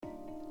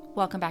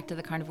Welcome back to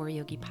the Carnivore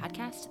Yogi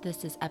Podcast.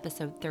 This is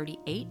episode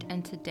 38,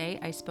 and today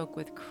I spoke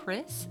with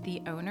Kris,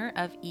 the owner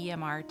of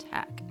EMR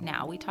TEK.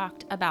 Now, we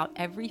talked about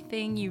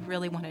everything you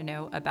really want to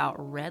know about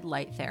red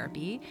light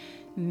therapy,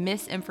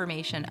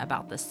 misinformation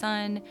about the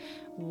sun,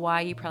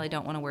 why you probably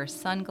don't want to wear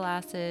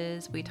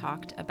sunglasses. We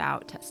talked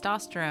about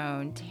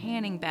testosterone,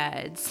 tanning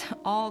beds,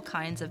 all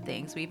kinds of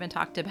things. We even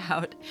talked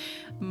about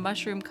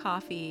mushroom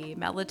coffee,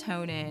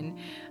 melatonin,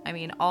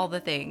 all the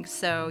things.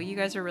 So you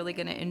guys are really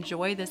going to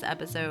enjoy this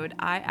episode.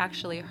 I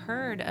actually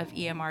heard of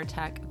EMR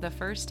TEK the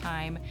first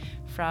time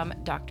from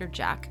Dr.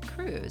 Jack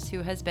Kruse,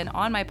 who has been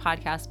on my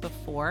podcast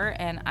before,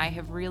 and I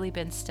have really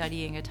been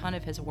studying a ton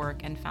of his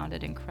work and found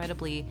it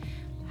incredibly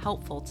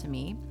helpful to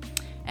me.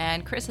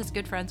 And Kris is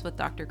good friends with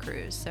Dr.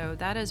 Kruse, so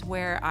that is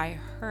where I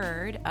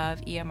heard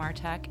of EMR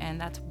TEK, and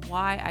that's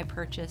why I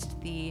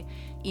purchased the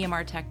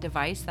EMR TEK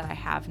device that I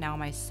have now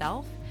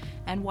myself,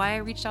 and why I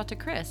reached out to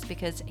Kris,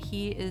 because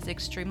he is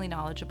extremely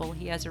knowledgeable.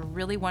 He has a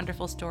really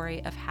wonderful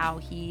story of how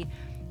he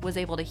was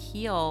able to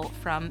heal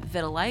from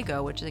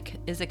vitiligo, which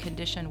is a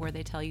condition where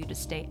they tell you to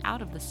stay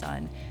out of the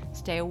sun,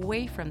 stay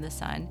away from the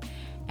sun,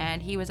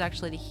 and he was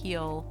actually to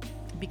heal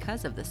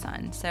because of the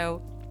sun.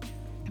 So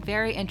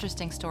very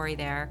interesting story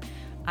there.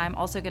 I'm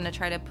also going to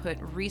try to put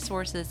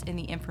resources in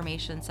the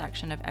information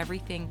section of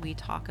everything we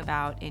talk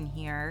about in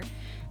here,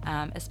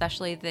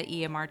 especially the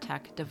EMR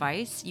TEK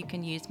device. You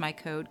can use my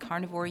code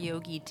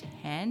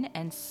CarnivoreYogi10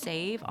 and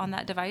save on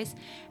that device.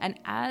 And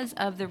as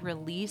of the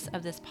release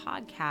of this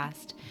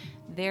podcast,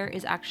 there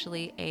is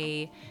actually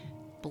a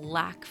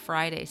Black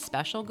Friday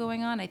special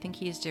going on. I think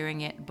he's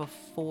doing it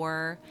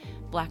before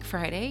Black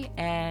Friday.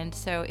 And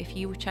so if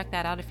you check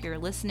that out, if you're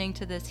listening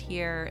to this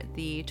here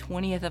the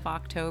 20th of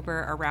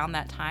October, around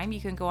that time, you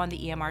can go on the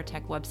EMR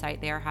TEK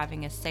website. They are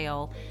having a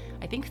sale,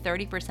 I think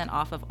 30%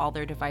 off of all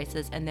their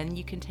devices. And then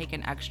you can take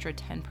an extra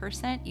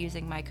 10%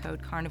 using my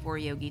code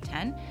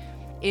CarnivoreYogi10.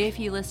 If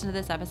you listen to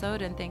this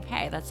episode and think,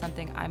 hey, that's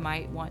something I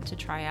might want to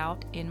try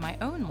out in my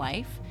own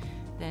life,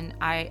 then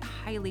I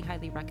highly,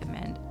 highly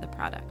recommend the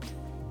product.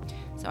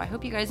 So I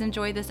hope you guys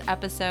enjoy this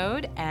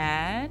episode,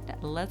 and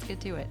let's get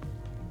to it.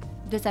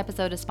 This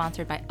episode is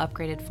sponsored by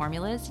Upgraded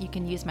Formulas. You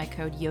can use my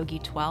code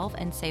YOGI12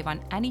 and save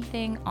on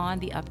anything on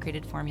the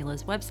Upgraded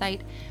Formulas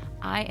website.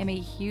 I am a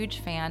huge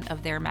fan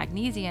of their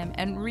magnesium,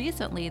 and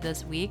recently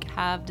this week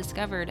have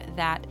discovered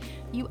that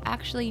you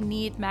actually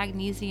need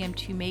magnesium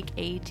to make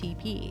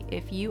ATP.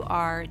 If you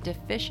are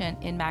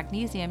deficient in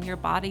magnesium, your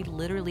body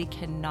literally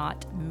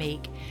cannot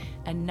make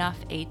enough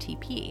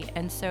ATP.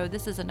 And so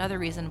this is another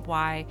reason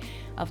why,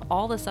 of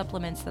all the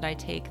supplements that I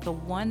take, the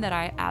one that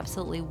I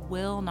absolutely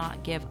will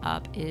not give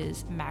up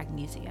is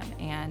magnesium.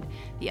 And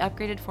the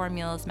Upgraded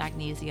Formulas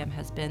magnesium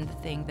has been the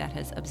thing that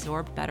has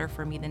absorbed better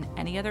for me than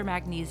any other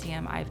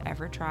magnesium I've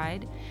ever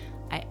tried.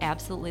 I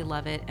absolutely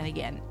love it. And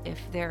again, if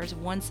there's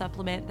one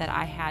supplement that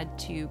I had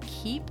to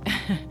keep,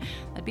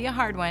 that'd be a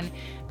hard one,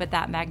 but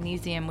that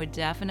magnesium would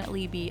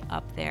definitely be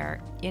up there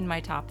in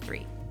my top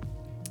 3.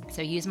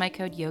 So use my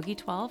code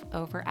YOGI12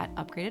 over at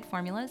Upgraded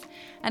Formulas.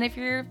 And if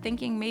you're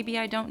thinking maybe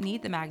I don't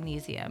need the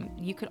magnesium,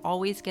 you could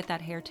always get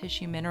that hair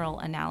tissue mineral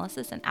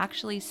analysis and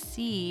actually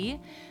see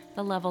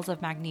the levels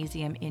of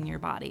magnesium in your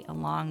body,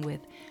 along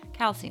with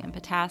calcium,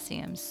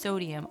 potassium,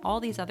 sodium, all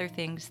these other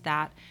things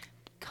that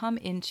come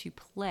into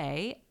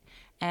play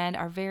and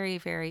are very,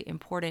 very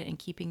important in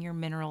keeping your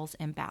minerals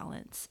in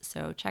balance.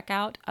 So check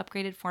out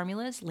Upgraded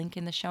Formulas, link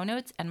in the show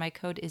notes, and my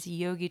code is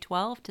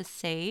YOGI12 to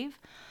save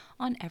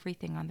on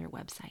everything on their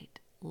website.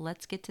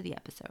 Let's get to the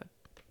episode.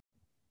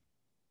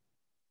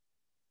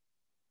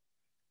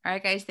 All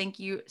right, guys, thank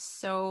you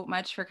so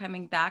much for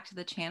coming back to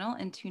the channel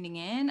and tuning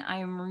in.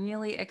 I'm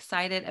really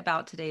excited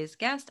about today's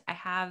guest. I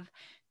have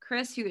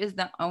Kris, who is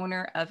the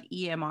owner of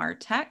EMR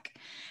TEK,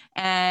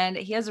 and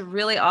he has a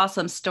really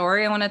awesome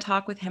story. I want to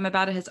talk with him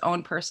about his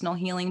own personal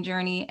healing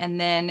journey, and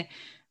then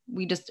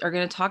we just are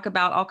going to talk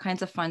about all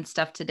kinds of fun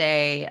stuff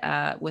today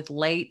with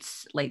light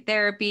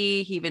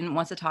therapy. He even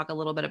wants to talk a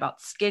little bit about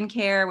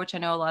skincare, which I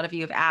know a lot of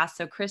you have asked.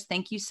 So Kris,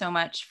 thank you so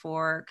much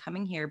for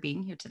coming here,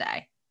 being here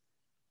today.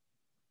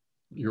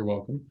 You're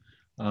welcome.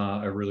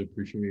 I really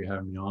appreciate you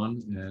having me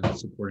on and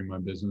supporting my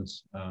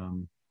business.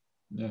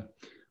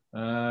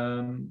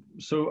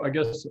 So I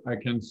guess I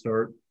can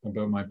start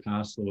about my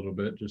past a little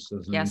bit, just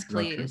as an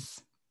introduction.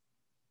 Please.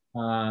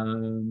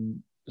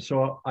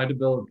 So I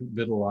developed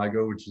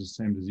vitiligo, which is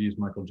the same disease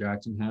Michael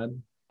Jackson had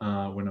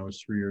when I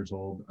was 3 years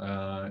old.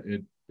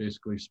 It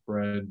basically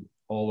spread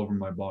all over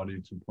my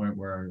body to the point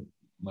where,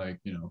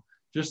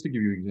 just to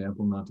give you an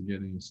example, not to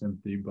get any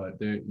sympathy, but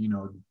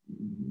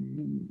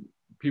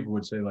people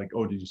would say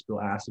oh, did you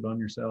spill acid on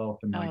yourself?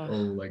 And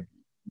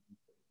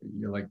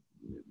you're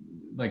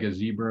like a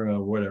zebra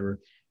or whatever,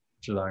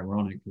 which is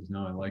ironic because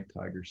now I like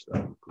tiger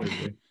stuff,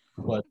 clearly.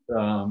 But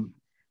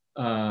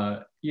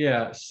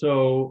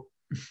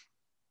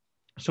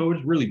so it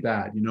was really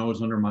bad, it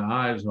was under my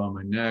eyes, on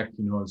my neck,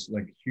 it's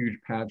like a huge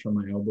patch on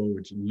my elbow,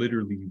 which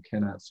literally you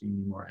cannot see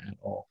anymore at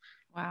all.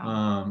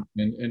 Wow.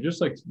 And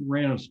just like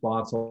random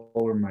spots all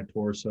over my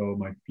torso,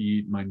 my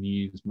feet, my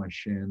knees, my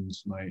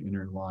shins, my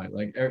inner line,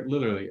 like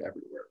literally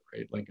everywhere,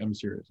 right? Like I'm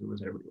serious, it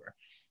was everywhere.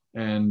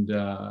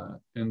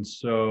 And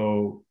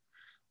so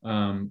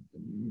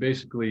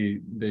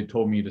basically they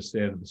told me to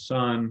stay out of the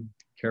sun,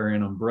 carry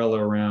an umbrella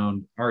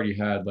around. I already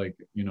had like,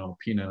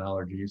 peanut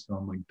allergies, so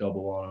I'm like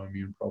double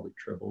autoimmune, probably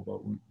triple, but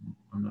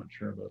I'm not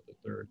sure about the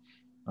third.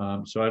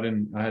 So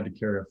I had to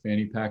carry a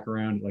fanny pack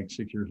around at like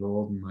 6 years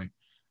old, and like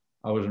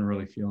I wasn't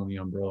really feeling the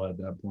umbrella at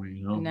that point.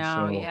 No,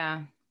 So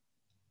yeah.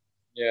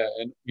 yeah,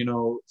 and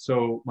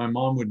so my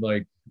mom would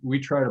like, we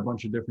tried a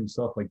bunch of different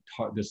stuff like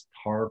this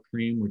tar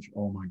cream, which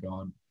oh my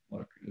god,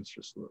 look, it's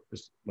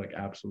like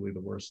absolutely the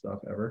worst stuff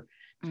ever.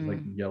 It's like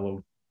Mm.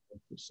 yellow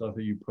stuff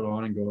that you put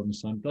on and go out in the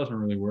sun. It doesn't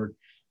really work.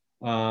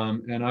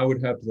 And I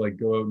would have to like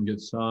go out and get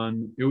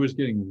sun. It was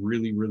getting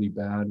really, really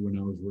bad when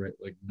I was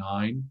like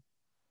 9,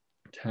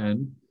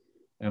 10.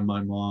 And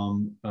my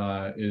mom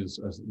is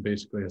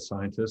basically a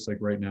scientist. Like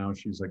right now,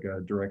 she's like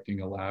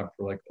directing a lab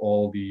for like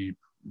all the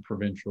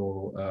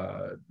provincial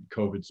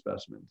COVID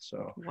specimens.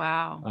 So,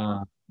 Wow.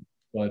 uh,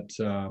 but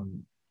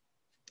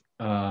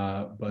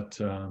but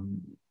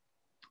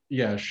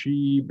yeah,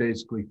 she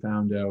basically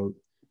found out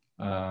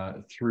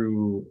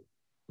through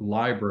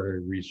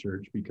library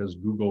research, because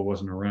Google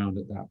wasn't around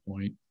at that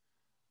point,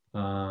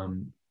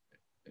 um,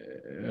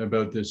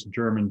 about this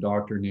German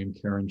doctor named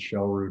Karen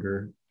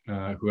Schellreuter,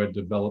 who had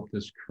developed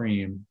this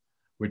cream,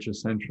 which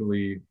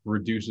essentially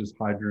reduces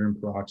hydrogen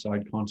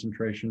peroxide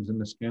concentrations in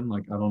the skin.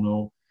 Like, I don't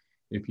know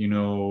if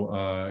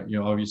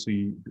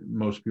obviously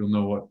most people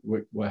know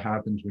what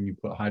happens when you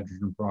put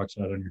hydrogen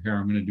peroxide on your hair.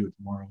 I'm going to do it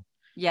tomorrow.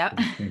 Yeah.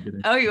 I just can't get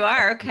it. Oh, you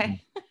are?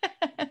 Okay.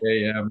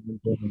 Yeah, I'm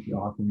going with the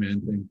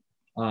Aquaman thing.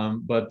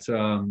 But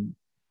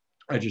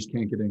I just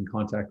can't get in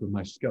contact with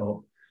my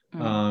scalp.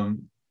 Mm.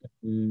 Um,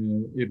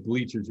 it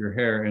bleaches your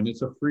hair, and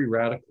it's a free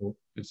radical.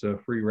 It's a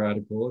free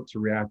radical. It's a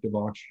reactive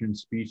oxygen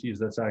species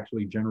that's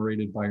actually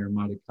generated by your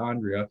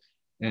mitochondria.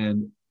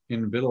 And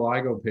in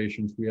vitiligo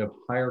patients, we have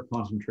higher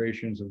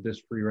concentrations of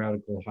this free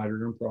radical,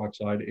 hydrogen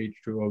peroxide,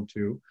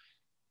 H2O2,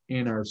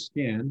 in our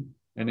skin,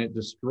 and it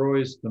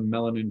destroys the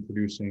melanin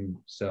producing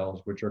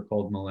cells, which are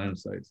called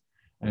melanocytes.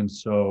 And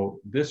so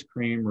this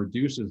cream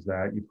reduces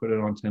that. You put it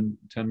on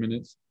 10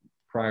 minutes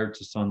prior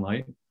to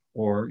sunlight,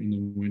 or in the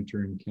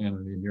winter in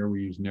Canada here,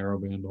 we use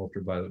narrowband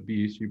ultraviolet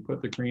B. So you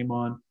put the cream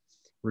on,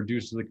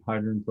 reduces the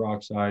hydrogen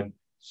peroxide,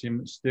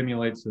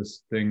 stimulates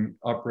this thing,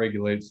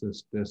 upregulates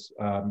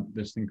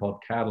this thing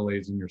called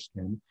catalase in your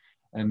skin.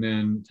 And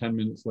then 10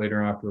 minutes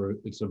later, after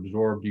it's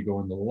absorbed, you go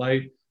in the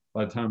light.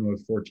 By the time I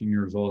was 14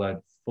 years old, I'd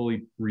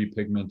fully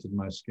repigmented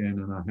my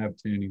skin, and I have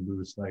tanning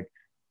booths. Like,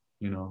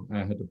 I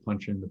had to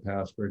punch in the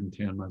password and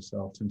tan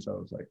myself since I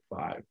was like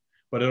 5.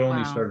 But it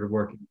only Wow. started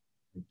working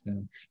at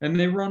 10. And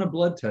they run a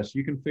blood test.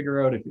 You can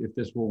figure out if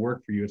this will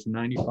work for you. It's a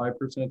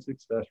 95%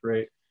 success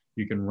rate.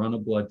 You can run a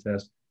blood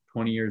test.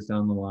 20 years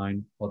down the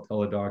line, I'll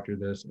tell a doctor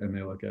this, and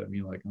they look at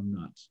me like I'm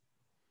nuts.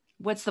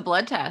 What's the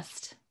blood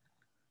test?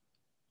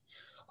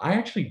 I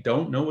actually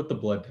don't know what the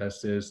blood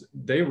test is.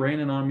 They ran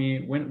it on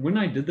me when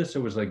I did this. It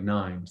was like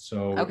 9,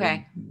 so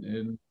Okay.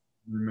 it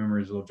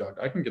memory is a little jogged.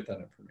 I can get that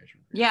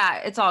information for you. Yeah,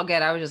 it's all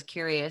good. I was just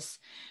curious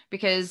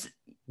because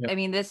Yeah. I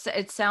mean,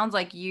 it sounds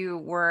like you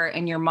were,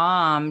 and your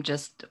mom,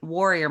 just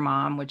warrior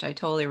mom, which I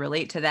totally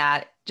relate to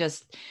that,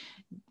 just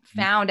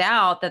found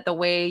out that the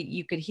way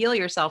you could heal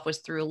yourself was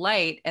through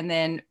light. And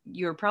then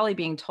you were probably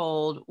being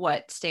told,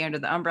 what, stay under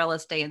the umbrella,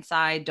 stay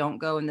inside, don't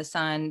go in the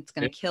sun, it's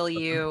going to kill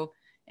you.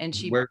 And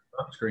she, Wear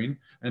sunscreen.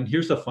 And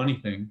here's the funny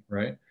thing,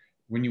 right?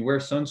 When you wear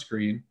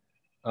sunscreen,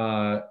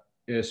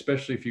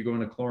 especially if you go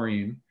into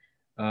chlorine,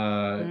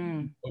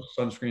 mm, most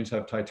sunscreens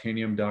have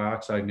titanium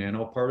dioxide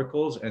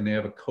nanoparticles, and they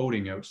have a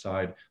coating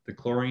outside. The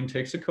chlorine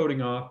takes the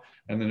coating off,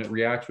 and then it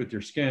reacts with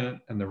your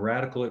skin, and the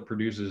radical it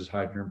produces is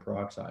hydrogen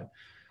peroxide.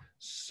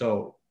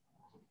 So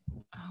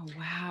oh,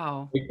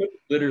 wow. it could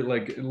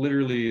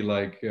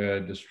literally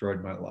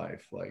destroyed my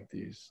life, like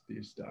these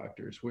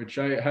doctors, which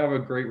I have a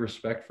great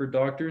respect for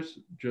doctors,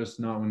 just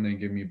not when they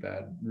give me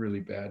really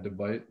bad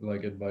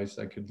advice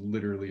that could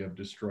literally have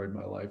destroyed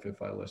my life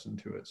if I listened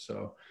to it.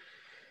 So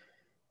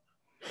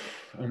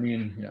I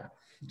mean, yeah.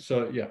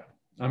 So yeah,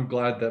 I'm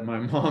glad that my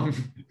mom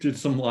did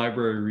some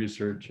library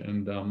research,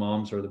 and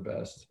moms are the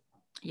best.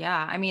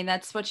 Yeah, I mean,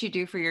 that's what you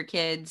do for your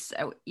kids.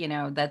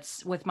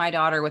 That's with my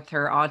daughter with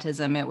her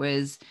autism. It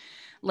was,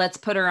 let's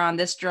put her on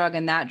this drug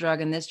and that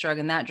drug and this drug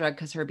and that drug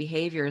because her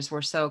behaviors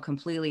were so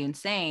completely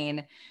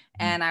insane.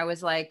 And I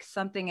was like,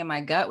 something in my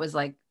gut was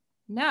like,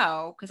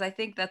 no, because I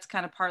think that's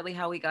kind of partly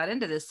how we got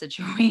into this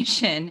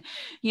situation,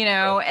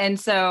 And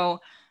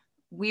so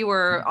we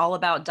were all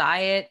about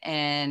diet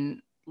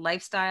and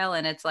lifestyle.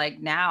 And it's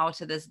like now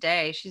to this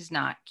day, she's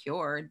not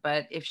cured,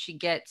 but if she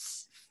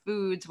gets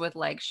foods with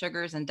like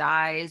sugars and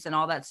dyes and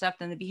all that stuff,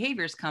 then the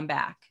behaviors come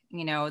back,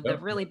 the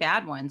Yep. really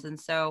bad ones. And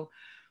so,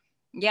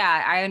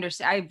 yeah, I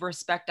understand. I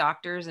respect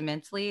doctors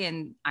immensely.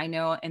 And I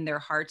know in their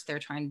hearts, they're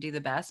trying to do the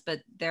best,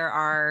 but there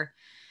are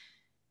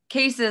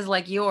cases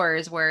like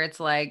yours where it's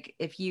like,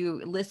 if you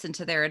listen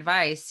to their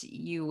advice,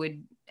 you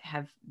would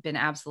have been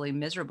absolutely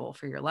miserable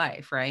for your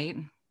life, right?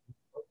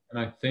 And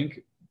I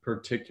think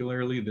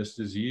particularly this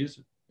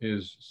disease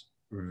is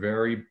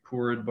very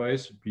poor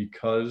advice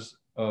because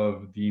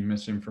of the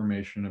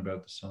misinformation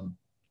about the sun.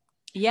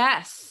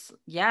 Yes.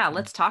 Yeah.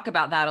 Let's talk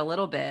about that a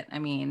little bit. I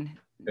mean,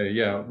 Okay,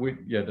 yeah,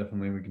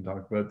 definitely we can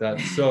talk about that.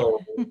 So,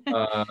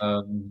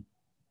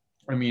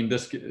 I mean,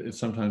 it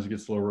sometimes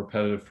gets a little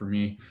repetitive for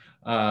me,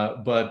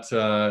 but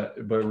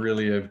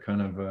really, I've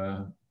kind of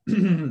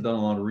done a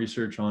lot of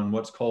research on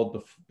what's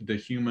called the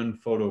human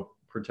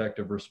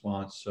photoprotective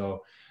response.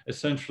 So,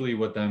 essentially,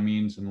 what that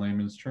means in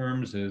layman's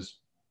terms is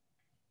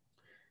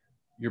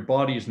your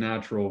body's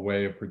natural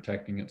way of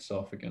protecting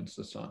itself against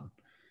the sun.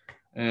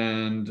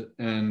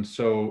 And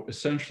so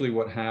essentially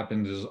what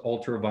happens is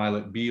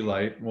ultraviolet B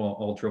light, well,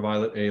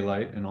 ultraviolet A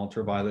light and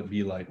ultraviolet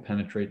B light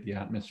penetrate the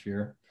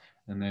atmosphere,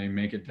 and they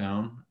make it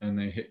down and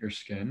they hit your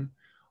skin.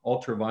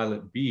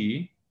 Ultraviolet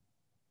B,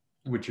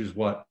 which is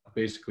what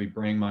basically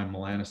bring my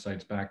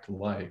melanocytes back to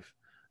life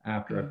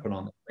after I put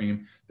on the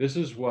cream, this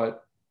is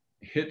what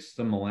hits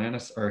the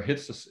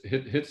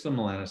hits the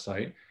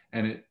melanocyte,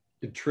 and it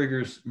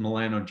triggers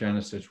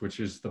melanogenesis, which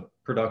is the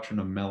production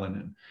of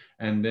melanin.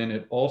 And then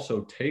it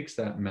also takes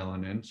that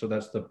melanin, so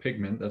that's the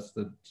pigment, that's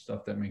the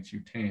stuff that makes you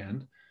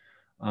tanned,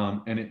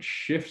 and it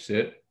shifts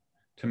it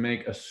to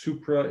make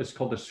it's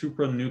called a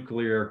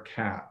supranuclear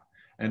cap.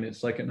 And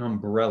it's like an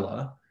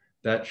umbrella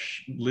that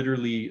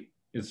literally,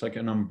 it's like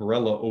an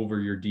umbrella over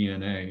your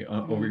DNA,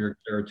 over your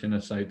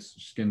keratinocytes,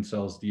 skin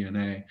cells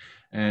DNA,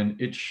 and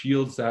it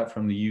shields that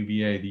from the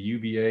UVA. The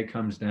UVA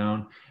comes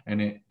down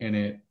and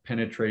it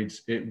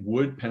penetrates. It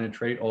would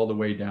penetrate all the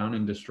way down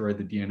and destroy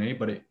the DNA,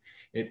 but it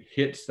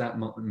hits that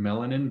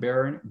melanin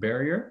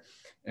barrier,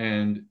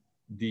 and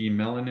the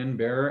melanin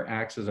bearer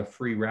acts as a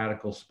free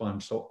radical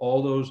sponge. So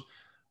all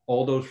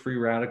those free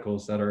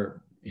radicals that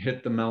are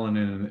hit the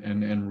melanin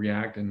and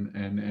react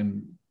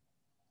and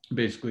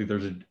basically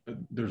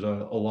there's a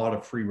lot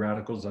of free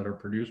radicals that are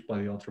produced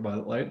by the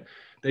ultraviolet light.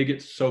 They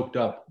get soaked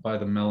up by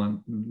the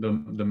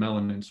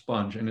melanin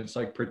sponge, and it's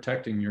like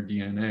protecting your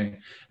DNA.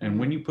 And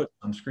when you put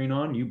sunscreen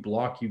on, you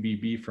block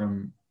UVB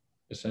from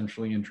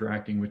essentially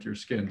interacting with your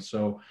skin.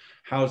 So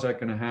how's that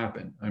going to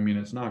happen? I mean,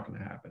 it's not going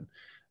to happen.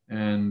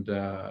 And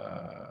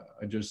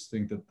I just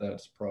think that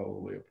that's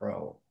probably a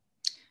problem.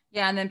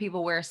 Yeah, and then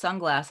people wear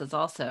sunglasses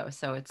also,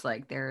 so it's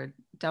like they're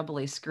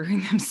doubly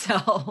screwing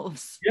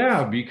themselves.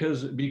 Yeah,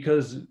 because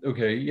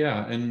okay,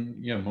 yeah,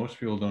 and yeah, most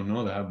people don't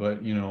know that,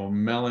 but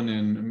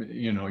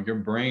melanin, your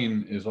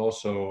brain is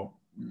also,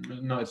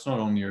 no, it's not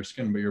only your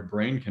skin, but your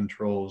brain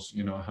controls,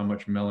 how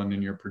much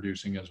melanin you're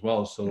producing as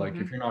well. So like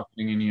if you're not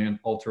getting any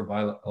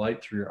ultraviolet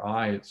light through your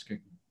eye, it's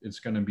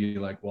going to be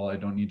like, well, I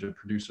don't need to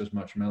produce as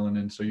much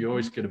melanin. So you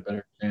always get a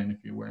better tan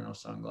if you wear no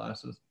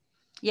sunglasses.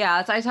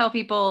 Yeah, so I tell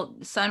people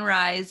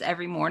sunrise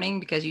every morning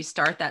because you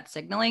start that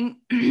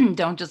signaling.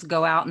 Don't just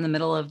go out in the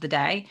middle of the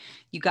day.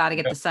 You got to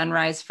get Yeah. the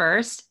sunrise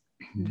first,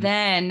 Mhm.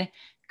 then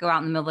go out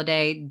in the middle of the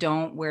day.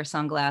 Don't wear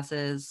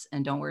sunglasses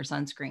and don't wear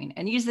sunscreen.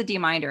 And use the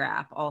D-Minder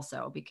app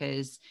also,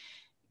 because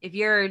if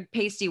you're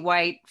pasty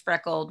white,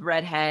 freckled,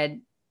 redhead,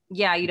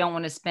 yeah, you don't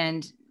want to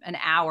spend an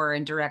hour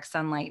in direct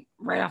sunlight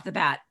right off the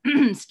bat.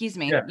 Excuse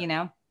me, Yeah, you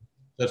know?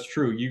 that's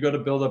true. You got to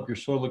build up your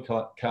solar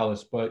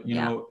callus, but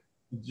Yeah.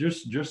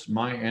 just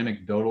my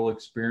anecdotal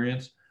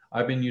experience,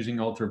 I've been using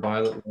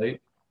ultraviolet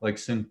light, like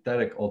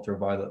synthetic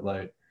ultraviolet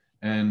light,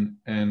 and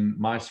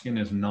my skin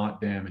is not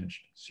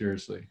damaged.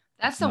 Seriously,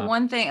 That's it's the not.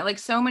 one thing, like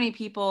so many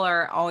people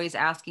are always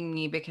asking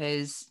me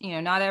because,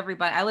 not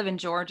everybody, I live in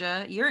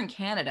Georgia. You're in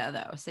Canada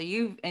though. So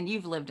you've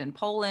lived in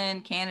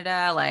Poland,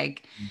 Canada,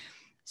 like,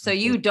 so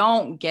you Unfortunately,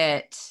 don't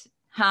get,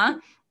 huh?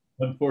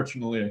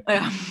 unfortunately.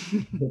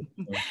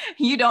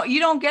 You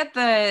don't get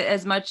the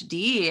as much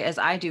D as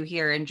I do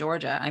here in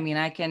Georgia. I mean,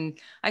 I can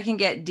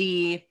get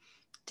D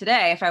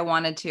today if I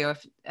wanted to.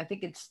 If I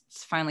think it's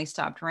finally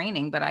stopped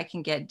raining, but I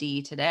can get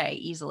D today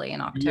easily in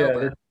Yeah,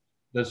 October.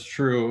 that's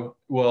true.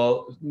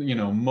 Well,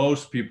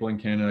 most people in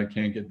Canada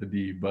can't get the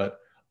D,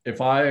 but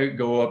if I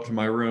go up to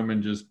my room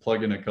and just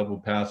plug in a couple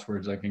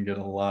passwords, I can get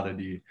a lot of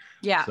D.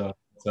 Yeah. So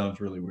it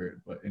sounds really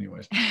weird, but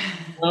anyways.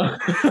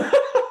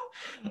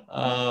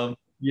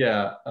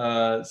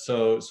 Yeah.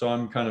 So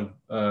I'm kind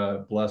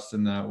of blessed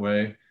in that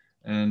way,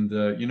 and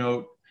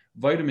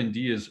vitamin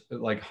D is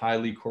like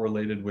highly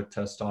correlated with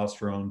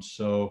testosterone.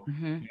 So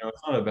Hmm.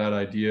 it's not a bad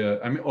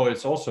idea. I mean, oh,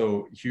 it's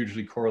also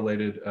hugely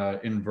correlated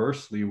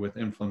inversely with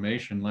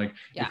inflammation. Like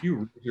Yeah. if you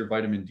raise your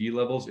vitamin D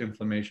levels,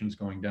 inflammation's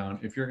going down.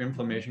 If your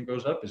inflammation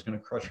goes up, it's going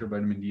to crush your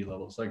vitamin D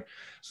levels. Like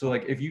so,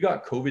 like if you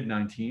got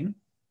COVID-19.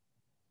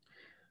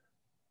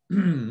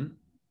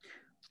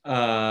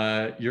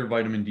 Your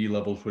vitamin D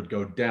levels would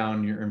go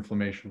down, your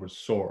inflammation would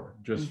soar,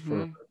 just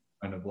for Hmm.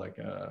 kind of like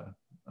a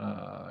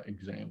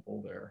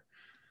example there.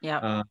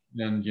 Yep.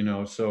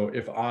 And so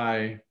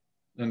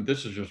and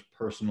this is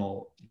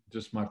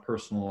just my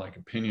personal like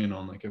opinion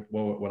on like if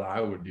what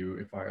I would do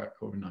if I got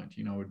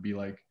COVID-19, I would be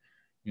like,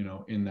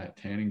 in that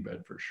tanning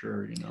bed for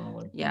sure,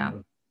 like Yeah.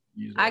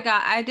 ease up.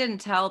 I didn't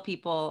tell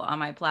people on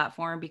my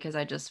platform because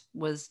I just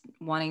was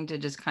wanting to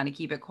just kind of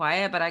keep it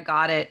quiet, but I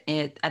got it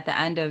at the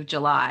end of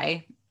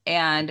July.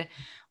 And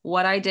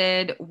what I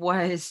did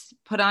was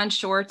put on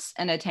shorts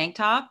and a tank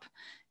top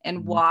and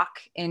Mhm.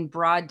 walk in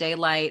broad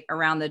daylight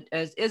around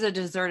is a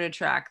deserted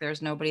track.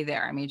 There's nobody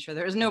there. I made sure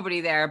there was nobody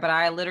there, but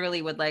I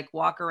literally would like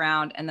walk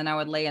around and then I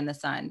would lay in the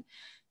sun.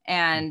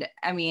 And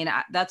I mean,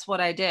 that's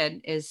what I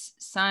did is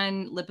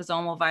sun,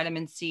 liposomal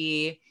vitamin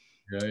C,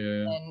 Yeah, yeah,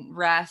 yeah. and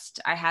rest.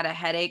 I had a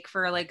headache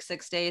for like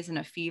 6 days and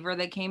a fever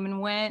that came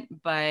and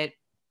went, but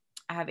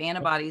I have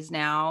antibodies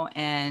now.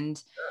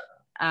 And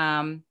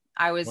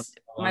What's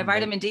my on? Like,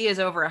 vitamin D is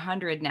over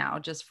 100 now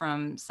just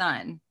from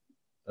sun.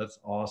 that's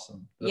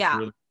awesome. That's Yeah.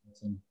 really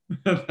awesome.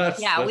 Yeah.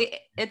 That's It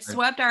great.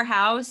 swept our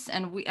house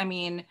and I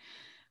mean,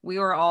 we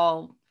were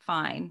all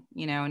fine,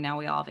 now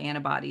we all have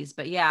antibodies,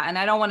 but yeah. And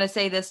I don't want to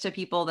say this to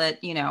people that,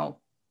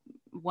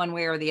 one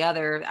way or the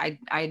other.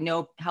 I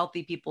know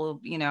healthy people,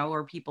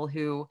 or people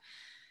who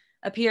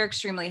appear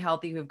extremely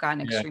healthy who've gotten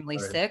Yeah, extremely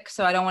right. sick.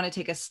 So I don't want to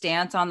take a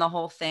stance on the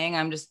whole thing.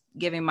 I'm just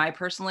giving my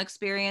personal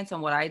experience.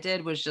 And what I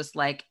did was just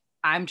like,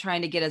 I'm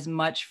trying to get as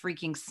much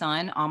freaking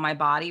sun on my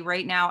body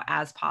right now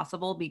as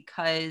possible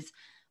because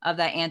of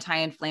that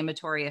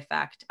anti-inflammatory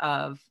effect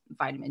of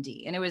vitamin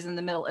D. And it was in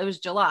the middle, it was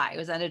July, it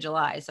was end of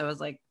July. So it was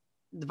like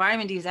the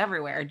vitamin D is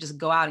everywhere. Just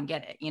go out and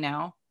get it.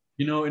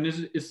 And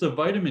it's the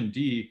vitamin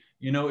D.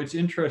 It's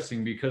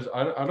interesting because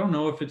I don't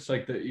know if it's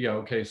like yeah,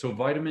 okay. So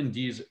vitamin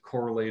D is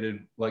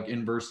correlated, like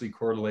inversely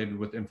correlated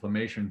with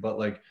inflammation, but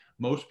like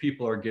most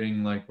people are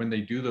getting like when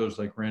they do those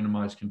like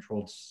randomized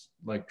controlled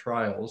like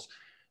trials,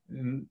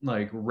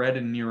 like red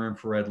and near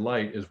infrared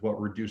light is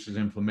what reduces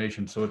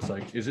inflammation. So it's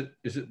like, is it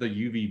the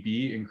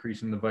UVB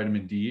increasing the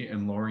vitamin D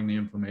and lowering the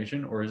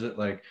inflammation, or is it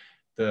like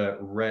the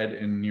red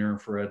and near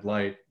infrared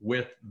light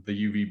with the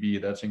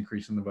UVB that's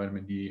increasing the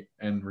vitamin D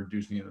and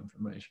reducing the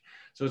inflammation?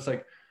 So it's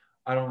like,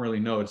 I don't really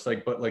know. It's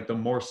like, but like the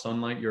more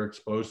sunlight you're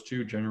exposed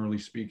to, generally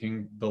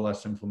speaking, the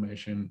less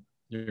inflammation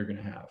you're going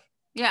to have.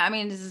 Yeah, I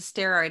mean, this is a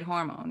steroid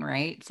hormone,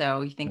 right?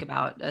 So you think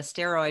about a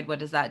steroid, what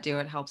does that do?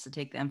 It helps to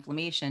take the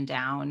inflammation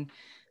down.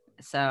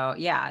 So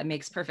yeah, it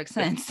makes perfect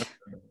sense.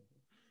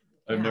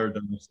 I've Yeah. never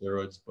done the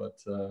steroids, but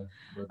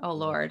Oh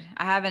Lord,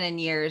 I haven't in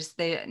years.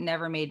 They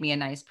never made me a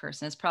nice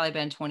person. It's probably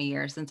been 20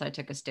 years since I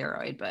took a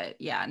steroid, but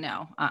yeah,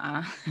 no.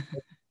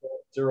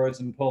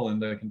 steroids in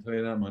Poland, I can tell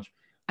you that much.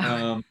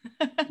 Um,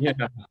 Uh-uh. yeah,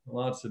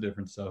 lots of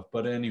different stuff.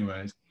 But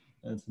anyways,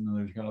 that's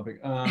another topic.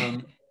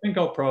 I think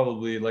I'll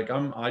probably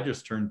I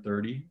just turned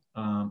 30.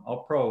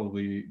 I'll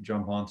probably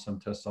jump on some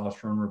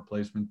testosterone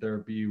replacement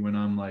therapy when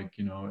I'm like,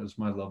 as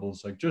my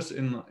levels like just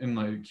in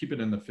like keep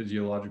it in the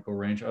physiological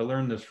range. I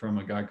learned this from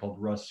a guy called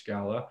Russ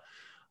Scala.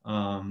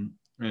 And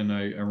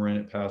I ran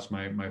it past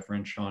my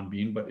friend Sean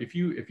Bean. But if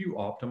you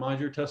optimize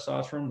your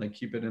testosterone, like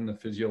keep it in the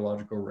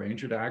physiological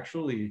range, it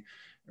actually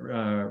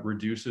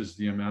reduces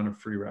the amount of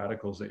free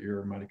radicals that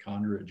your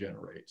mitochondria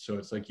generate. So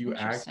it's like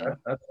Interesting.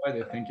 that's why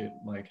they think it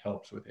like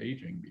helps with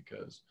aging,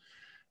 because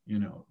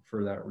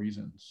for that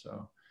reason.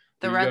 So,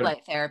 but The you red got to,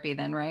 light therapy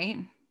then, right?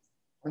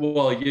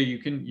 well,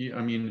 yeah,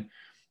 I mean,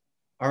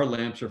 our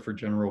lamps are for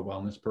general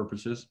wellness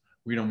purposes.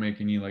 We don't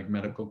make any like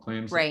medical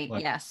claims Right.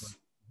 like, Yes.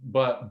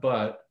 but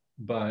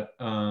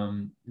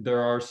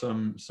there are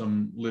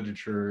some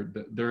literature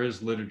there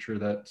is literature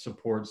that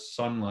supports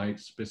sunlight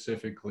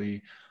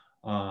specifically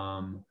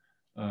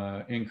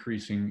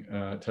increasing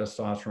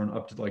testosterone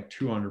up to like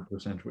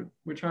 200%,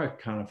 which I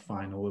kind of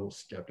find a little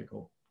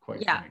skeptical,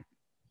 quite Yeah. frank.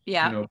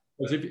 Yeah.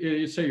 Because if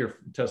you say your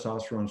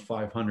testosterone is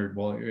 500,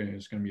 well,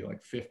 it's going to be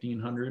like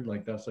 1500.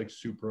 Like that's like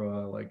super,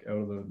 like out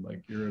of the,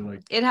 like you're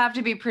like, It'd have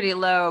to be pretty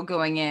low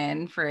going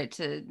in for it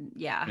to,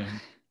 yeah. yeah,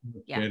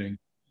 no Yeah. kidding.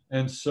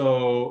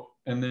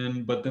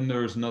 But then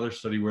there was another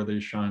study where they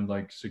shined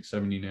like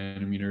 670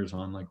 nanometers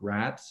on like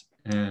rats,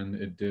 and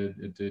it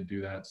did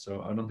do that.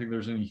 So I don't think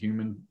there's any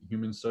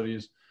human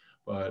studies,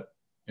 but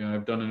yeah,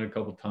 I've done it a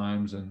couple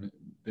times, and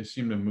they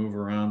seem to move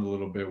around a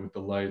little bit with the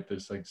light.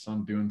 There's like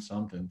some doing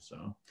something.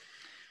 So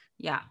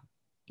Yeah.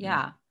 yeah,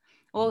 Yeah.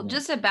 Well, yeah.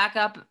 just to back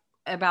up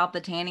about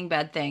the tanning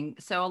bed thing.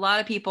 So a lot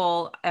of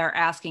people are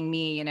asking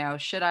me,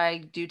 should I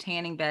do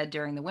tanning bed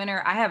during the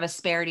winter? I have a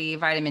Spare D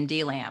vitamin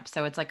D lamp.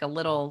 So it's like a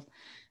little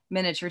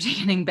miniature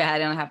tanning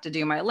bed. I don't have to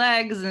do my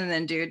legs and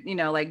then do,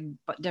 like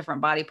different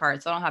body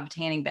parts. I don't have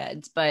tanning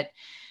beds, but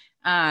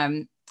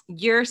um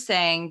you're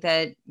saying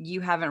that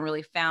you haven't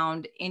really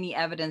found any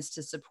evidence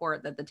to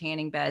support that the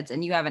tanning beds,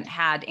 and you haven't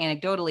had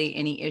anecdotally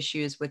any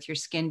issues with your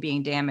skin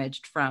being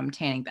damaged from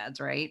tanning beds,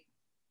 right?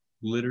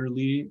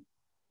 literally,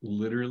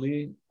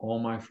 literally, all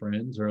my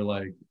friends are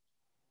like,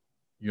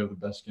 "You have the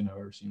best skin I've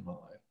ever seen in my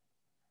life."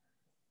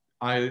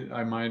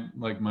 I might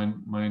like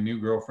my new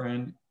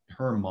girlfriend,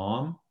 her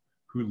mom,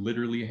 who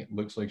literally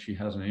looks like she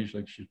has an age,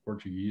 like she's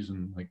Portuguese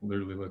and like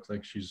literally looks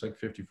like she's like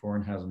 54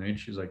 and has an age.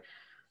 She's like,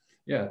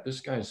 yeah, this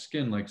guy's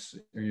skin, like,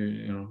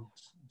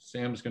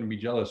 Sam's gonna be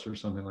jealous or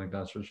something like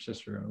that. It's her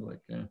sister. I was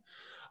like, yeah,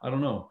 I don't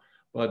know.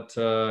 but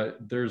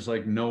there's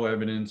like no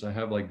evidence. I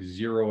have like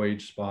zero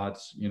age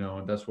spots, you know,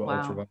 and that's what Wow.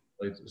 ultraviolet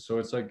light. So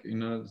it's like, you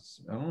know,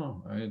 I don't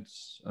know.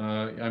 It's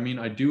I mean,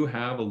 I do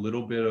have a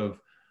little bit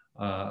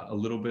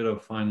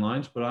of fine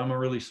lines, but I'm a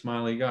really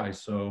smiley guy,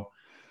 so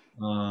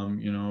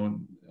you know,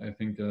 I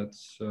think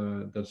that's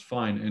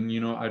fine. And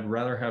you know, I'd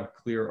rather have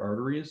clear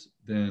arteries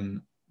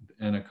than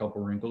and a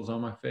couple wrinkles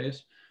on my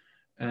face.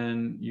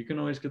 And you can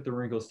always get the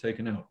wrinkles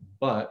taken out.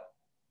 But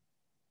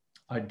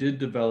I did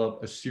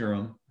develop a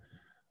serum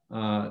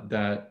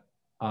that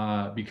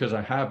because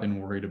I have been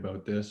worried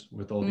about this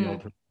with all the Mm.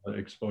 ultraviolet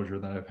exposure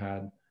that I've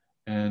had,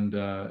 and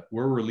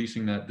we're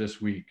releasing that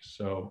this week,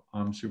 so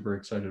I'm super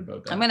excited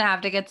about I'm that. gonna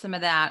have to get some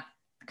of that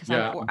because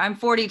Yeah, I'm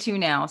 42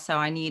 now, so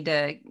I need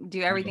to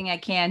do everything I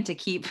can to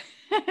keep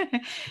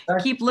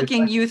keep it's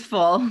looking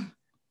youthful.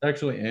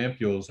 actually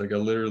ampules. Like I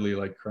literally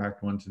like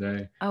cracked one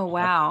today. Oh I'm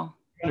wow.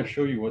 going to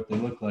show you what they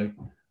look like.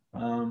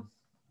 Um,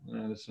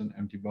 this is an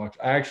empty box.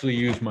 I actually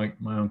use my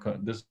own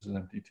cut. This is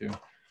empty too.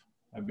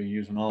 I've been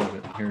using all of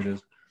it. Here it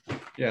is.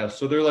 Yeah,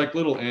 so they're like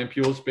little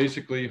ampules.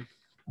 Basically,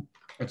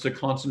 it's a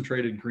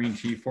concentrated green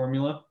tea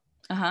formula,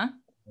 Uh-huh.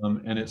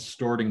 and it's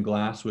stored in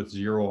glass with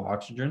zero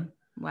oxygen.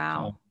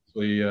 Wow.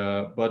 Obviously,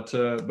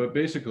 but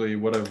basically,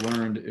 what I've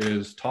learned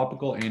is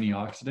topical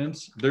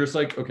antioxidants. There's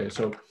like, okay,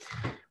 so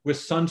with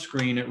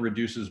sunscreen, it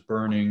reduces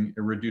burning,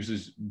 it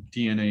reduces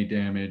DNA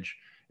damage,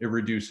 it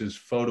reduces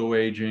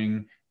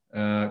photoaging,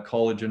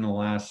 collagen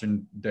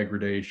elastin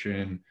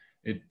degradation.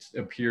 It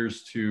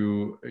appears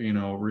to, you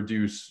know,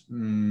 reduce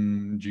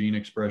gene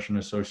expression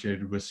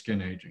associated with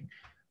skin aging.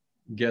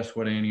 Guess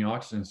what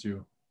antioxidants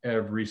do?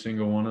 Every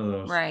single one of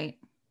those Right.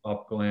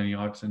 topical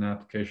antioxidant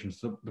applications.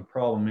 The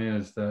problem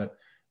is that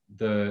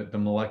the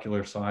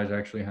molecular size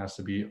actually has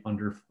to be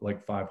under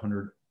like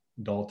 500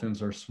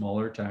 Daltons or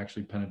smaller to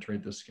actually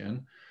penetrate the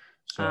skin.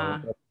 So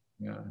Uh,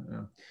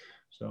 yeah.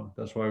 So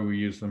that's why we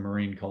use the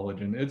marine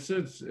collagen.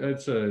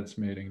 It's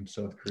made in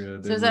South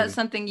Korea. so They is that really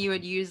something you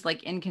would use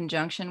like in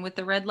conjunction with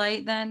the red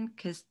light then?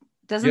 Because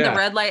doesn't the yeah.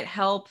 red light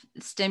help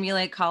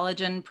stimulate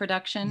collagen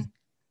production?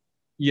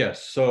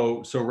 Yes,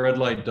 so red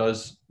light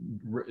does,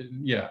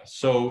 yeah.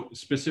 So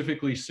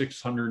specifically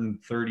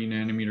 630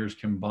 nanometers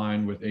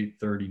combined with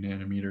 830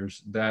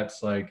 nanometers.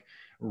 That's like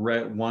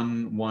red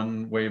one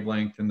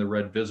wavelength in the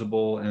red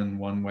visible and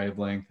one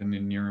wavelength in the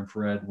near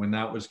infrared. When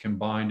that was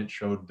combined, it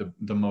showed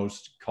the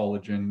most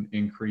collagen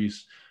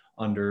increase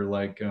under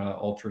like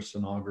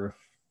ultrasonography.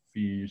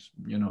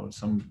 You know,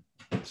 some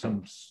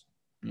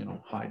you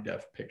know high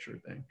def picture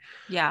thing.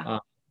 Yeah.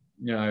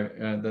 Yeah,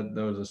 that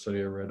was a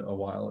study I read a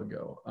while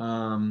ago.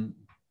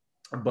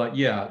 But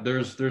yeah,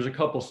 there's a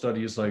couple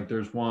studies. Like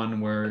there's one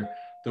where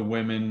the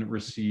women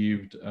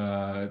received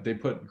they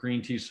put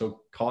green tea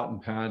soaked cotton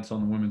pads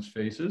on the women's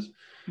faces,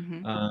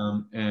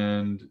 Hmm.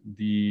 and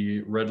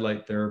the red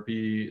light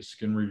therapy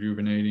skin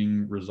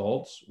rejuvenating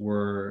results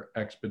were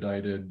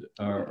expedited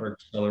or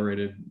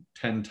accelerated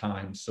 10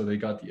 times. So they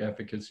got the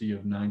efficacy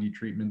of 90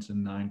 treatments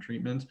in 9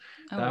 treatments.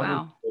 Oh That was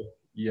wow.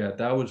 yeah,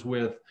 that was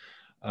with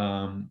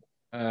um,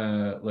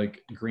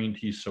 like green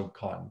tea soaked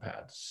cotton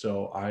pads.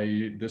 So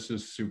this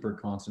is super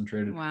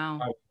concentrated. Wow.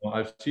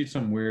 I've seen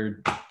some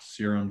weird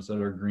serums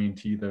that are green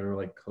tea that are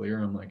like clear.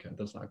 I'm like,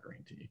 that's not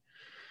green tea.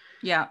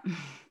 Yeah.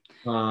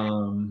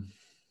 Um,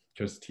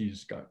 because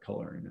tea's got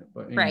color in it.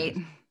 But Right.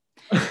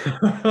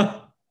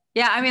 anyways.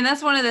 Yeah, I mean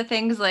that's one of the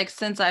things like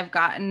since I've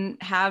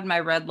had my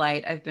red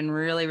light, I've been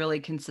really really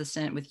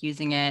consistent with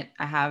using it.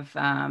 I have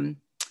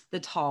the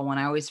tall one.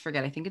 I always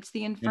forget. I think it's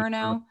the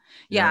Inferno.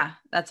 Yeah. Yeah,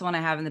 that's the one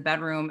I have in the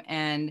bedroom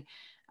and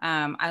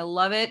I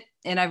love it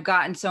and I've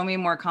gotten so many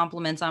more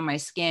compliments on my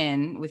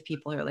skin with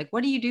people who are like,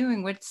 "What are you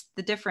doing? What's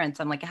the difference?"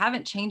 I'm like, "I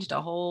haven't changed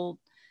a whole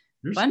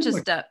Your bunch skin of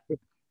looks stuff." good,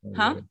 by the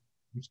Huh? way.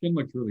 Your skin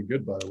looks really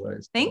good, by the way.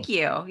 Thank So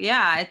you.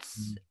 Yeah,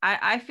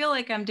 I feel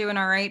like I'm doing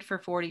all right for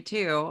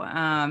 42.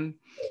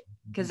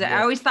 Because I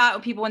yeah. always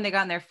thought people when they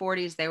got in their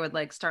 40s they would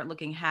like start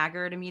looking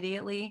haggard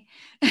immediately.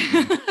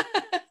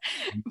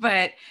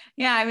 But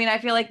yeah, I mean I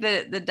feel like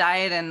the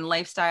diet and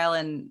lifestyle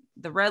and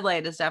the red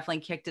light has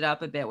definitely kicked it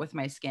up a bit with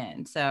my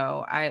skin.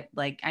 So I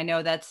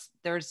know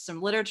there's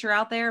some literature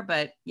out there,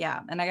 but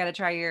yeah, and I got to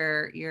try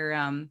your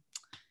Yeah,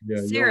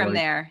 you'll serum like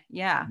there.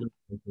 Yeah.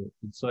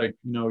 it's like,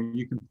 you know,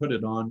 you can put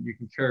it on, you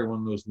can carry one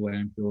of those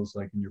ampules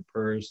like in your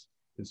purse.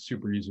 It's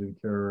super easy to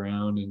carry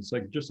around and it's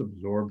like just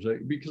absorbs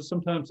it because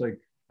sometimes like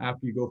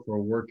after you go for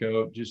a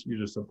workout, you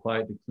just apply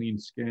it to clean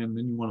skin.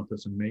 Then you want to put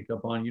some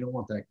makeup on. You don't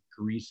want that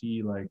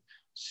greasy, like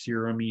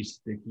serumy,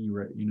 sticky,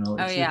 right? You know,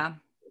 Oh yeah.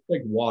 it's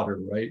like water,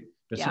 right?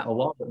 It's Yeah. a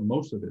lot, but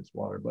most of it's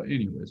water. But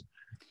anyways,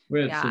 it's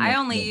Yeah, I enough.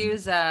 only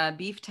use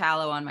beef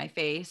tallow on my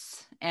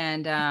face,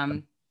 and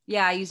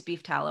yeah, I use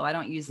beef tallow. I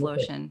don't use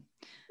lotion.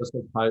 That's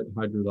like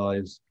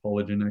hydrolyzed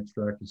collagen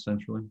extract,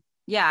 essentially.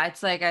 Yeah,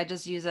 it's like I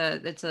just use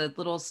it's a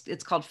little,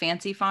 it's called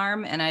Fancy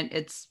Farm, and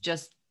it's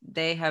just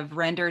they have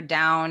rendered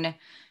down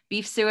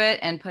beef suet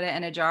and put it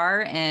in a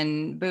jar,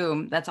 and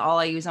boom, that's all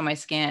I use on my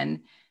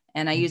skin.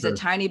 And I use a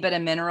Interesting. tiny bit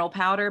of mineral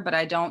powder, but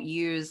I don't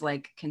use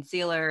like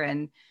concealer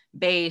and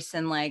base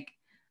and like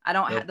I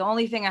don't the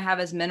only thing I have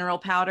is mineral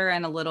powder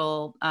and a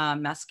little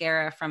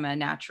mascara from a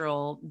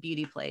natural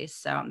beauty place.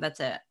 So that's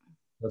it.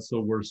 That's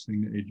the worst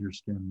thing to age your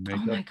skin. Oh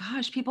my Makeup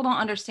gosh, people don't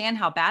understand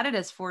how bad it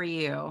is for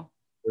you.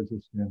 ages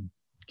your skin.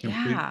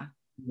 Complete. Yeah,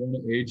 You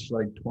want to age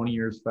like 20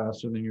 years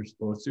faster than you're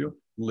supposed to.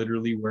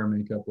 Literally wear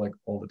makeup like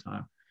all the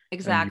time, and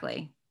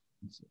exactly.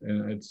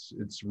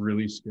 it's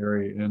really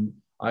scary. And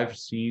I've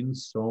seen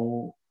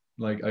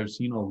I've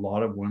seen a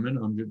lot of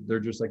women. They're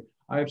just like,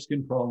 I have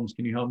skin problems.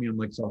 Can you help me? I'm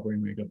like, stop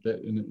wearing makeup.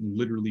 And it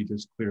literally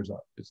just clears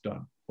up. It's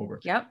done. Over.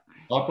 Yep.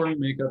 Stop wearing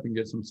makeup and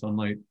get some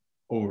sunlight.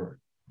 Over.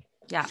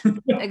 Yeah,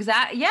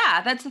 exactly.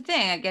 Yeah, that's the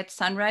thing. I get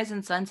sunrise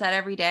and sunset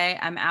every day.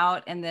 I'm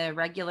out in the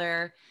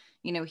regular,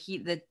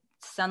 heat, the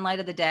sunlight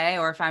of the day.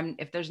 Or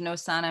if there's no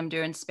sun, I'm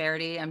doing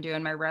Sparity. I'm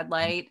doing my red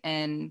light,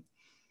 and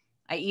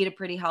I eat a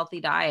pretty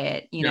healthy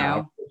diet.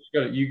 Yeah,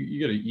 you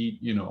gotta eat.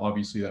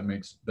 Obviously that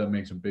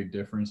makes a big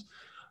difference.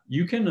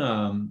 You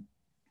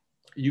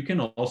can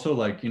also,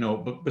 like,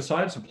 but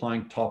besides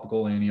applying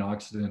topical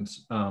antioxidants,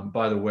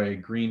 by the way,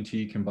 green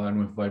tea combined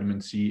with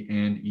vitamin C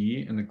and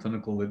E, in the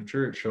clinical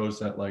literature, it shows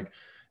that like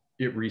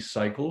it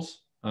recycles.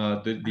 The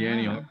Ah,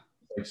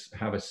 antioxidants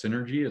have a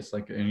synergy.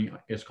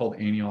 It's called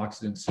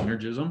antioxidant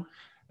synergism,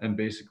 and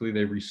basically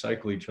they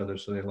recycle each other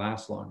so they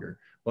last longer.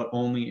 But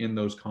only in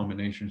those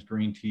combinations: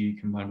 green tea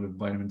combined with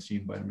vitamin C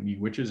and vitamin E,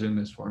 which is in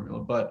this formula.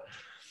 But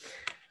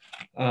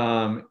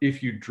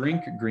if you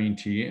drink green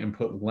tea and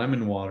put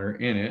lemon water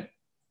in it,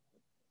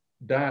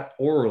 that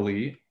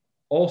orally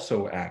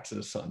also acts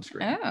as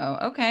sunscreen.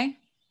 oh, okay.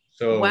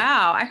 So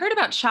Wow. I heard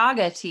about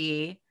chaga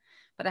tea,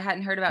 but I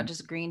hadn't heard about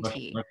just green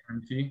tea.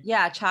 mushroom tea.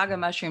 Yeah, chaga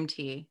mushroom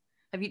tea.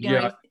 Have you know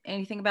Yeah.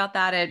 anything about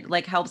that? It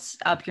like helps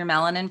up your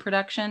melanin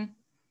production.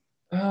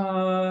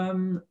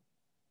 Um,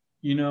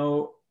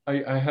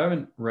 I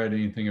haven't read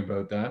anything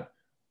about that.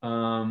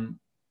 Um,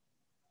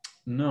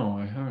 no,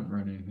 I haven't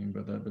read anything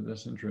about that, but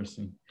that's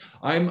interesting.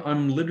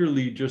 I'm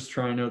literally just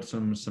trying out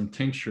some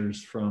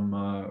tinctures from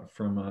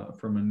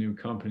a new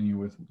company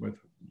with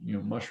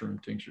mushroom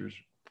tinctures.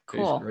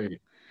 Tastes Cool.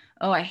 great.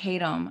 Oh, I hate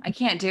them. I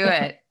can't do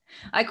it.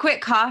 I quit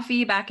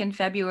coffee back in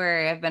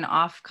February. I've been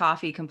off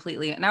coffee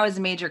completely. And I was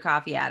a major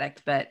coffee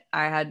addict, but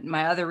I had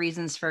my other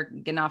reasons for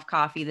getting off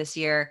coffee this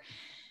year.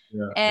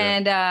 Yeah, yeah.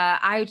 And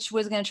I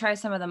was going to try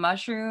some of the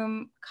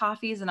mushroom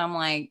coffees. And I'm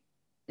like,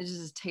 it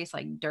just tastes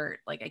like dirt.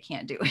 Like I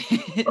can't do it.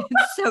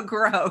 It's so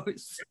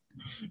gross.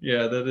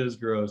 Yeah, that is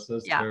gross.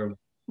 That's Yeah. terrible.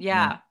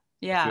 Yeah.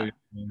 Yeah. Yeah.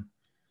 Yeah.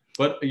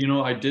 But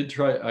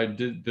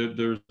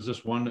there's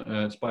this one,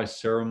 it's by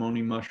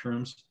Ceremony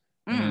Mushrooms,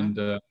 Mm.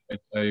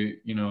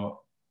 and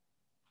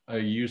I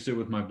used it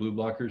with my blue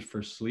blockers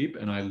for sleep,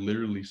 and I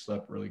literally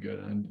slept really good.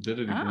 And I did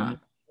it again, Ah.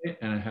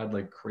 and I had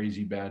like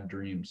crazy bad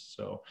dreams.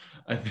 So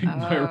I think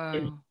my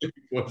REM Oh, sleep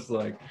was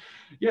like,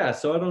 yeah.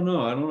 So I don't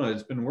know.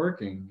 It's been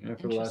working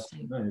for the last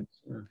two interesting. nights.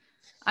 Yeah.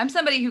 I'm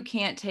somebody who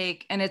can't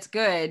take, and it's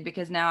good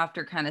because now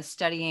after kind of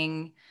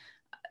studying,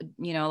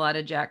 a lot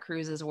of Jack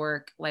Cruz's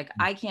work, like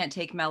I can't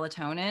take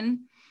melatonin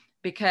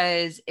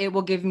because it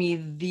will give me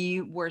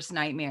the worst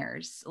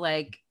nightmares,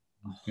 like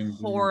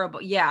horrible,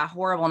 yeah,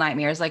 horrible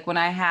nightmares. Like when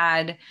I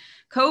had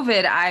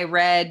COVID, I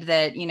read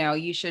that,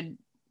 you should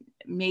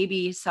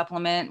maybe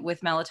supplement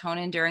with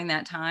melatonin during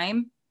that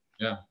time.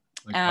 Yeah,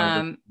 like high dose.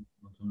 Um,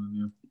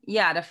 Yeah.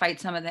 yeah, to fight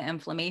some of the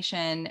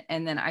inflammation.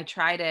 And then I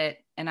tried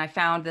it and I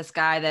found this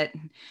guy that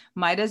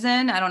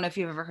Mitozen. I don't know if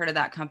you've ever heard of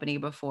that company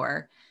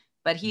before,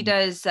 but he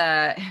does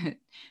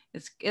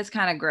it's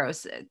kind of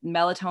gross.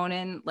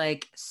 Melatonin,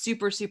 like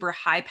super, super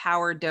high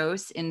power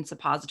dose in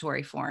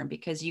suppository form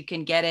because you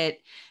can get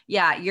it.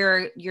 Yeah,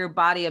 your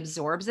body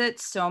absorbs it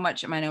so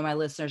much. I know my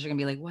listeners are gonna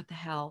be like, what the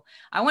hell?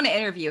 I want to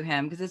interview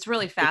him because it's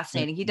really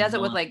fascinating. He does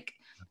it with like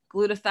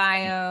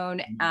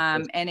glutathione,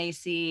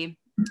 NAC.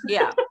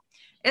 Yeah.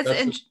 It's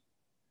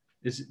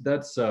That's in,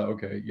 that's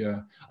okay.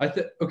 Yeah, I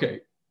think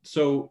okay.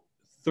 So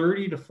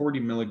 30 to 40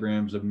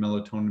 milligrams of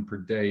melatonin per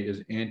day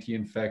is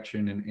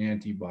anti-infection and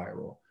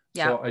antiviral.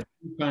 yeah. So I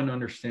do kind of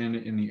understand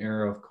it in the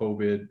era of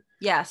COVID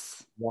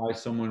Yes. why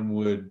someone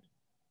would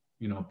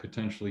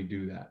potentially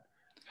do that.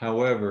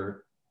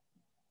 However,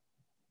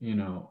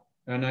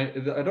 and I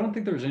don't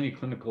think there's any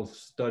clinical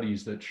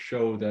studies that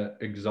show that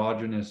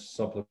exogenous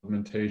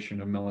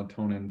supplementation of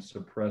melatonin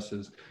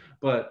suppresses,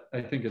 but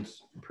I think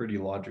it's pretty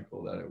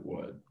logical that it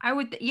would. I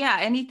would, yeah.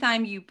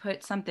 Anytime you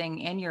put something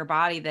in your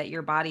body that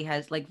your body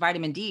has, like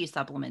vitamin D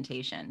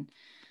supplementation,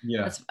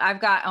 Yeah. I've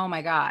got, oh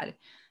my God.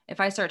 If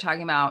I start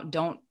talking about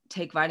don't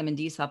take vitamin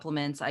D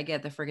supplements, I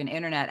get the friggin'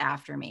 internet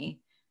after me.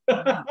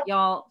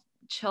 Y'all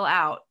chill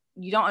out.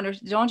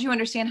 Don't you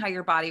understand how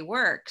your body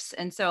works?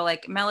 And so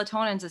like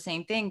melatonin's the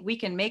same thing. We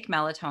can make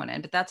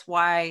melatonin, but that's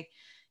why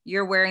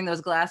you're wearing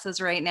those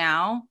glasses right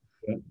now.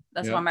 Yeah.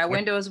 That's why Yeah. my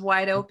window is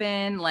wide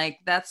open. Like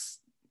that's,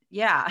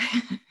 yeah.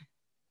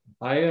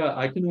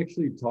 I can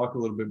actually talk a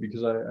little bit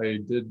because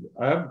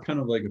I have kind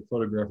of like a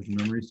photographic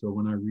memory. So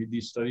when I read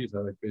these studies, I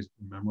like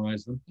basically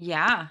memorize them.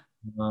 Yeah.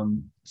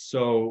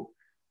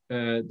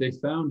 They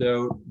found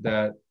out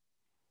that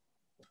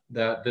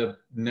the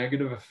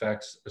negative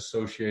effects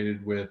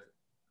associated with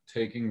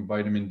taking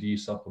vitamin D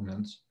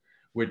supplements,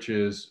 which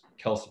is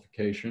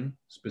calcification,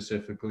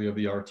 specifically of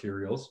the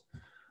arterioles.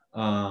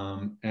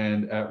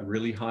 And at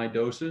really high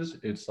doses,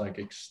 it's like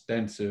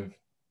extensive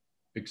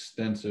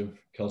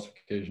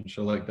calcification.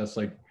 So like that's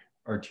like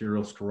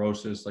arterial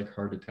sclerosis, like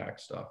heart attack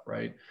stuff,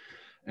 right?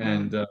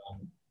 And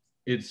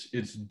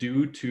it's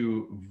due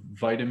to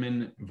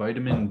vitamin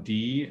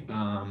D.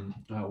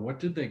 What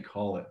did they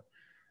call it?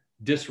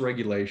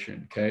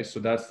 Dysregulation. Okay,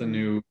 so that's the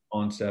new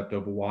concept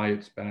of why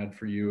it's bad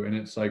for you. And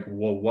it's like,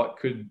 well, what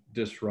could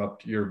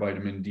disrupt your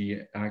vitamin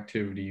D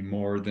activity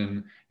more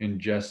than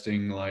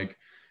ingesting, like,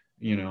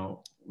 you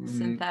know,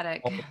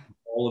 Synthetic.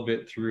 all of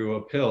it through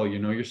a pill? You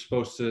know, you're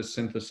supposed to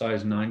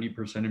synthesize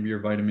 90% of your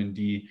vitamin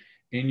D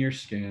in your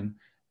skin.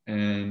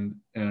 And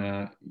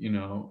you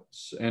know,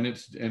 and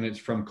it's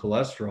from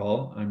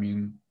cholesterol. I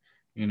mean,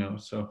 you know,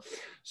 so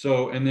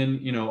and then,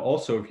 you know,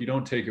 also if you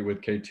don't take it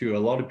with K2, a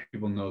lot of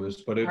people know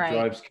this, but it Right.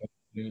 drives,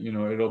 you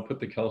know, it'll put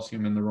the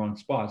calcium in the wrong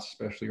spots,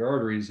 especially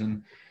arteries.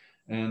 And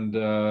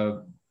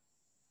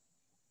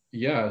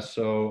yeah,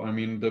 so I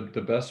mean,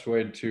 the best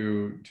way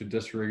to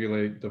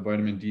dysregulate the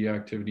vitamin D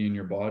activity in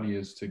your body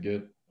is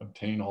to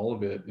obtain all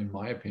of it, in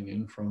my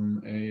opinion,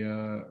 from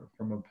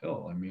a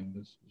pill. I mean,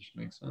 this just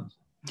makes sense.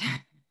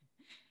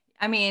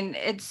 I mean,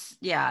 it's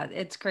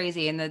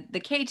crazy. And the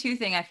K2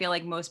 thing, I feel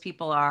like most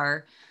people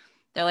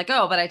they're like,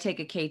 oh, but I take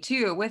a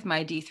K2 with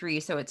my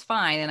D3, so it's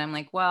fine. And I'm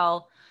like,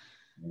 well,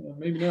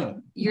 maybe not.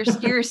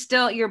 you're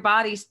still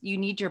you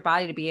need your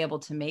body to be able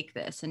to make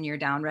this, and you're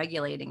down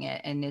regulating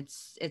it. And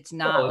it's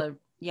not, Well,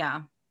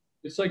 yeah.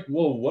 it's like,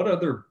 well, what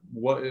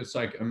it's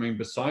like, I mean,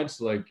 besides,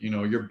 like, you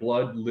know, your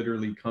blood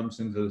literally comes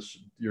into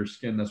your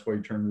skin. That's why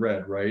you turn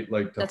red, right?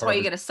 Like to That's why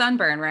you harvest. get a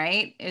sunburn,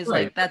 right? Is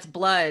Right. like that's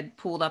blood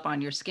pooled up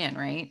on your skin,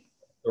 right?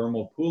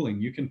 Thermal pooling.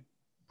 You can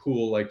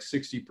pool like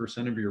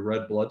 60% of your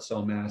red blood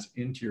cell mass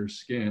into your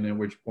skin, at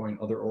which point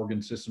other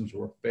organ systems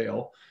will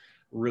fail.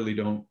 Really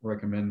don't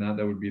recommend that.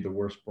 That would be the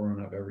worst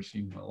burn I've ever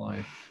seen in my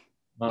life.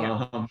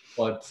 Yeah.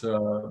 But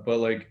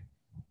like,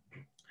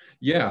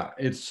 yeah,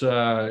 it's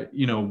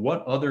you know,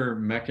 what other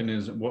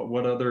mechanism,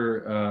 what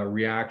other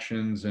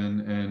reactions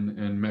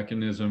and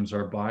mechanisms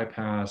are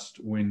bypassed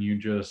when you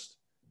just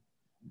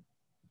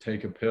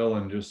take a pill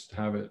and just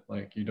have it,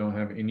 like, you don't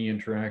have any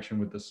interaction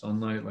with the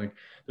sunlight? Like,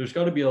 there's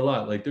got to be a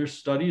lot. Like, there's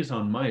studies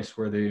on mice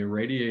where they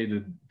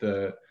irradiated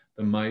the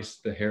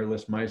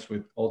hairless mice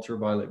with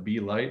ultraviolet B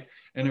light,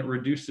 and it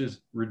reduced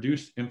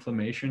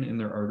inflammation in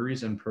their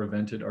arteries and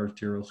prevented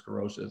arterial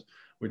sclerosis,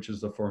 which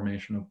is the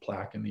formation of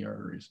plaque in the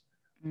arteries.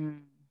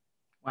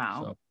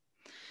 Wow. So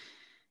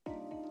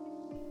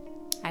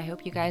I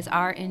hope you guys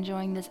are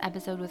enjoying this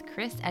episode with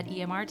Kris at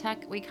EMR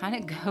Tech. We kind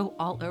of go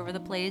all over the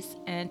place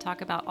and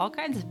talk about all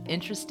kinds of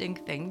interesting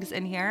things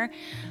in here.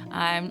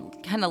 I'm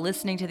kind of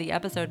listening to the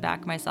episode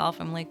back myself.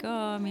 I'm like,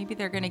 oh, maybe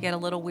they're going to get a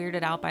little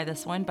weirded out by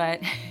this one,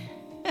 but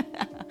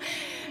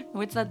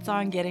what's that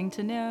song, Getting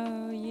to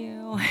Know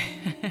You?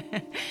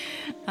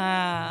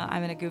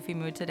 I'm in a goofy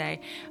mood today,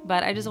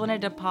 but I just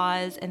wanted to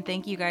pause and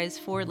thank you guys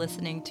for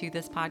listening to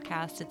this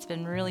podcast. It's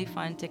been really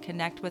fun to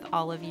connect with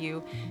all of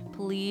you.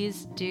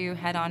 Please do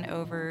head on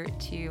over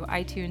to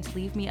iTunes,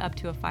 leave me up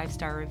to a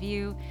 5-star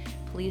review.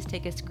 Please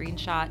take a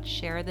screenshot,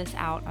 share this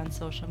out on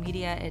social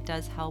media. It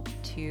does help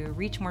to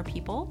reach more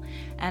people.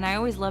 And I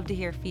always love to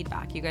hear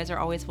feedback. You guys are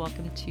always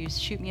welcome to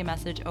shoot me a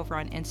message over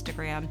on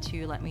Instagram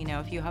to let me know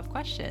if you have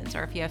questions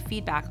or if you have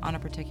feedback on a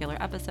particular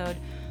episode,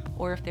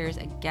 or if there's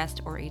a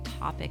guest or a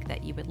topic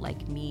that you would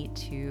like me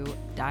to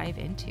dive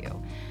into.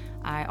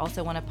 I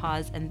also want to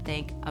pause and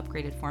thank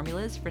Upgraded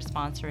Formulas for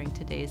sponsoring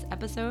today's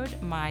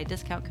episode. My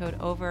discount code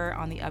over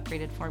on the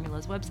Upgraded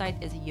Formulas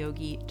website is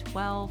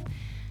Yogi12.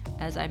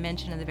 As I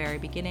mentioned in the very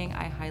beginning,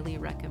 I highly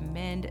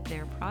recommend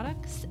their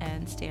products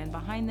and stand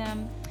behind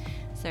them.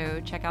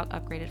 So check out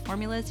Upgraded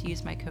Formulas,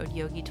 use my code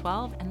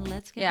Yogi12, and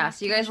let's get back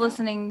So you guys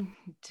listening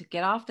to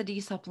get off the D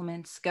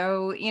supplements,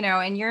 go,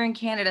 and you're in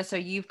Canada, so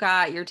you've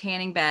got your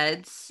tanning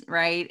beds,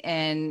 right?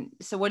 And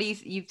so what do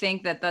you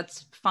think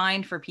that's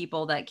fine for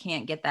people that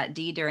can't get that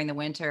D during the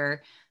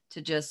winter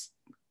to just...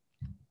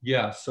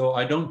 Yeah, so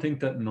I don't think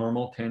that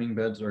normal tanning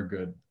beds are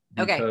good.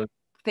 Okay,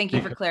 thank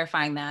you for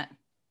clarifying that.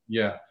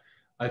 Yeah,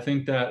 I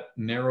think that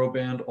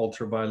narrowband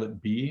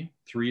ultraviolet B,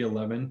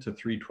 311 to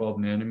 312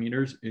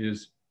 nanometers,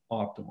 is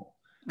optimal.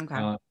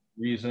 Okay.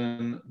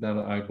 Reason that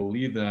I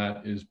believe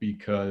that is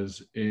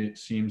because it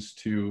seems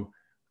to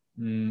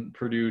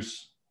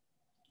produce,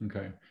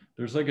 okay,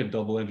 there's like a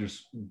double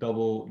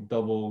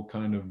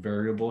kind of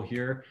variable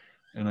here,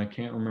 and I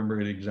can't remember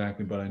it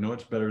exactly, but I know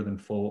it's better than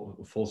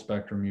full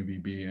spectrum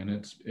UVB, and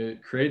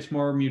it creates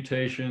more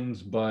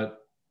mutations,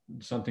 but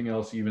something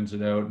else evens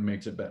it out and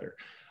makes it better.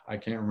 I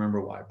can't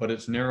remember why, but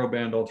it's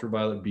narrowband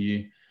ultraviolet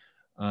B,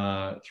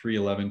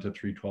 311 to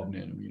 312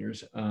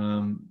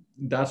 nanometers.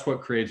 That's what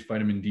creates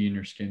vitamin D in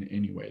your skin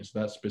anyways,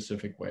 that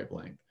specific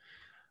wavelength.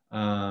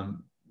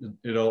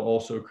 It'll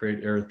also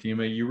create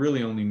erythema. You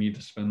really only need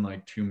to spend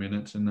like 2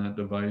 minutes in that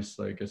device,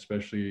 like,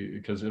 especially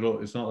because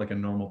it's not like a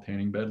normal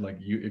tanning bed. Like,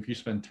 if you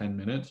spend 10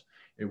 minutes,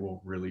 it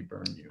will really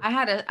burn you. I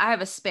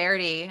have a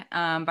Sperity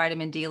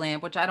vitamin D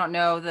lamp, which I don't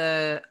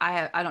know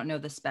I don't know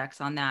the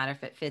specs on that,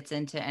 if it fits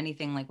into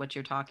anything like what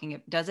you're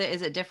talking. Does it?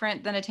 Is it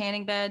different than a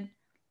tanning bed?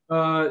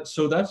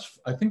 So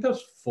I think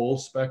that's full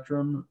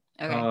spectrum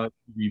Okay.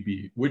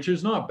 UVB, which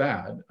is not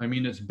bad. I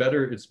mean, it's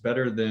better. It's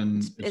better than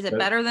Is it's it better.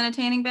 better than a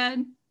tanning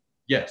bed?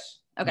 Yes,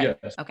 Okay.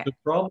 yes. Okay. The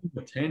problem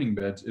with tanning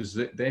beds is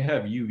that they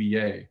have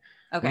UVA.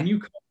 When Okay. you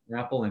cut an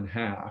apple in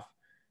half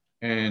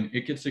and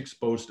it gets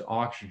exposed to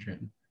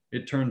oxygen,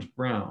 it turns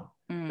brown.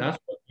 Mm. That's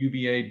what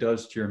UVA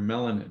does to your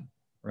melanin,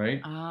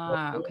 right? That's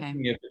Ah, one okay.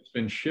 thing if it's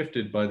been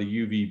shifted by the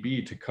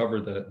UVB to cover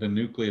the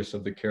nucleus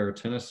of the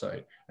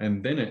keratinocyte,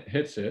 and then it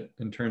hits it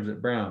and turns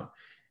it brown.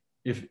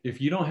 If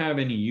you don't have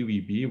any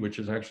UVB, which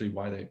is actually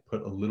why they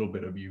put a little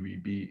bit of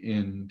UVB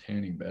in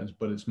tanning beds,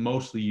 but it's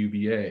mostly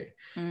UVA,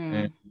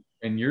 and Mm.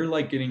 and you're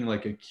like getting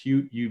like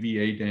acute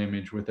UVA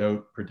damage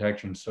without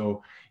protection.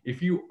 So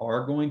if you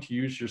are going to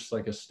use just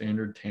like a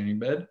standard tanning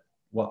bed,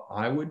 what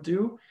I would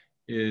do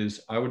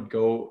is I would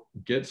go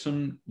get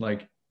some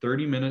like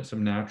 30 minutes of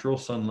natural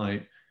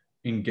sunlight,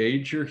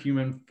 engage your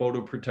human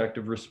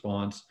photoprotective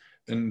response,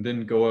 and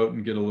then go out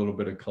and get a little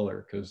bit of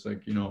color, because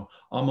like,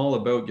 I'm all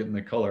about getting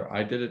the color.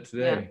 I did it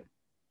Yeah. today,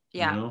 you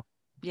Yeah. know,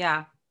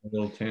 Yeah. a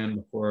little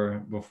tan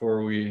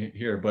before we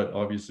here, but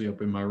obviously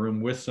up in my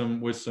room with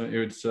some it's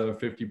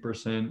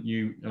 50%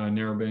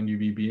 narrowband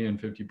UVB and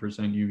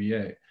 50%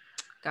 UVA. I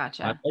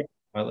Gotcha. like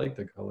I like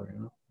the color.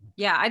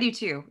 Yeah, I do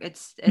too.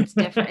 It's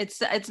different.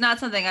 It's not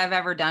something I've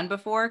ever done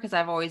before because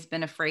I've always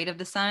been afraid of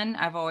the sun.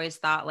 I've always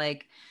thought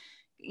like,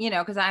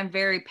 because I'm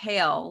very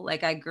pale.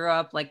 Like I grew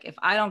up like if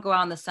I don't go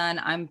out in the sun,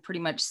 I'm pretty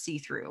much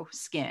see-through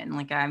skin.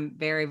 Like I'm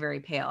very, very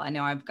pale. I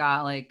know I've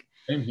got like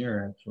Same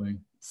here actually.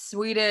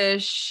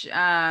 Swedish,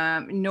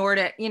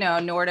 Nordic,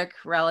 Nordic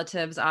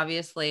relatives,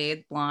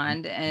 obviously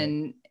blonde.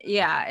 And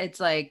yeah, it's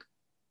like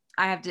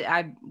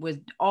I was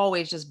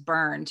always just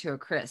burned to a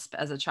crisp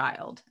as a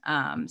child.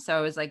 So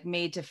I was like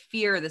made to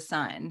fear the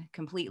sun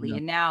completely. Yeah.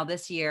 And now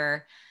this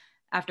year,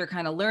 after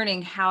kind of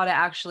learning how to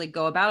actually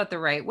go about it the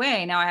right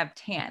way, now I have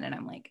tan and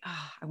I'm like,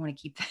 oh, I want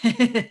to keep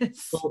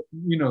this. Well,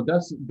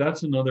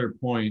 that's another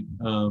point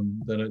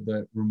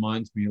that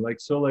reminds me. Like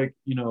so, like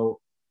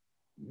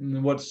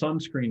what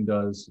sunscreen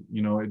does,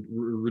 it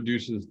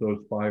reduces those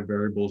five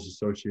variables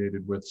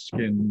associated with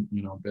skin,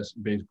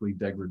 basically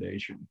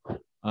degradation.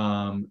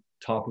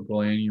 Topical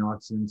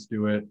antioxidants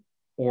do it,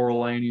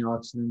 oral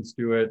antioxidants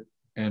do it,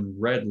 and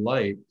red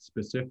light,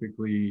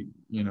 specifically,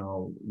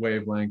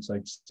 wavelengths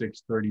like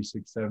 630,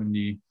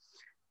 670,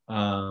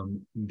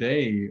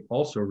 they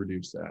also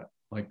reduce that,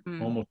 like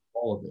Mm, almost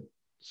all of it.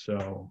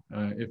 So,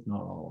 if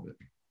not all of it.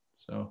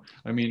 So,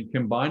 I mean,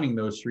 combining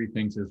those three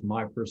things is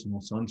my personal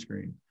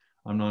sunscreen.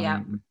 I'm not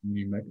yeah.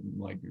 any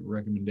like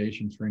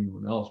recommendations for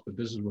anyone else, but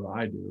this is what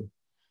I do.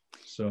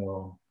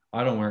 So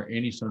I don't wear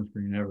any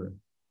sunscreen ever.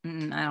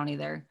 I don't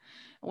either.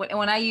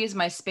 When I use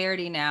my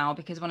Sperity now,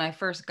 because when I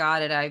first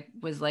got it, I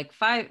was like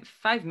 5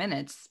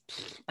 minutes.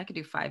 I could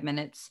do 5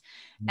 minutes,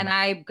 and Yeah,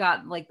 I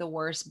got like the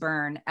worst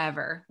burn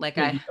ever. Like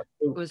yeah, I, yeah.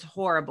 it was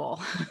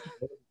horrible.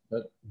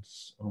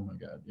 That's oh my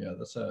god, yeah,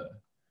 that's a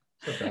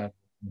bad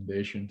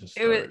recommendation to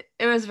It was start.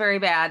 it was very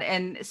bad,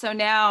 and so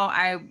now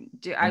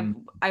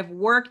Um, I've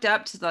worked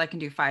up to that I can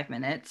do 5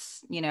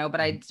 minutes,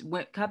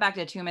 but cut back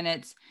to 2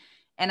 minutes,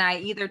 and I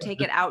either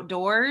take it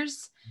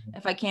outdoors.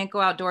 If I can't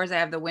go outdoors, I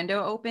have the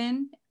window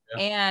open,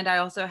 yeah, and I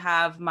also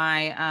have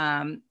my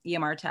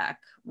EMR TEK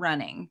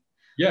running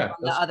yeah, on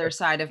the other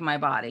side of my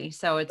body.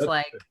 So it's that's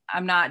like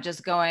I'm not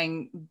just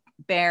going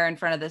bare in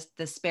front of this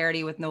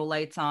disparity with no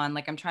lights on.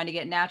 Like I'm trying to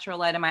get natural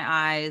light in my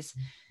eyes,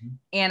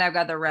 and I've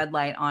got the red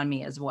light on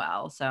me as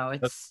well. So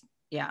that's it's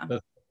yeah.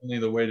 that's definitely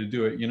the way to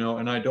do it,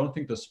 and I don't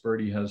think the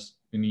Spurdy has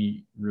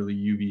any really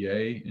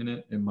UVA in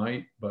it. It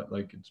might, but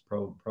like it's I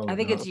probably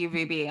think it's not.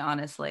 UVB,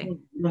 honestly.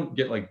 You don't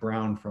get like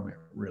brown from it,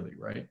 really,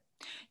 right?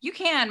 You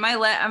can.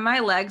 My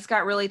legs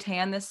got really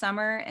tan this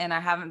summer, and I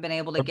haven't been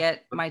able to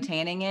get my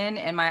tanning in,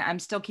 and I'm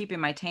still keeping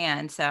my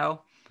tan.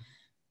 So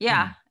Hmm.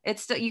 yeah,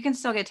 it's still you can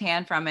still get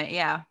tan from it.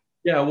 Yeah.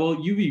 Yeah, well,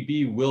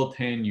 UVB will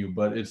tan you,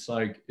 but it's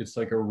like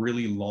a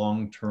really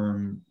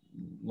long-term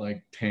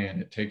like tan.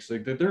 It takes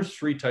like there's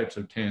three types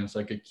of tan. It's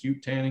like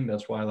acute tanning.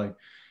 That's why like,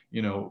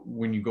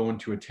 when you go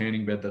into a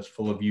tanning bed that's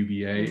full of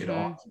UVA, it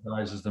Mm-hmm.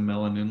 oxidizes the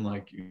melanin.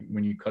 Like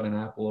when you cut an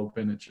apple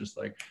open, it's just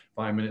like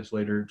 5 minutes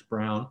later it's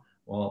brown.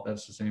 Well,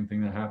 that's the same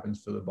thing that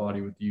happens to the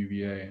body with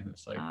UVA, and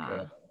it's like,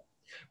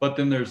 but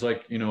then there's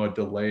like a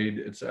delayed.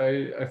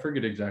 I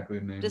forget exactly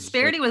the names. It's like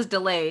Disparity was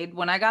delayed.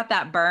 When I got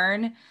that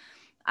burn,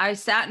 I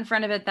sat in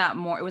front of it that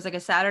morning. It was like a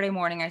Saturday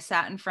morning. I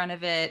sat in front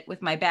of it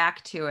with my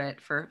back to it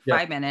for yeah,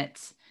 5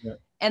 minutes. yeah.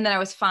 And then I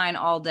was fine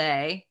all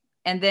day.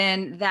 And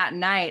then that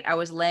night I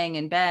was laying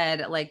in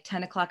bed at like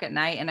 10 o'clock at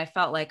night, and I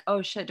felt like,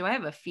 oh shit, do I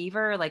have a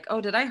fever? Like, oh,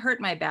 did I hurt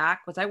my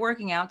back? Was I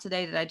working out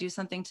today? Did I do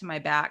something to my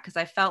back? Because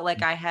I felt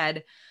like I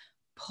had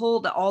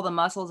pulled all the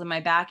muscles in my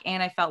back,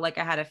 and I felt like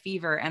I had a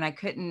fever, and I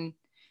couldn't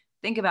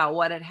think about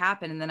what had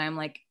happened. And then I'm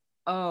like,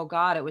 oh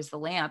God, it was the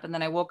lamp. And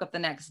then I woke up the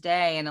next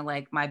day, and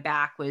like my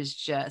back was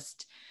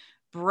just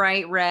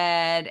bright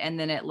red, and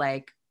then it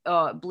like,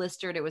 oh, it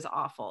blistered. It was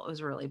awful. It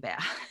was really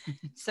bad.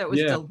 So it was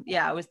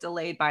Yeah. it was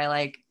delayed by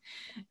like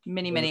Uh,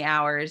 many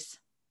hours.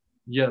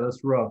 yeah,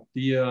 that's rough.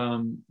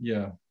 Yeah.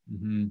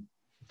 hmm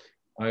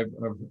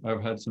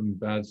I've had some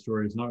bad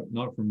stories,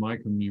 not from my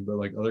company, but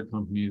like other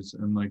companies,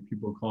 and like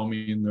people call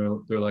me and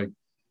they're like,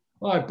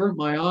 "Oh, I burnt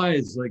my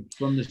eyes like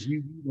from this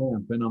UV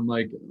lamp," and I'm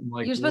like,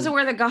 You're supposed well, to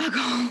wear the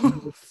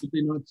goggles. did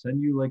they not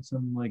send you like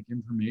some like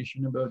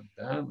information about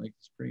that? Like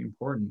it's pretty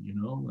important, you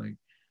know? Like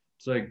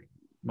it's like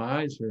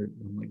my eyes hurt.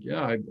 I'm like,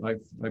 yeah,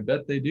 I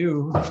bet they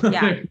do.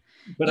 Yeah.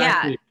 But Yeah.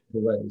 actually it's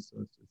delay, so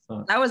it's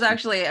not. That was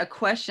actually a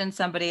question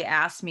somebody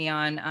asked me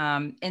on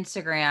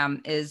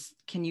Instagram is,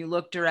 can you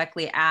look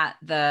directly at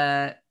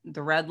the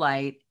red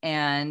light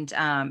and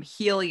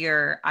heal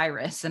your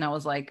iris? And I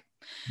was like,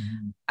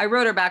 Mhm. I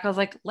wrote her back. I was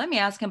like, let me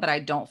ask him, but I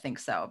don't think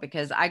so,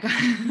 because I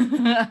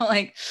got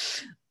like,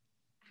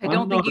 I I'm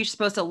don't not. think you're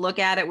supposed to look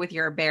at it with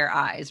your bare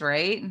eyes,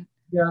 right?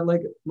 Yeah,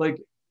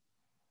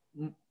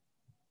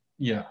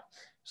 yeah.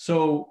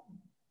 So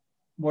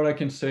what I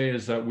can say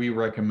is that we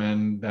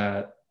recommend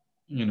that,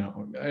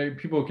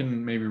 people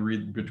can maybe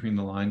read between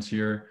the lines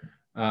here.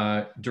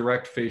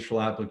 Direct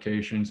facial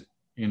applications,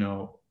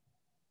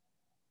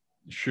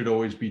 should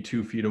always be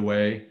 2 feet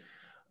away.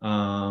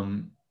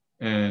 Um,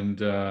 and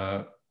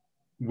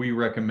we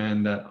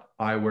recommend that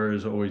eyewear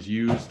is always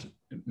used.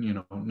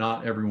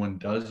 Not everyone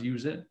does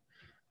use it.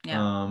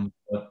 Yeah.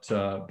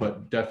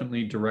 But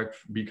definitely direct,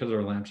 because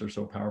our lamps are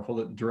so powerful,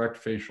 that direct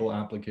facial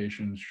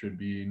applications should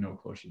be no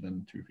closer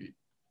than 2 feet.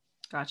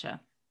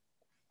 Gotcha.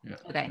 Yeah.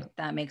 Okay, Yeah.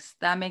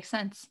 that makes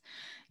sense.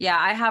 Yeah,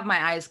 I have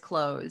my eyes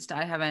closed.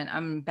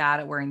 I'm bad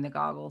at wearing the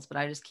goggles, but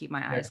I just keep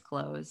my Yeah. eyes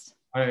closed.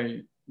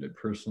 I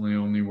personally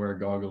only wear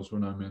goggles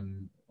when I'm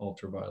in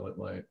ultraviolet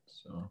light.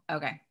 So,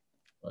 Okay,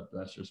 but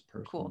that's just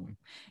cool. personally.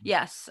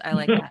 Yes, I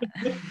like that.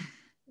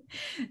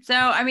 So,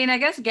 I mean, I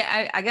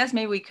guess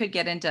maybe we could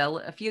get into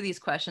a few of these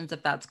questions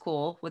if that's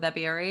cool. Would that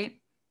be all right?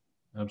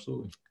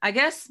 Absolutely. I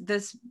guess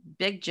this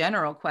big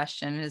general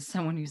question is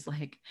someone who's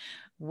like,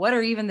 what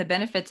are even the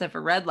benefits of a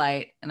red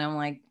light? And I'm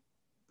like,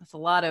 that's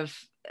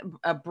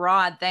a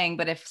broad thing.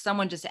 But if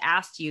someone just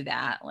asked you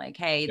that, like,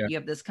 hey, Yeah. you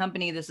have this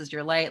company, this is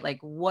your light, like,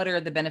 what are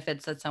the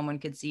benefits that someone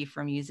could see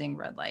from using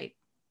red light?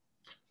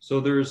 So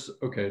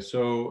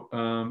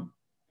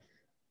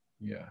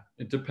yeah,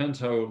 it depends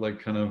how like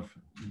kind of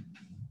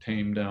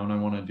tamed down I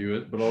want to do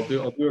it, but I'll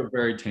do a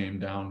very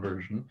tamed down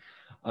version.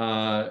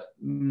 Uh,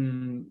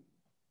 mm,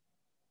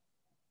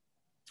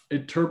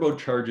 it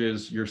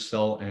turbocharges your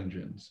cell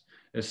engines,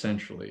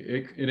 essentially.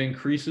 It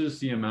increases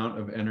the amount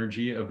of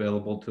energy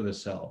available to the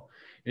cell.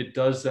 It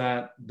does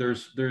that.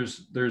 There's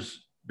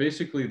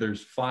basically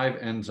there's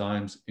 5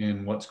 enzymes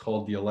in what's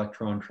called the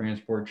electron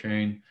transport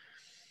chain.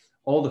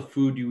 All the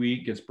food you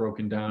eat gets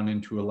broken down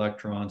into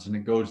electrons and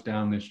it goes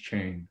down this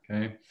chain.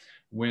 Okay.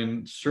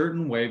 When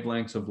certain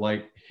wavelengths of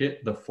light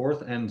hit the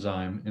fourth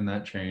enzyme in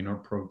that chain or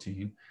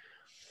protein,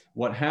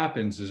 what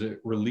happens is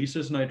it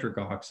releases nitric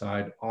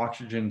oxide,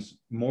 oxygen's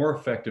more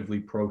effectively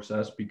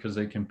processed because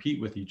they compete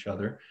with each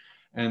other.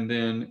 And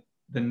then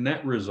the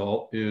net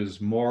result is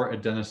more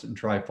adenosine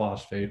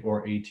triphosphate,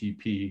 or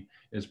ATP,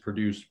 is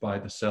produced by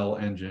the cell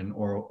engine,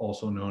 or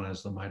also known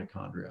as the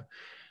mitochondria.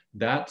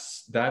 That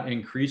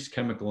increased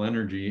chemical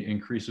energy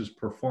increases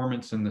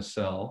performance in the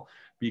cell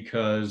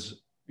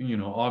because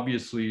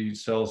obviously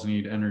cells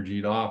need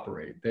energy to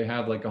operate. They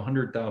have like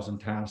 100,000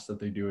 tasks that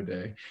they do a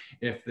day.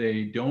 If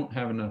they don't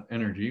have enough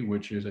energy,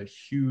 which is a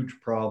huge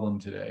problem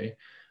today,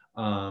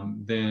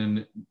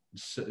 then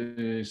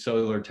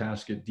cellular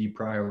tasks get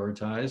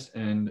deprioritized,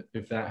 and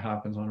if that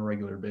happens on a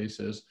regular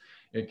basis,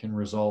 it can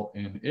result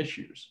in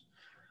issues.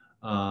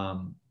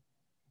 um,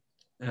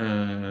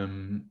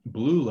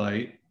 Blue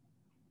light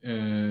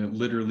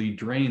literally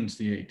drains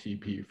the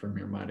ATP from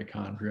your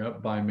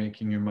mitochondria by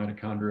making your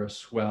mitochondria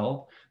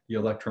swell. The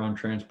electron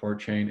transport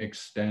chain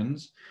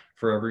extends.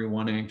 For every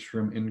 1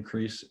 angstrom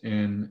increase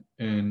in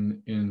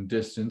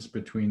distance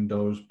between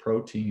those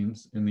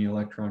proteins in the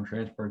electron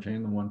transport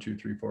chain, the 1, 2,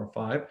 3, 4,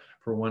 5,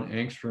 for 1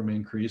 angstrom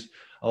increase,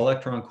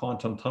 electron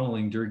quantum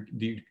tunneling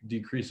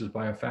decreases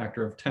by a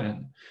factor of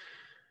 10.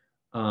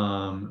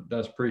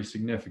 That's pretty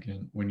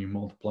significant when you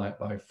multiply it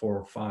by 4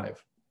 or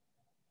 5.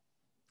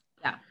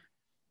 Yeah.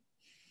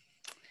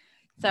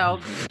 So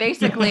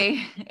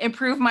basically,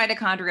 improve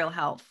mitochondrial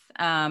health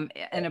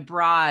in a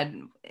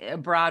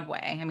broad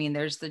way. I mean,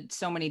 there's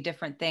so many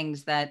different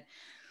things that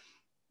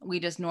we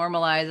just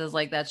normalize as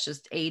like that's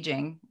just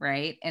aging,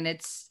 right? And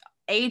it's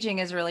aging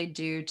is really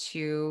due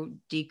to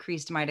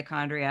decreased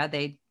mitochondria.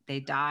 They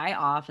die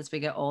off as we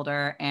get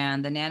older,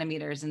 and the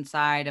nanometers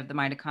inside of the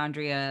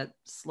mitochondria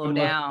slow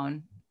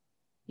down.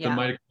 The Yeah,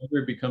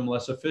 mitochondria become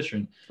less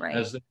efficient right.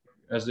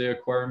 as they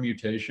acquire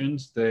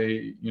mutations.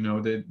 They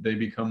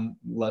become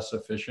less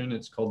efficient.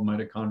 It's called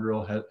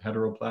mitochondrial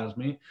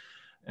heteroplasmy,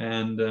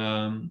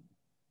 and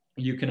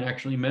you can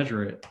actually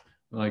measure it.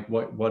 Like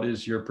what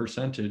is your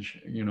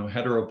percentage,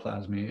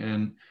 heteroplasmy,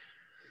 and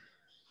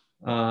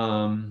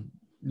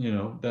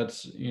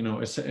that's,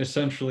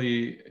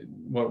 essentially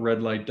what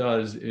red light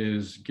does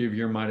is give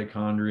your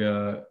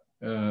mitochondria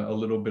a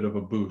little bit of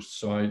a boost.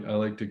 So I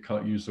like to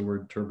use the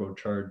word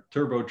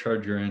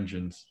turbocharge your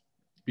engines,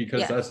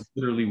 because Yes. that's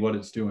literally what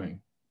it's doing,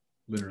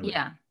 literally.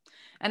 Yeah.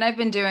 And I've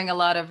been doing a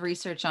lot of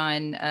research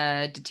on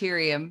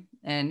deuterium,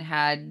 and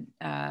had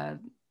the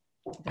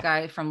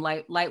guy from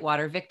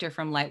Lightwater, Victor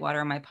from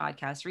Lightwater, on my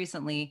podcast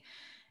recently.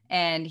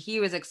 And he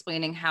was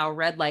explaining how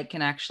red light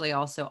can actually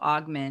also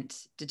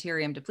augment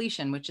deuterium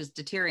depletion, which is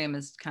deuterium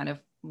is kind of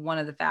one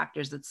of the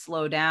factors that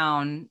slow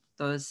down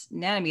those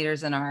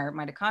nanometers in our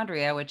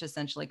mitochondria, which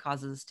essentially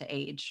causes us to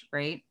age,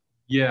 right?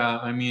 Yeah,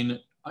 I mean,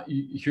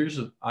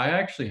 I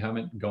actually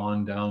haven't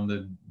gone down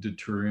the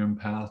deuterium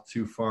path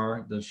too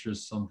far. That's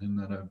just something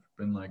that I've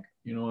been like,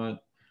 you know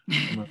what,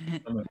 I'm gonna,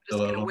 I'm gonna Just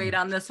chill out gonna on wait this.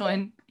 on this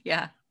one.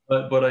 Yeah.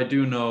 But I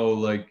do know,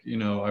 like,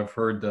 I've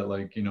heard that,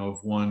 like,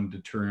 if one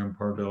deuterium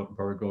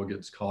particle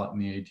gets caught in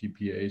the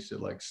ATPase, it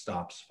like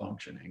stops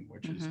functioning,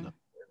 which is Mm-hmm. not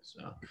good.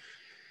 So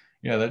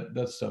yeah,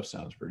 that stuff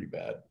sounds pretty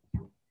bad.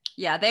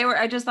 Yeah,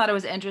 I just thought it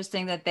was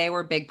interesting that they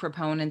were big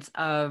proponents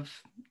of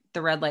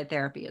the red light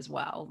therapy as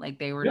well. Like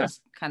they were Yeah.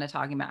 just kind of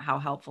talking about how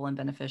helpful and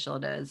beneficial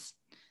it is.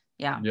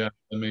 Yeah. Yeah,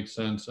 that makes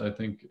sense. I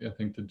think the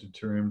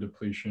deuterium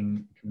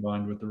depletion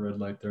combined with the red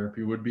light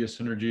therapy would be a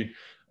synergy.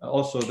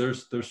 Also,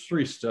 there's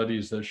 3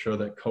 studies that show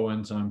that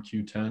coenzyme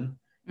Q10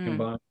 Mm.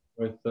 combined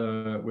with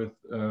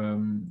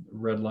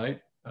red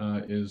light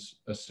is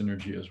a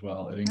synergy as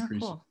well. It Oh,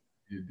 increases cool.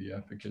 the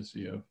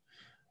efficacy of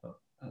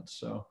that.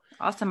 So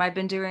Awesome. I've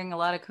been doing a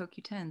lot of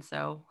CoQ10,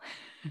 so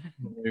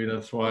maybe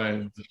that's why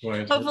it's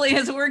hopefully working.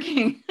 it's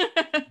working.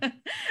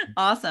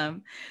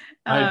 Awesome.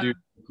 I Uh, do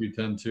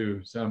Q10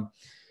 too. So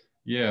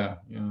yeah,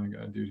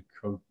 I do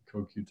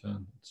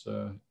CoQ10.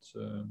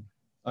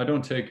 I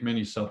don't take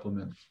many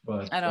supplements,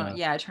 but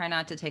I try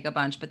not to take a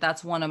bunch, but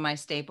that's one of my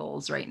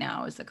staples right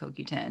now is the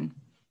CoQ10.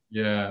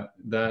 yeah,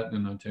 that,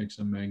 and I take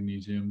some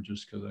magnesium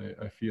just because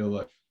I feel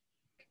like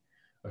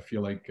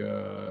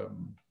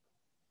I'm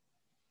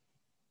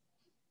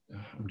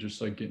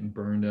just like getting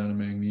burned out of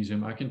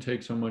magnesium. I can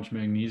take so much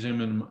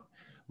magnesium and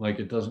like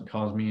it doesn't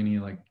cause me any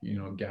like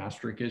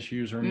gastric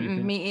issues or Mm-mm,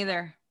 anything. me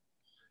either.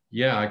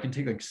 Yeah, I can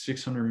take like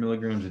 600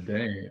 milligrams a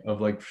day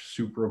of like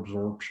super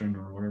absorption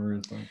or whatever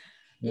it's like.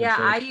 Yeah, Yeah, it's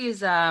I like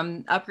use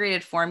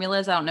upgraded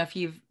formulas. I don't know if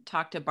you've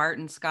talked to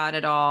Barton Scott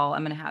at all.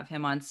 I'm going to have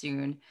him on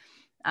soon.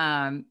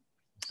 Um,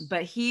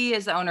 but he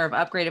is the owner of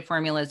Upgraded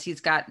Formulas. He's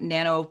got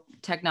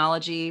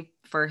nanotechnology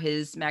for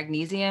his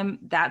magnesium.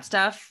 That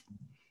stuff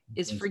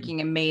is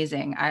freaking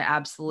amazing. I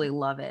absolutely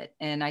love it.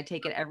 And I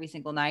take it every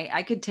single night.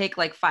 I could take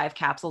like 5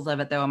 capsules of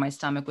it though, and my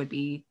stomach would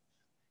be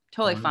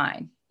totally wonderful.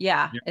 fine.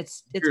 Yeah, Yeah,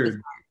 it's bizarre.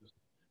 weird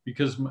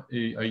because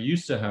I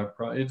used to have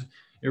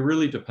it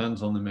really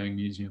depends on the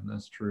magnesium.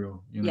 That's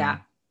true. Yeah,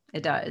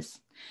 it does.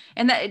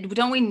 And that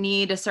don't we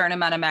need a certain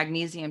amount of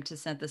magnesium to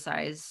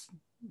synthesize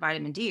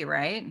vitamin D,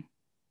 right?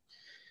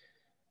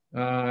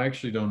 I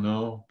actually don't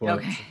know,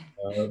 Okay.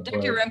 Dr. but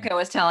Rimko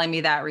was telling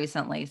me that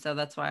recently, so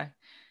that's why.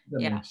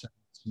 that Yeah. makes sense,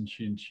 and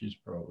she's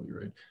probably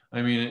right.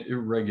 I mean, it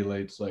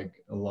regulates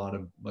like a lot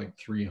of like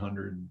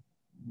 300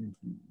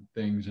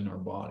 things in our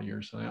body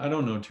or something. I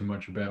don't know too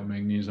much about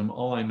magnesium.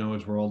 All I know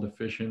is we're all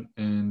deficient,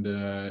 and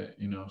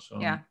so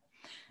Yeah.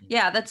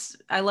 Yeah,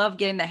 I love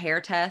getting the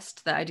hair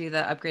test that I do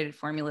the upgraded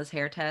formulas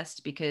hair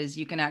test because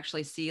you can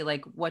actually see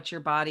like what your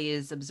body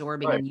is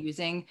absorbing right. and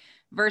using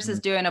versus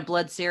Right. doing a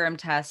blood serum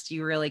test.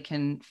 You really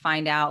can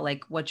find out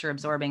like what you're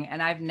absorbing.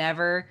 And I've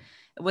never,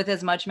 with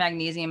as much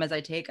magnesium as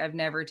I take, I've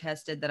never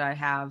tested that I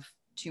have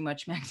too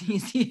much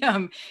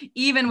magnesium,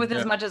 even with as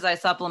Yeah, much as I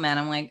supplement.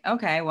 I'm like,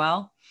 okay,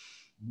 well,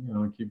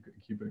 keep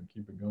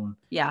it going.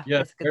 yeah,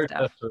 Yeah, it's good hair stuff.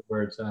 tests are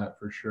where it's at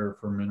for sure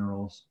for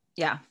minerals.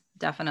 Yeah,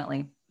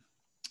 definitely.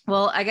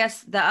 Well, I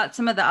guess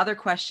some of the other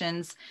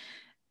questions,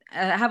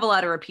 I have a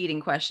lot of repeating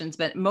questions,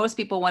 but most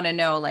people want to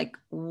know like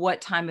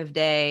what time of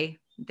day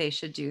they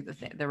should do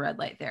the red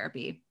light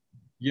therapy.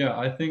 Yeah,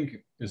 I think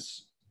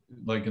it's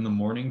like in the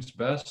mornings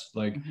best.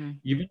 Like Mm-hmm.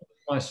 even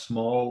my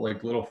small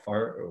like little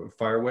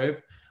fire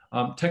wave.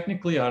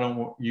 Technically, I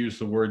don't use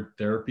the word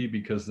therapy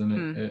because then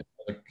Hmm. it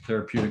like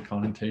therapeutic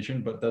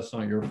connotation, but that's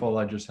not your fault.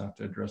 I just have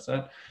to address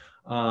that.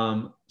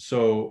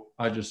 So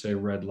I just say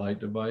red light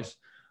device.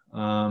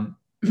 Um,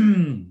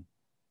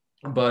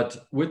 but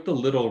with the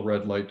little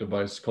red light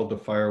device called the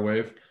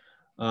Firewave,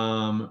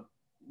 um,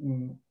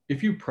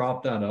 if you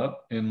prop that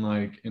up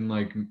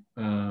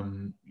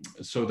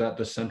so that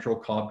the central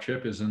cob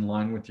chip is in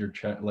line with your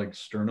chest, like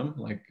sternum,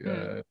 like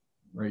Hmm.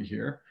 right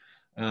here,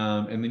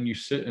 and then you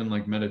sit in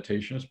like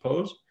meditationist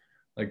pose,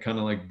 like kind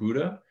of like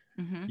Buddha,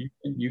 Mm-hmm.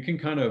 you can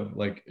kind of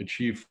like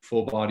achieve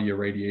full body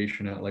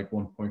irradiation at like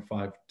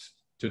 1.5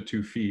 to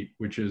 2 feet,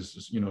 which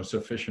is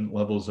sufficient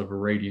levels of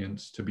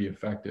irradiance to be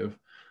effective.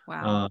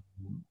 Wow. Um,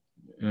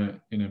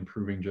 in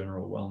improving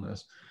general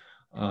wellness.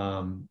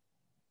 Um,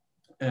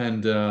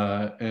 and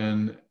I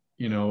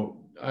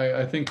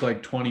think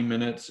like 20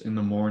 minutes in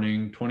the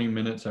morning, 20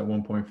 minutes at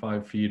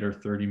 1.5 feet or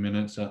 30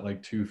 minutes at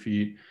like 2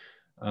 feet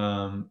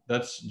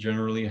That's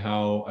generally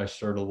how I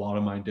start a lot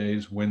of my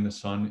days when the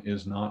sun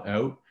is not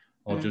out.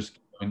 I'll Mm. just,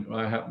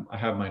 I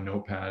have my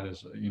notepad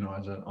as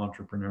as an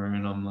entrepreneur,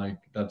 and I'm like,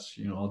 that's,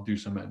 I'll do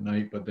some at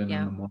night, but then in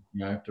Yeah. the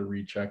morning I have to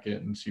recheck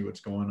it and see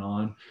what's going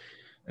on.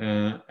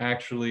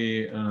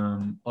 Actually,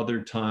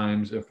 other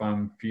times, if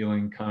I'm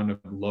feeling kind of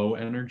low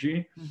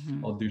energy,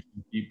 Mm-hmm. I'll do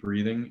some deep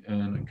breathing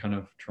and kind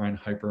of try and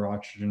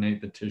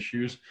hyperoxygenate the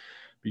tissues.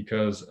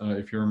 Because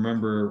if you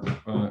remember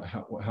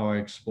how I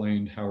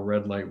explained how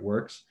red light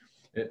works,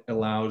 it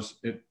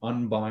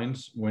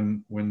unbinds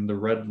when the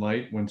red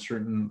light, when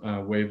certain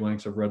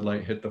wavelengths of red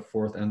light hit the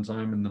fourth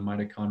enzyme in the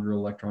mitochondrial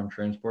electron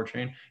transport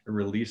chain, it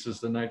releases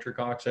the nitric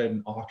oxide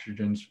and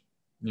oxygen's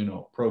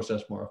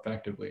process more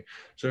effectively.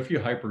 So if you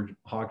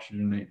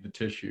hyperoxygenate the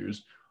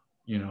tissues,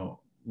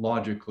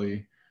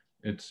 logically,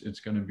 it's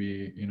going to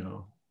be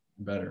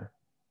better.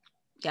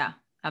 Yeah, And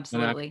I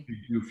absolutely. actually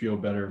do feel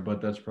better,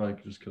 but that's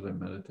probably just because I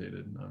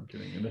meditated. No, I'm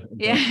kidding. It definitely,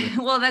 Yeah.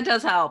 Well, that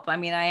does help. I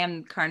mean, I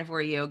am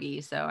carnivore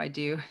yogi, so I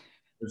do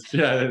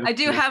yeah, I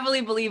do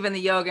heavily believe in the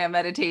yoga and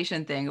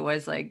meditation thing. It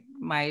was like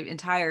my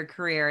entire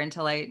career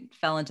until I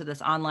fell into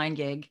this online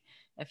gig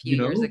a few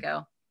you years know,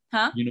 ago.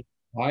 Huh? you know,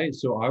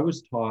 I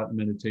was taught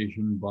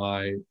meditation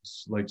by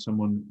like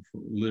someone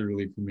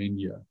literally from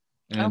India,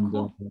 Oh, and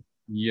cool.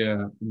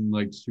 yeah, and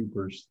like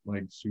super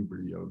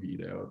yogi.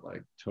 They would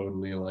like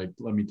totally like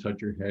let me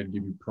touch your head,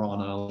 give you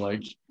prana,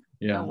 like Oh,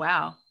 yeah,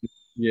 wow.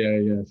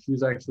 yeah.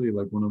 She's actually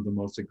like one of the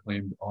most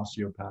acclaimed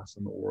osteopaths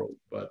in the world,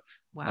 but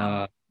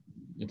Wow. uh,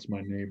 it's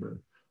my neighbor.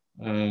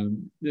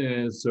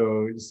 Yeah,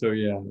 so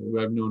yeah,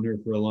 I've known her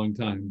for a long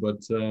time.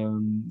 But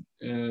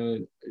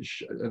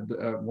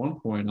at one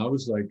point, I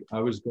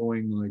was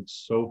going like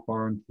so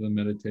far into the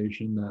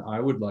meditation that I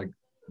would like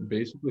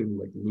basically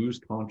like lose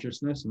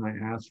consciousness. And I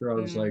asked her,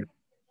 Mm.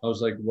 I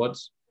was like,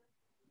 what's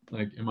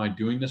like, am I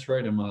doing this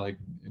right? Am I like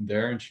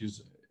there? And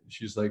she's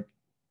like,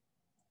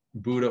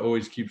 Buddha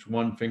always keeps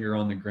one finger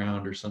on the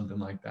ground or something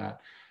like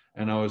that.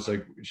 And I was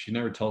like, she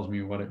never tells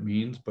me what it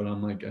means, but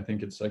I'm like, I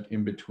think it's like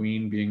in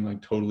between being like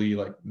totally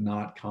like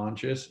not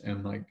conscious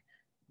and like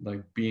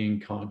being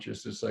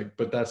conscious. It's like,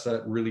 but that's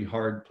that really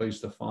hard place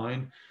to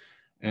find.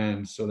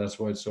 And so that's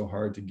why it's so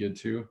hard to get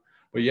to.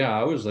 But yeah,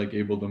 I was like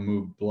able to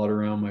move blood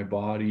around my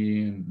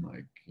body and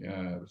like,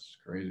 yeah, it was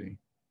crazy.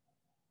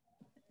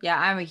 Yeah,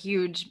 I'm a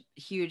huge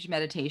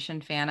meditation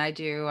fan. I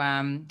do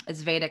it's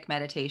Vedic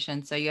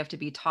meditation. So you have to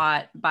be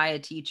taught by a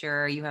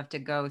teacher. You have to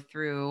go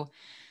through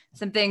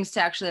some things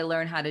to actually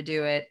learn how to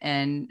do it.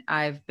 And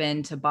I've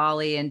been to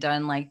Bali and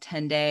done like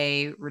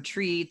 10-day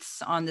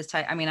retreats on this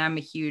type. I mean, I'm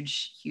a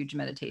huge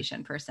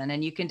meditation person,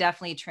 and you can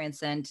definitely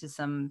transcend to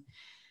some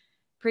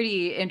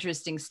pretty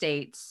interesting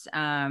states.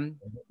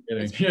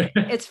 It's Kidding.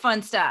 it's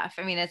fun stuff.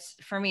 I mean, it's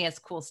for me, it's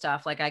cool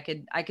stuff. Like I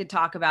could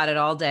talk about it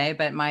all day,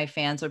 but my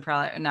fans would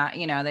probably not.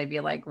 They'd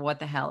be like, "What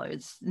the hell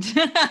is?"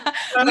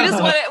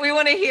 we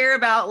want to hear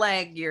about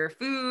like your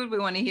food. We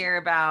want to hear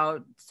about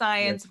Right,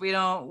 science. We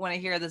don't want to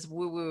hear this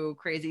woo woo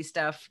crazy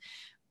stuff.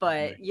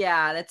 But right.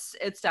 yeah,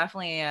 it's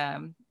definitely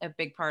a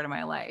big part of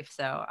my life.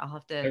 So I'll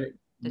have to try it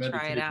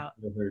Meditation out.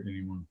 never hurt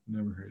anyone.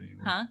 Never hurt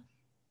anyone. Huh?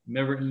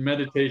 Never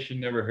meditation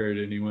never hurt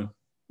anyone.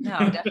 No,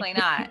 definitely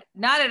not.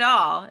 Not at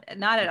all.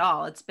 Not at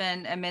all. It's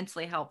been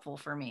immensely helpful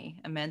for me,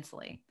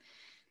 immensely.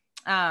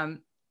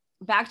 Um,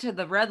 Back to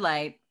the red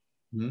light.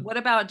 Hmm? What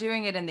about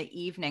doing it in the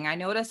evening? I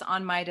notice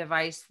on my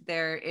device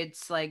there,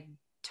 it's like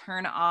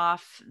turn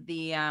off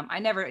the, I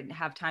never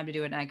have time to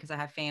do it at night because I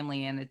have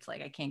family and it's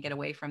like I can't get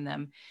away from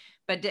them.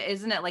 But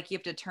isn't it like you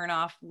have to turn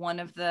off one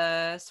of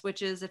the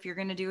switches if you're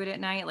going to do it at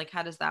night? Like,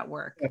 how does that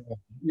work? Yeah,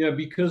 yeah,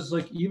 because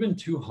like even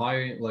too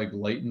high like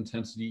light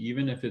intensity,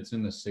 even if it's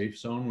in the safe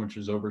zone, which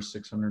is over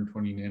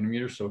 620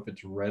 nanometers, so if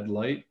it's red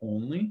light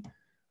only,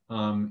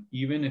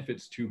 even if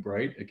it's too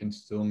bright, it can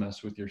still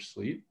mess with your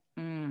sleep.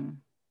 Mm.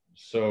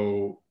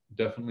 So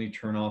definitely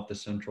turn off the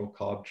central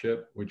cob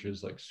chip, which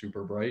is like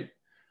super bright,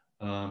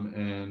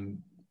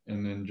 and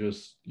then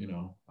just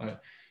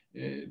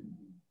it,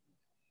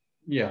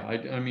 yeah,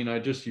 I mean, I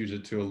just use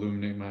it to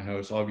illuminate my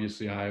house.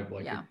 Obviously, I have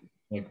Yeah.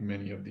 like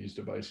many of these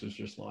devices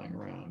just lying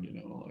around,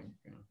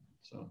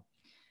 so.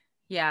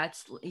 Yeah,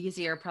 it's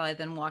easier probably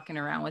than walking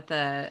around with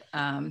the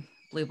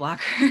blue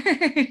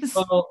blockers.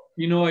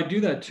 Well, I do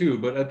that too,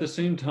 but at the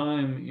same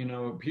time,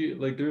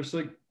 like there's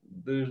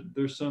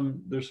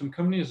some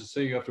companies that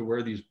say you have to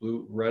wear these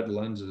blue red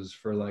lenses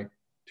for like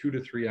 2 to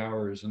 3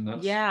 hours, and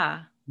that's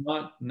Yeah.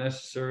 not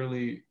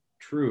necessarily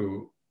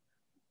true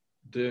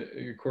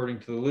according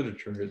to the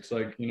literature. It's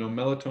like,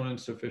 melatonin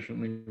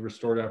sufficiently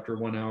restored after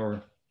 1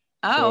 hour.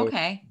 Oh, So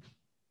okay.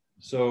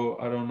 so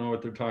I don't know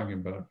what they're talking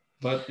about.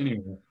 But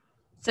anyway,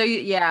 So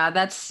yeah,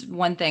 that's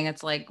one thing.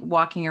 It's like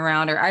walking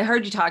around, or I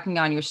heard you talking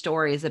on your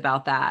stories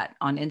about that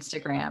on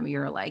Instagram.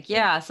 You're like,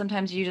 yeah,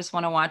 sometimes you just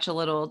want to watch a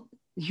little.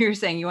 You're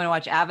saying you want to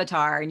watch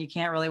Avatar, and you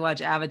can't really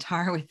watch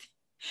Avatar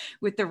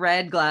with the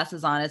red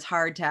glasses on. It's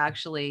hard to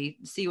actually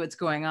see what's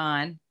going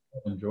on.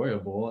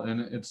 enjoyable.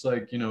 And it's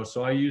like,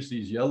 so I use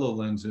these yellow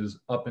lenses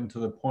up into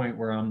the point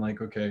where I'm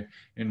like, okay,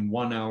 in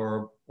 1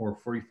 hour or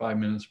 45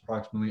 minutes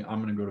approximately,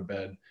 I'm going to go to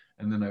bed.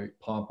 And then I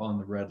pop on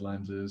the red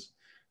lenses,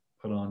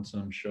 put on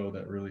some show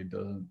that really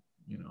doesn't,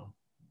 Yeah.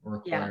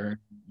 require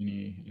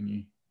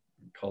any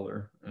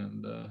color.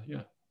 And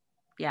yeah.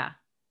 Yeah.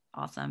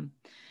 Awesome.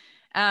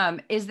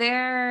 Is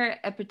there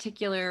a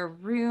particular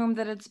room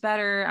that it's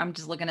better? I'm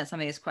just looking at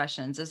some of these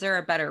questions. Is there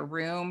a better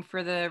room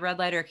for the red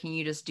light, or can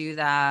you just do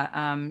that,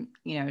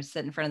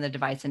 sit in front of the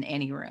device in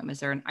any room? Is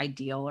there an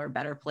ideal or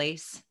better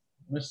place?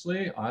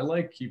 Honestly, I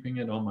like keeping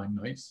it on my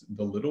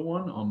the little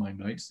one on my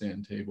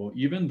nightstand table.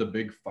 Even the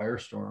big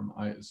Firestorm,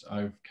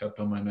 I've kept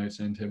on my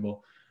nightstand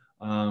table,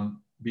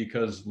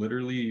 because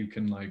literally you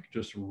can like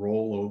just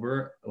roll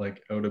over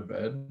like out of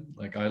bed.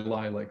 Like I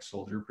lie like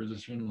soldier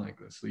position, like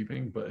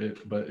sleeping. But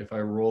if I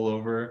roll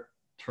over,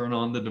 turn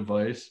on the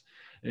device,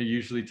 it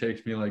usually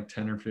takes me like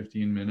 10 or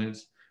 15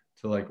 minutes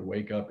to like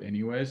wake up.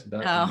 Anyways,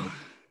 Oh,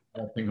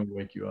 that thing will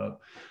wake you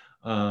up.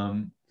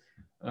 Um,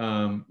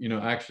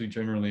 actually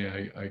generally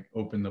I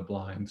open the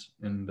blinds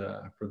and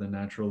for the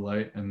natural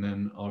light, and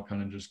then I'll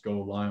kind of just go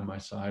lie on my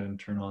side and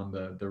turn on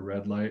the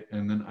red light.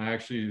 And then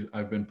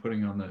I've been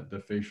putting on the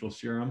facial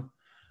serum,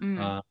 mm,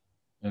 uh,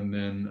 and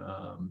then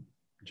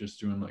just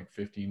doing like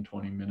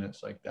 15-20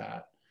 minutes like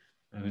that.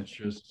 And it's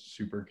just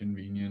super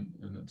convenient,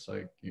 and it's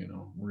like,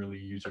 really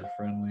user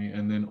friendly.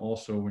 And then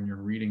also when you're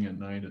reading at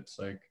night, it's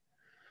like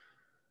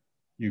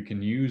you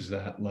can use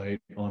that light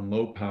on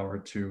low power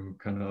to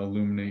kind of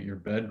illuminate your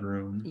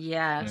bedroom,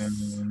 yes.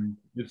 and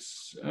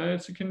it's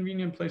a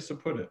convenient place to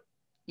put it.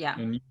 Yeah.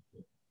 And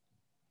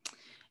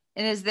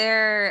And is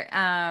there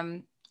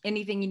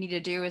anything you need to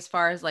do as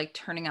far as like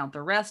turning out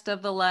the rest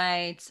of the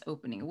lights,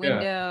 opening a yeah,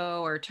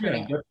 window, or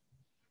yeah,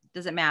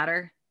 does it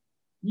matter?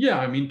 yeah.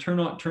 I mean, turn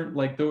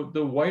like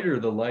the whiter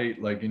the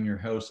light, like in your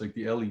house, like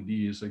the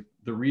LEDs, like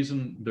the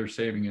reason they're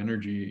saving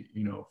energy,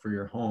 for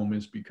your home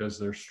is because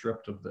they're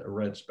stripped of the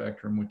red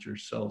spectrum, which your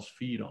cells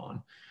feed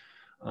on,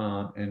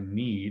 and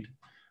need,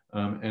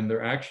 and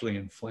they're actually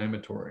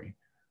inflammatory.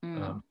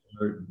 Mm,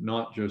 They're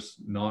not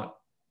just not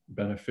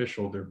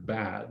beneficial; they're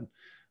bad,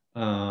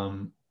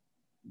 um,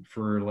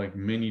 for like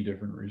many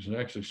different reasons.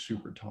 Actually,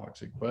 super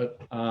toxic.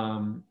 But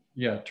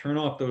yeah, turn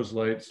off those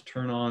lights.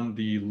 Turn on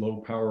the low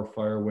power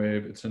fire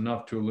wave. It's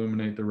enough to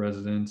illuminate the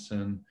residence,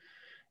 and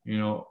you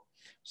know,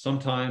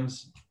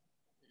 sometimes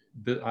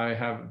I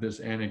have this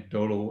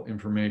anecdotal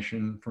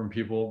information from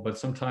people, but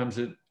sometimes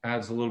it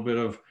adds a little bit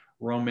of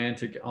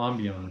romantic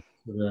ambiance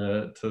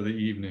to the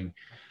evening.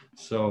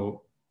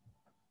 So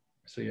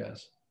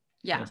yes,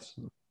 yeah. that's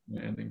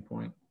the ending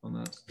point on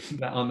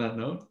that on that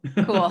note.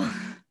 Cool.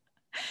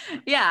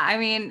 Yeah, I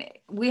mean,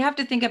 we have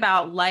to think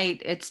about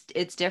light.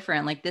 It's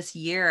different. Like this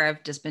year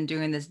I've just been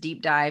doing this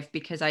deep dive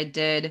because I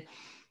did,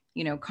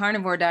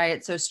 carnivore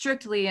diet so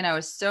strictly, and I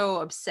was so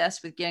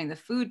obsessed with getting the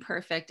food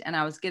perfect, and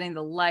I was getting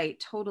the light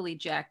totally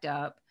jacked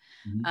up.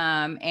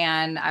 Mhm.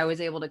 And I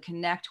was able to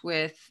connect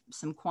with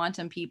some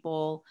quantum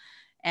people,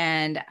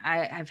 and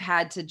I've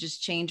had to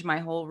just change my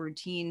whole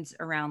routines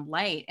around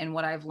light. And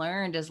what I've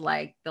learned is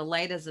like the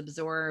light is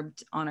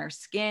absorbed on our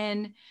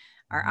skin,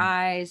 our Mhm.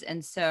 eyes.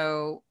 And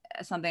so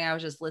something I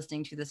was just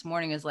listening to this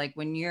morning is like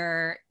when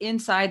you're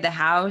inside the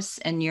house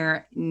and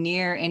you're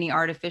near any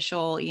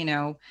artificial,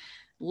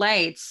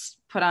 lights,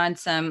 put on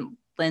some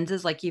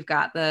lenses, like you've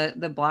got the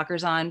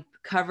blockers on,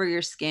 cover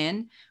your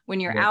skin. When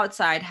you're Yep.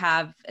 outside,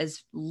 have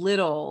as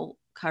little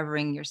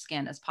covering your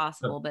skin as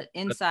possible, but That-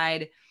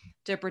 inside,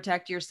 to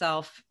protect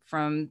yourself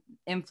from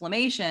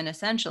inflammation,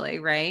 essentially,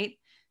 right?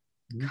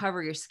 mhm.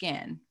 Cover your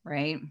skin,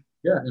 right?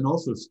 Yeah, and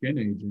also skin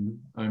aging.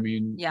 I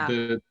mean, Yeah,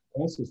 the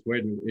fastest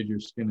way to age your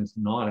skin is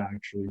not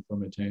actually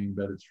from a tanning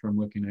bed; it's from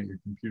looking at your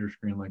computer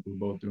screen, like we're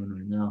both doing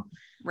right now,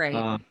 right.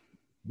 uh,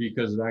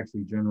 because it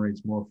actually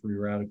generates more free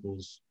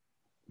radicals,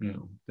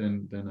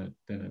 than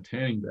a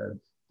tanning bed.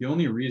 The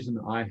only reason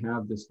I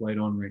have this light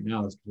on right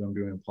now is because I'm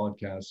doing a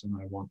podcast and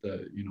I want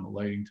the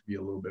lighting to be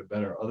a little bit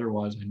better.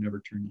 Otherwise, I never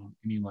turn on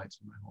any lights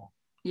in my home.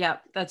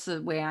 Yep, that's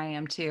the way I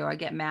am too. I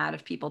get mad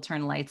if people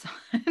turn lights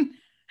on.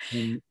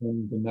 And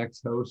the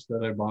next house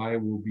that I buy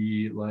will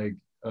be like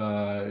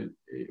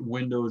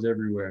windows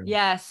everywhere.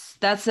 Yes,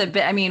 that's a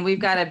bit. I mean, we've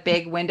got a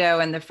big window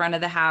in the front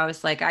of the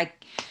house.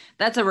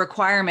 That's a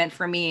requirement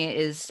for me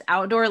is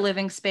outdoor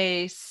living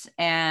space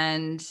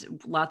and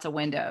lots of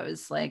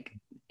windows. Like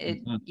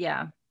it,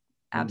 yeah,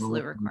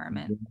 absolute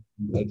requirement.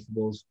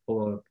 Vegetables,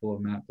 pull a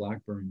Matt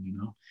Blackburn.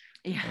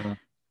 Yeah, Uh,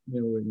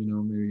 maybe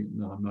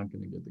no. I'm not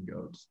going to get the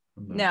goats.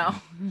 I'm not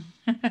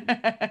no,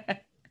 going.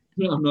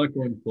 No, I'm not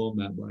going full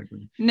Matt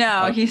Blackburn.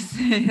 no, Uh,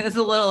 it's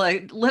a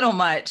little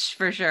much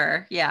for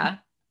sure. Yeah.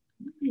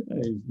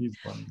 he's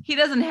funny. He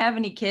doesn't have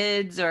any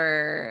kids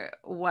or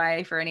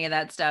wife or any of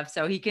that stuff,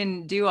 so he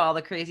can do all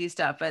the crazy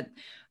stuff. But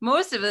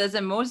most of us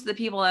and most of the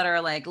people that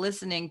are like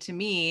listening to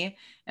me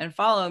and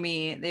follow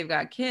me, they've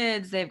got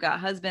kids, they've got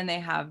husband, they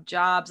have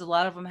jobs. A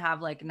lot of them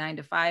have like 9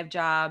 to 5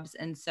 jobs.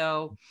 And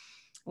so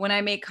when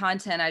I make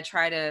content, I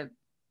try to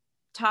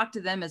talk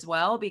to them as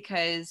well,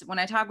 because when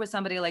I talk with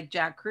somebody like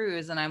Jack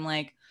Cruz and I'm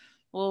like,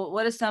 well,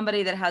 what is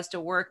somebody that has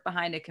to work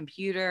behind a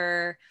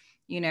computer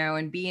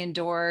and be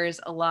indoors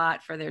a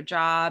lot for their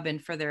job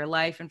and for their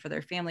life and for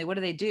their family. What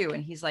do they do?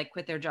 And he's like,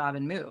 quit their job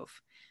and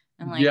move.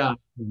 I'm like, Yeah.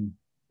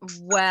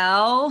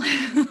 well,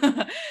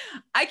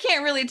 I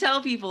can't really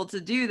tell people to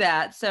do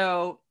that.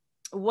 So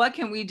what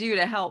can we do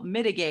to help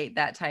mitigate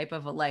that type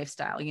of a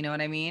lifestyle? You know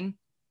what I mean?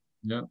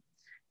 Yeah.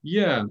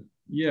 Yeah.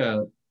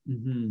 Yeah.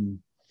 hmm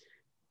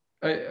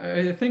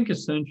I think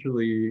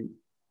essentially,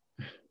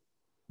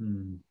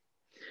 hmm,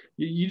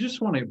 you just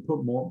want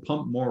to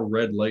pump more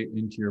red light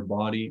into your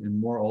body and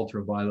more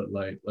ultraviolet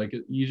light. Like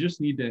you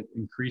just need to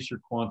increase your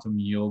quantum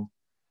yield.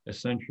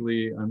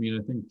 Essentially, I mean,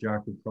 I think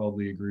Jack would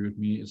probably agree with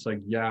me. It's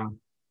like, yeah,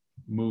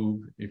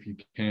 move if you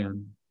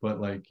can, but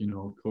like,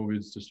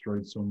 COVID's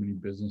destroyed so many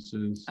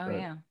businesses Oh,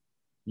 that,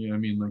 yeah. I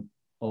mean, like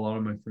a lot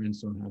of my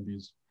friends don't have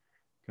these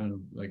kind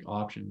of like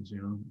options,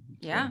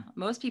 Yeah, so.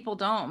 most people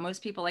don't.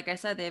 Most people, like I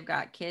said, they've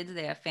got kids,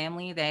 they have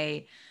family,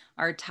 they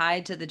are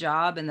tied to the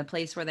job and the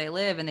place where they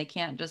live, and they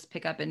can't just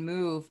pick up and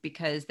move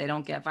because they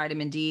don't get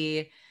vitamin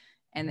D.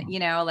 And,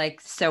 like,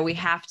 so we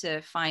have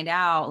to find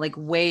out like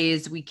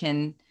ways we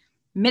can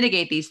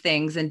mitigate these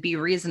things and be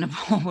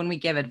reasonable when we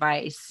give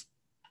advice.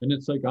 And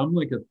it's like,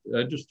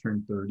 I just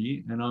turned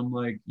 30 and I'm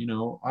like,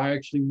 I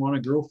actually want a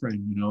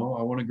girlfriend,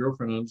 I want a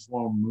girlfriend. I just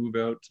want to move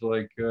out to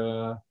like,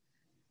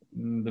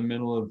 in the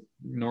middle of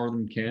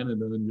northern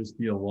Canada and just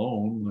be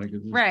alone. Like I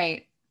just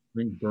Right.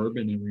 drink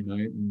bourbon every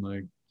night and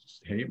like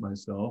just hate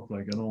myself.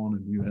 Like I don't want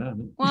to do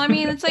Well, I that.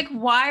 mean, it's like,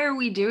 why are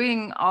we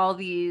doing all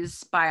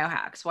these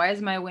biohacks? Why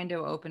is my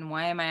window open?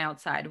 Why am I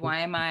outside? Why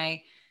am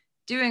I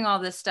doing all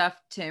this stuff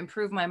to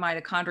improve my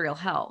mitochondrial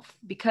health?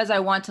 Because I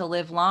want to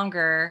live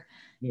longer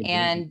Yeah, exactly.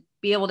 and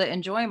be able to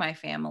enjoy my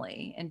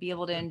family and be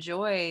able to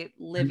enjoy And,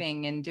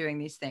 living and doing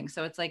these things.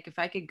 So it's like, if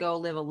I could go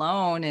live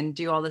alone and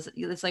do all this,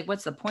 it's like,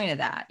 what's the point of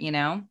that, you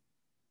know?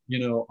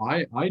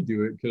 I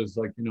do it because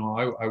like,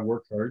 I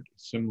work hard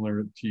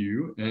similar to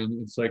you.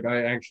 And it's like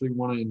I actually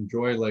want to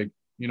enjoy like,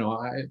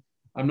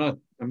 I'm not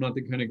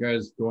the kind of guy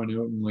that's going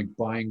out and like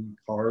buying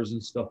cars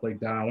and stuff like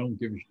that. I don't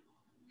give a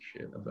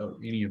shit about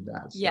any of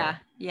that stuff. Yeah.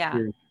 Yeah.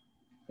 Period.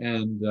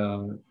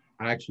 And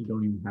I actually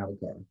don't even have a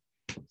car.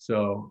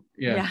 So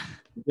yeah, Yeah.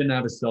 I didn't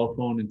have a cell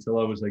phone until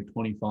I was like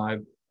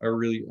 25.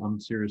 I'm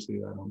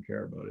seriously, I don't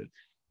care about it.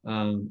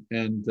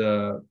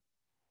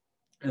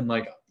 And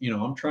like,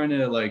 I'm trying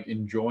to like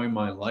enjoy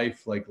my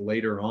life like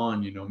later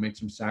on, make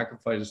some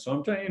sacrifices. So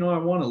I'm trying, I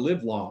want to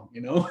live long.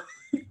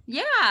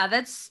 Yeah,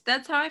 that's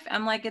how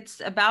I'm like, it's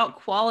about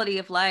quality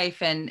of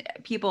life, and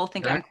people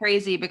think I'm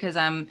crazy because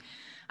I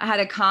had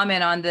a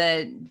comment on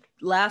the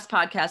last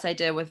podcast I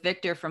did with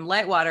Victor from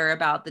Lightwater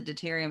about the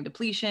deuterium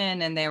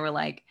depletion, and they were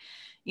like,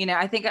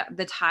 I think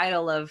the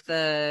title of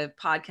the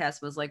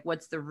podcast was like,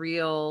 what's the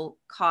real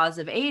cause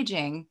of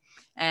aging?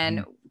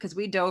 And because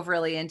we dove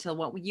really into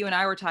what you and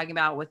I were talking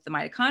about with the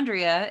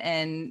mitochondria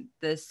and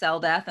the cell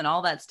death and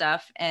all that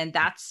stuff, and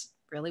that's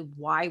really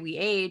why we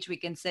age. We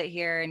can sit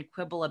here and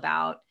quibble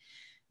about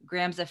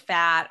grams of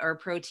fat or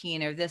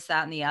protein or this,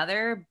 that, and the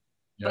other.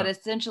 But Yeah.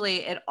 essentially,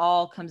 it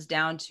all comes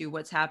down to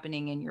what's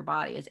happening in your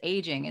body. It's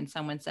aging. And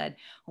someone said,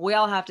 we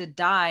all have to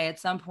die at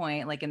some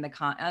point, like in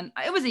the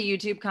it was a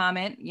YouTube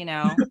comment,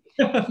 Yeah.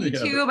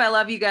 YouTube, I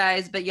love you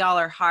guys, but y'all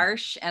are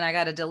harsh. And I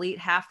got to delete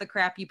half the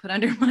crap you put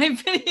under my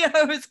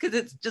videos because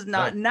it's just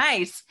not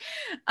nice.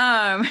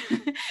 Um,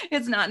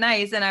 it's not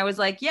nice. And I was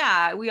like,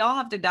 yeah, we all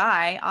have to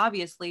die,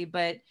 obviously,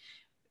 but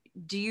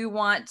do you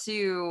want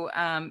to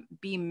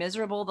be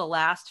miserable the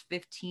last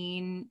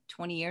 15,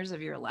 20 years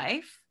of your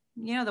life?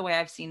 The way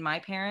I've seen my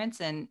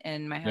parents and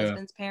my Yeah.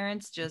 husband's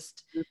parents,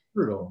 just It's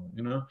brutal,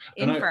 and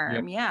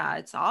infirm. Yeah,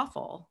 it's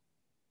awful.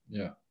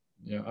 yeah,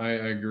 yeah, I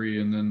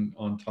agree. And then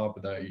on top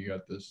of that, you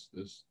got this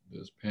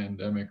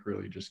pandemic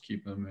really just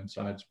keep them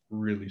inside. It's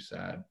really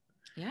sad.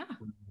 Yeah.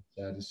 Really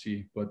sad to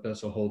see, but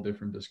that's a whole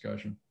different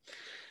discussion.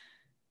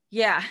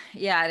 Yeah,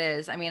 yeah, it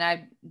is. I mean,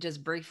 I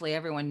just briefly,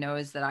 everyone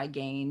knows that I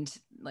gained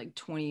like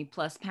 20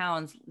 plus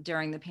pounds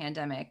during the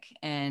pandemic.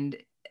 And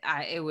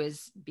it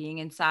was being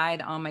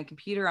inside on my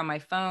computer, on my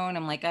phone.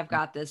 I'm like, I've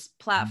got this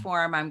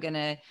platform. I'm going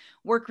to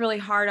work really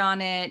hard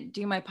on it,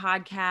 do my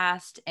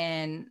podcast.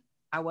 And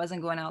I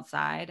wasn't going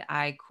outside.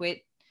 I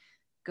quit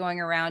going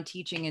around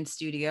teaching in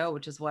studio,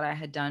 which is what I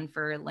had done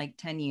for like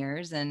 10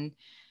 years. And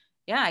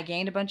yeah, I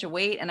gained a bunch of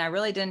weight, and I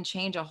really didn't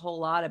change a whole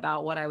lot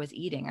about what I was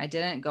eating. I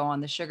didn't go on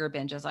the sugar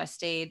binges. I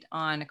stayed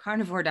on a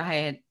carnivore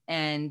diet,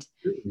 and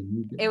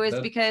it was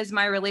That, because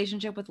my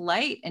relationship with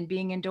light and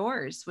being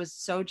indoors was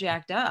so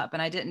jacked up,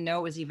 and I didn't know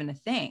it was even a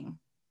thing.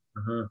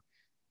 uh-huh.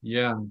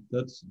 Yeah,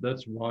 that's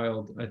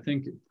wild. I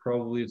think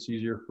probably it's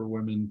easier for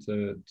women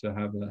to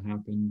have that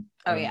happen.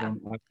 Oh I yeah.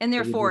 don't. I And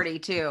they're totally. 40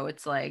 too.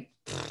 It's like,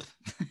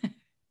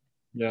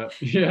 Yeah,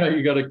 yeah,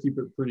 you got to keep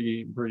it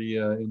pretty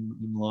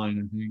in line,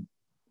 I think.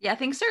 yeah,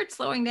 things start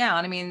slowing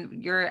down. I mean,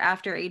 you're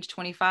after age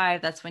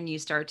 25, that's when you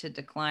start to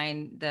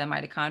decline. The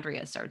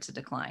mitochondria starts to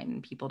decline.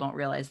 And people don't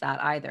realize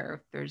that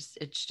either.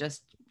 It's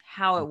just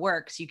how it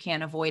works. You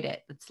can't avoid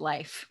it. It's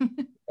life.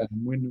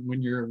 And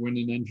when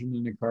an engine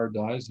in a car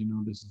dies,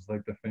 this is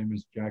like the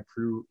famous Jack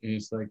Crew.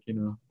 It's like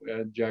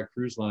Jack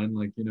Crew's line,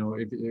 like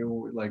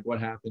if like what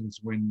happens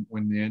when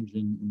the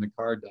engine in the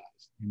car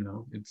dies,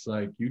 it's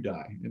like you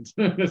die. It's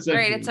Right.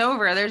 essentially It's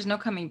over. There's no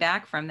coming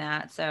back from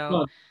that.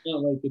 So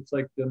not like it's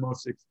like the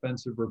most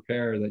expensive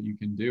repair that you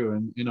can do,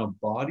 and in a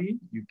body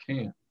you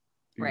can't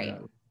do right.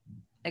 that.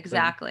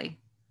 Exactly.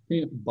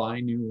 You can't buy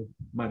new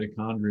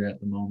mitochondria at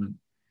the moment.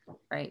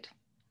 Right.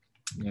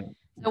 Yeah.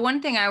 So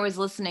one thing I was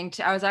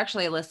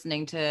actually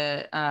listening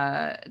to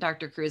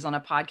Dr. Cruz on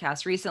a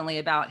podcast recently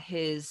about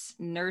his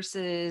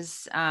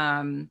nurse's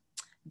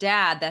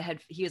dad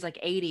he was like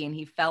 80 and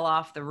he fell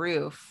off the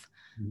roof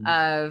Mm-hmm.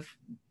 of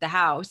the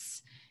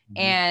house.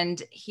 Mm-hmm.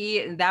 And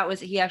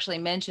he actually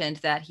mentioned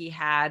that he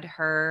had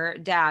her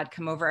dad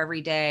come over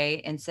every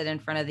day and sit in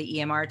front of the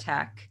EMR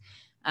tech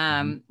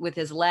with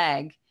his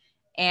leg.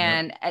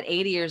 And at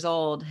 80 years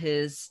old,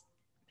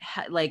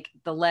 like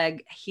the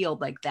leg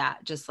healed like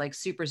that, just like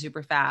super,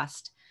 super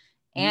fast.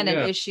 And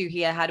an issue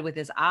he had with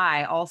his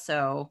eye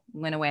also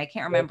went away. I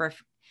can't remember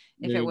if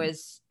it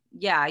was,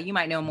 you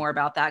might know more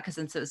about that because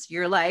since it's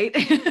your light.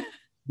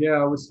 Yeah,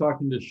 I was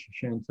talking to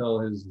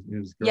Chantel, his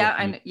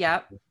girlfriend. Yeah.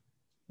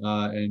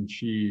 And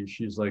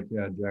she's like,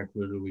 yeah, Jack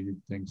literally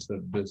thinks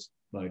that this,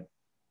 like,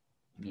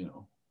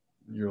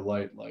 your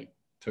light like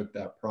took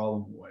that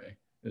problem away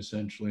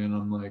essentially. And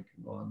I'm like,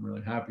 well, I'm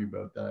really happy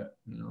about that,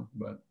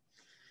 but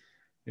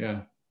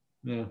yeah.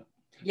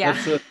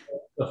 That's the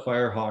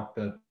Firehawk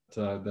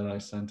that I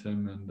sent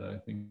him, and I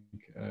think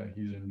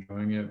he's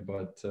enjoying it.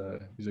 But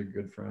he's a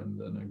good friend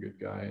and a good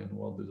guy, and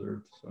well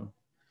deserved. So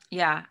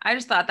yeah, I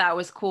just thought that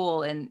was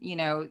cool, and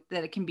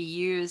that it can be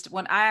used.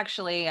 When I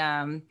actually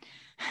I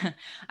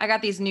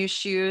got these new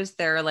shoes.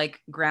 They're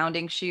like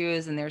grounding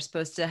shoes, and they're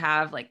supposed to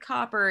have like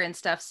copper and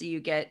stuff, so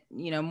you get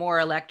more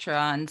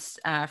electrons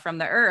from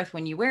the earth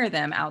when you wear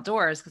them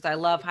outdoors. Because I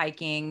love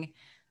hiking.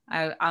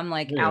 I'm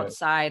like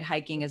outside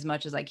hiking as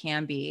much as I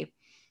can be.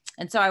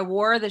 And so I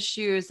wore the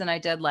shoes and I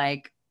did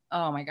like,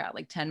 oh my God,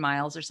 like 10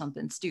 miles or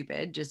something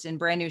stupid, just in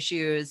brand new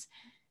shoes.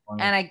 wow.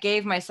 And I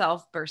gave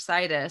myself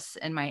bursitis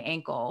in my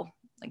ankle,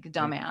 like a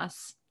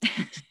dumbass,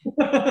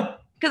 because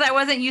I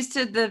wasn't used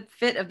to the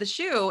fit of the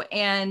shoe.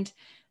 And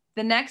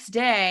the next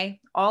day,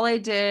 all I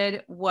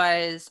did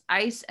was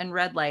ice and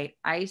red light.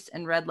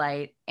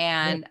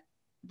 And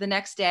the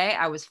next day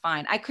I was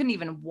fine. I couldn't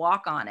even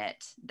walk on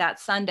it that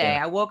Sunday.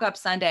 I woke up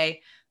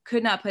Sunday,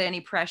 could not put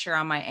any pressure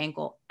on my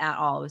ankle at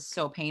all. It was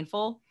so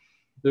painful.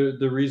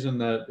 The reason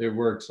that it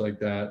works like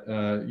that,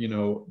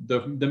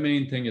 the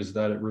main thing is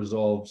that it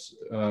resolves,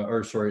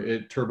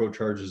 it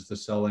turbocharges the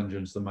cell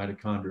engines, the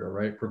mitochondria,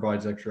 right?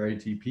 Provides extra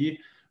ATP.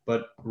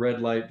 But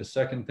red light, the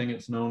second thing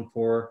it's known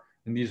for,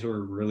 and these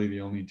are really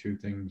the only two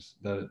things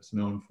that it's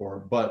known for,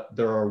 but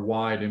there are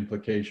wide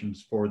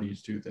implications for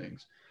these two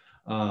things,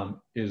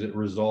 is it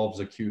resolves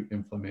acute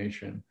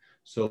inflammation.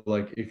 So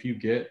like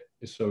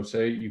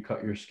say you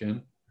cut your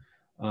skin,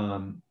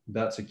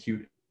 that's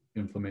acute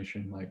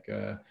inflammation,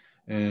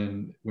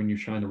 and when you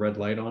shine the red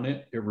light on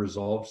it, it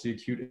resolves the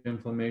acute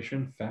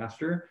inflammation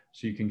faster,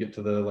 so you can get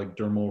to the like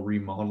dermal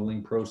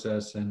remodeling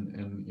process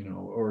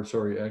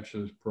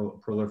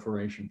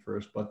proliferation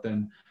first, but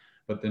then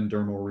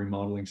dermal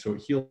remodeling, so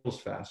it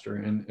heals faster.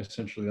 And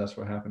essentially that's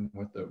what happened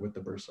with the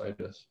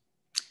bursitis.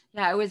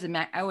 Yeah,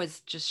 I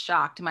was just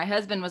shocked. My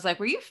husband was like,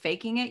 "Were you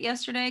faking it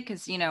yesterday?"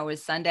 Because it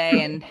was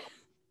Sunday, and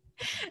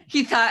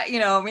he thought,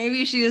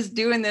 maybe she was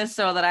doing this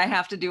so that I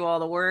have to do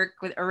all the work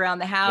around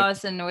the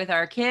house and with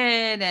our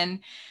kid and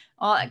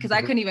all, because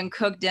I couldn't even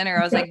cook dinner.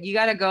 I was like, "You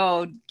got to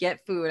go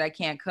get food. I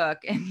can't cook."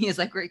 And he's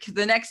like, because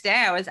the next day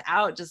I was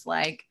out just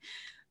like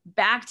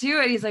back to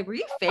it. He's like, "Were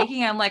you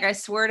faking?" I'm like, "I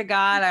swear to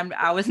God,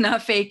 I was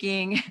not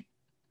faking."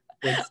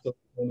 That's so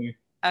funny.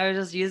 I was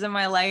just using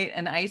my light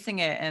and icing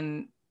it.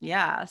 And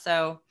yeah,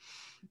 so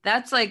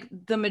that's like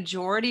the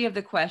majority of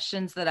the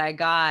questions that I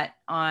got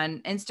on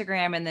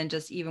Instagram. And then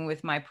just even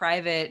with my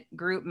private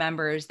group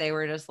members, they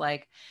were just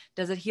like,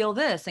 does it heal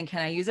this? And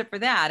can I use it for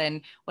that?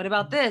 And what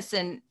about this?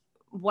 And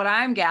what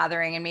I'm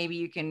gathering, and maybe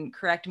you can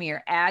correct me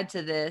or add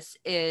to this,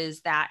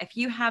 is that if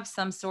you have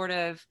some sort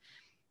of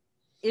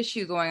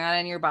issue going on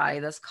in your body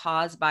that's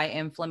caused by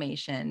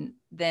inflammation,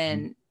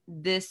 then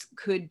this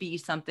could be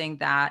something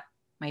that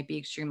might be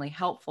extremely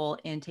helpful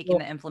in taking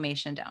the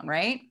inflammation down,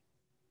 right?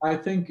 I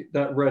think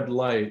that red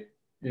light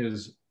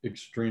is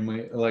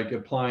extremely, like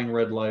applying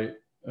red light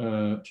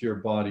to your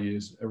body,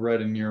 is a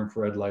red and near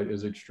infrared light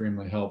is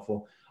extremely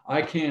helpful.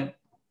 I can't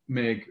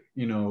make,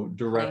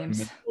 direct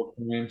medical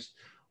claims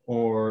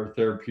or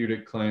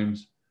therapeutic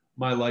claims.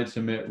 My lights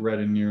emit red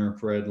and near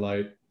infrared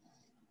light,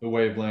 the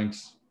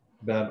wavelengths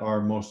that are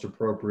most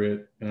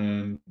appropriate,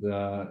 and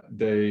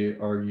they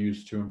are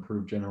used to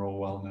improve general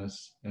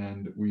wellness.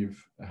 And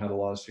we've had a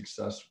lot of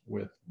success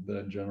with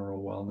the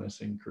general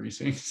wellness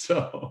increasing.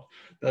 So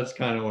that's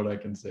kind of what I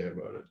can say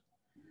about it.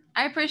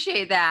 I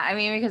appreciate that. I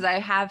mean, because I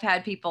have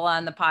had people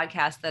on the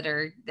podcast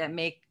that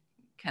make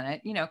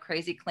kind of,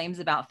 crazy claims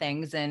about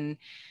things, and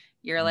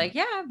you're like,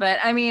 yeah, but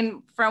I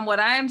mean, from what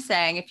I'm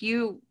saying, if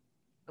you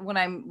when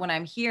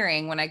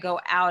I go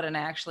out and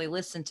I actually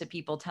listen to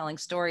people telling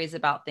stories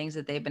about things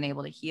that they've been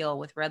able to heal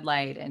with red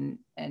light and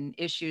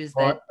issues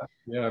Oh, that,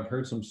 yeah, I've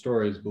heard some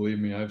stories. Believe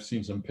me, I've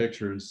seen some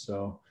pictures.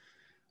 So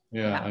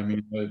yeah, yeah, I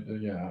mean,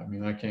 yeah, I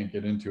mean, I can't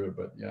get into it,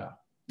 but yeah.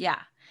 yeah.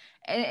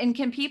 And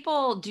can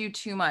people do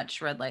too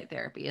much red light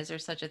therapy? Is there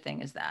such a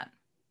thing as that?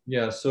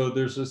 Yeah, so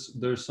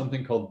there's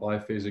something called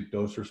biphasic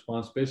dose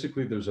response.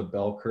 Basically, there's a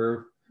bell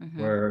curve Mm-hmm.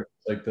 where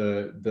like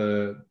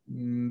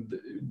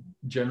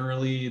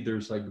generally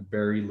there's like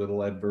very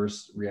little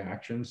adverse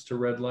reactions to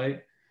red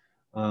light,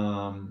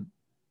 um,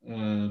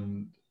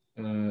 and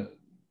uh,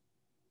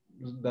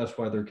 that's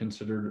why they're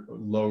considered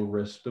low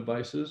risk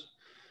devices.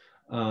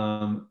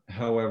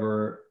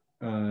 However,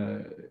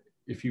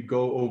 if you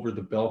go over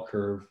the bell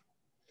curve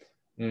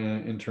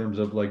in terms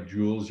of like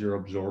joules you're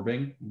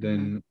absorbing,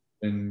 Mm-hmm.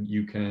 then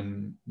you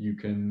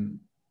can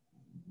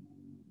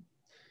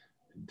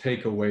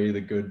take away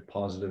the good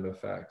positive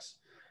effects.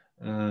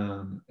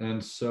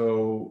 And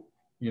so,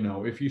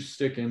 if you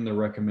stick in the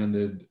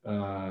recommended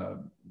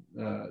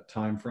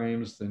time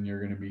frames, then you're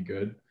going to be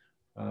good.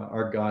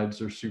 Our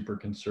guides are super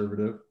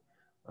conservative.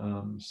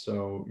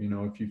 So,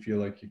 if you feel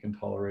like you can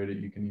tolerate it,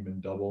 you can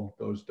even double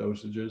those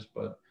dosages.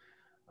 But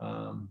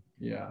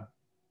yeah.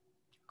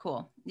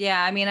 Cool.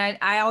 Yeah. I mean,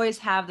 I always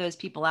have those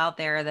people out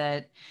there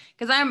that,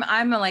 cause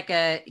I'm like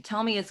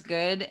tell me it's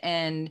good.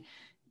 And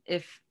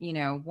if,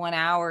 1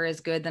 hour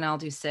is good, then I'll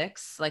do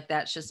 6. Like,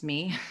 that's just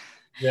me.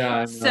 Yeah,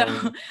 I So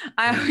know.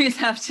 I always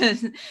have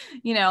to,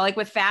 like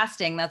with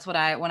fasting, that's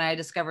what when I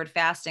discovered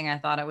fasting, I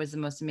thought it was the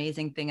most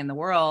amazing thing in the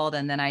world.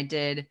 And then I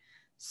did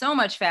so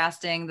much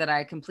fasting that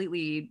I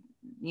completely,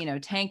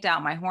 tanked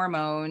out my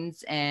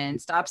hormones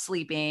and stopped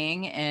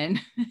sleeping and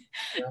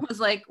was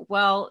like,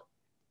 well,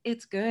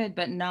 it's good,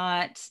 but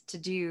not to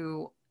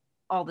do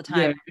all the time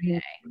Yeah, every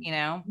day, you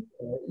know?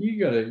 you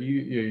gotta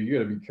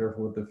be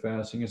careful with the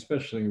fasting,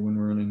 especially when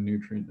we're in a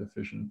nutrient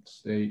deficient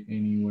state.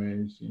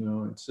 Anyways,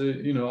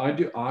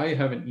 I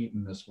haven't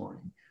eaten this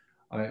morning.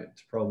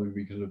 It's probably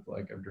because of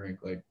like I've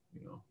drank like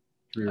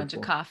three or Bunch of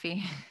four.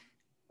 coffee.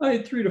 I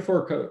had 3 to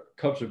 4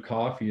 cups of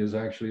coffee is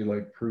actually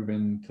like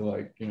proven to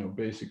like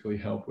basically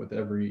help with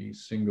every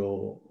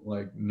single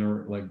like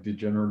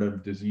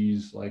degenerative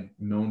disease like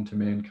known to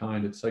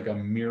mankind. It's like a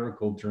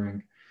miracle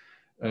drink.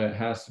 It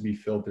has to be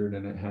filtered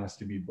and it has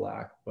to be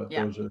black, but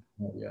Yeah. those are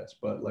caveats.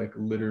 But like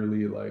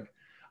literally, like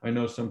I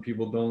know some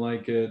people don't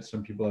like it.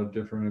 Some people have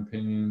different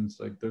opinions.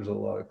 Like there's a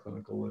lot of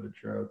clinical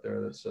literature out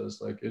there that says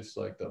like it's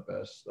like the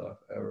best stuff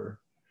ever.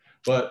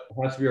 But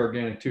it has to be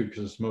organic too,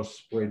 because it's most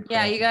sprayed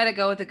Yeah, crap. you got to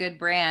go with a good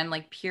brand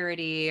like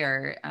Purity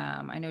or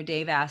I know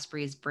Dave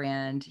Asprey's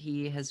brand.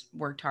 He has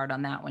worked hard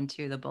on that one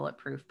too, the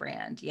Bulletproof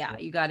brand. Yeah,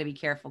 you got to be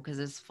careful because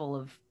it's full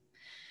of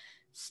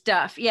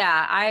stuff.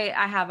 Yeah,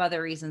 I have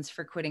other reasons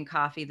for quitting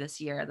coffee this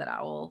year that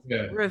I will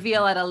Yeah,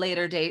 reveal at a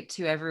later date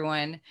to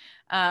everyone.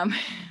 Um,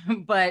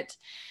 but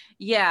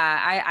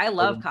yeah, I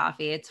love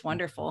coffee. It's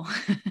wonderful.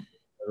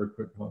 never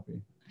quit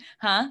coffee.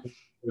 Huh?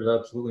 There's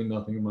absolutely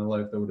nothing in my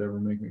life that would ever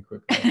make me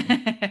quit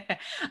coffee.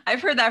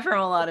 I've heard that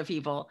from a lot of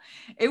people.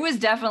 It was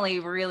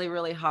definitely really,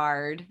 really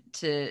hard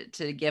to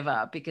give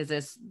up because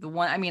it's the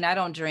one. I mean, I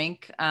don't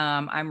drink.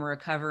 I'm a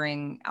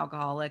recovering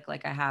alcoholic.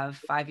 Like I have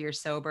 5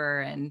 years sober,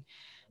 and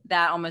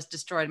that almost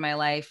destroyed my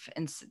life.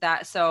 And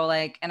so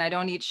like, and I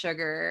don't eat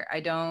sugar.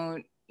 I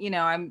don't.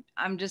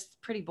 I'm just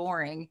pretty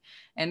boring.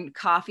 And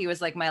coffee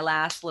was like my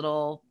last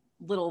little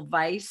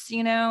vice.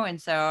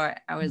 And so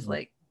I was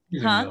like,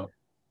 Amazing huh? though.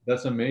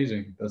 That's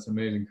amazing. That's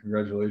amazing.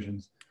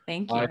 Congratulations.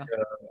 Thank I you.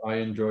 I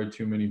enjoyed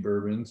too many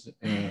bourbons,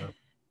 and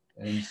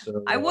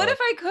I would so if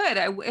I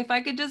could. If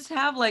I could just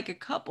have like a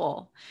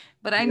couple,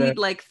 but I yeah. need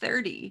like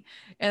 30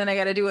 and then I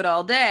got to do it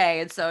all day.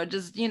 And so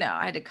just,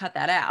 I had to cut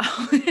that out.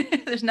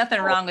 There's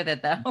nothing wrong with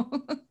it though.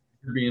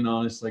 For being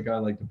honest, like I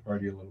like to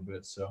party a little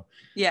bit,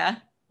 Yeah.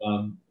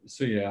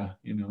 so yeah,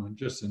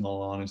 just in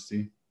all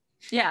honesty.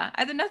 Yeah.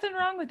 I had nothing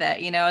wrong with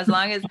it, as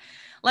long as,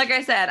 like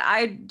I said,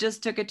 I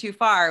just took it too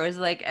far. It was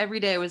like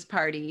every day was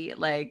party,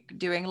 like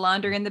doing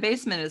laundry in the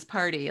basement is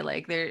party.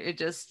 Like it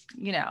just,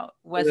 In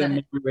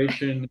wasn't.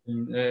 moderation,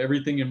 and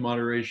everything in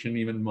moderation,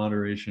 even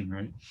moderation,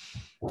 right?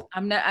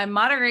 I'm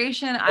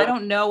moderation. I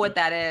don't know what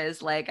that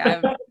is. Like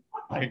I'm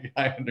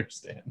I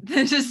understand.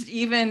 just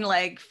even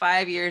like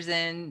 5 years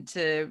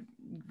into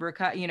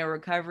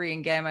recovery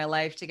and getting my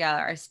life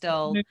together,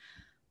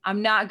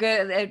 I'm not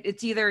good.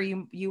 It's either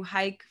you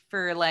hike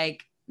for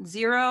like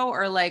 0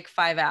 or like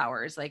 5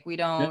 hours. Like we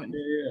Yeah, don't.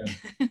 yeah,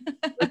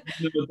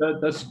 yeah.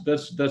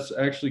 That's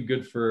actually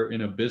good for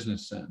in a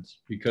business sense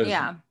because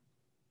Yeah.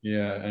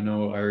 yeah, I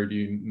know I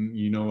already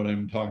you know what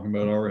I'm talking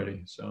about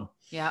already. So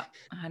Yeah.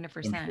 I'm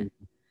 100%. sure.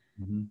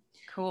 Mhm.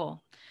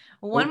 Cool.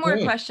 One more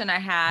Okay. question I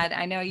had.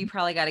 I know you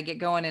probably got to get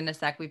going in a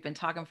sec. We've been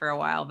talking for a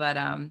while, but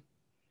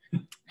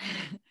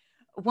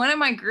one of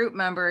my group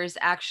members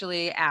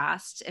actually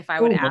asked if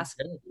I would Oh, my ask.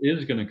 dad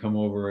is going to come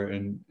over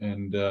and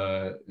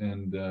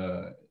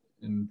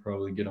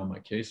probably get on my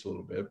case a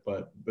little bit,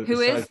 but Who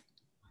besides is?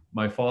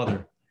 my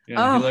father, yeah,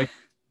 he Oh, likes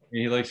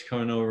he likes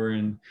coming over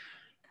and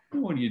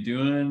what are you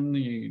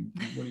doing?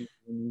 What are you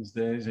doing these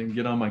days? And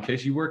get on my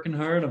case. You working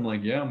hard? I'm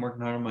like, yeah, I'm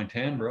working hard on my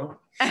tan, bro. Go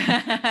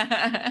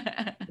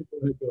ahead.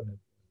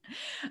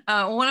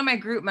 One of my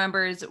group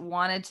members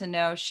wanted to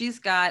know, she's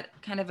got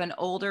kind of an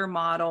older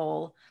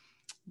model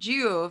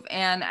Juve,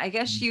 and I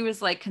guess she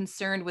was like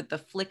concerned with the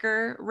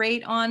flicker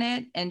rate on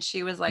it. And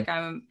she was like,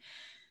 I'm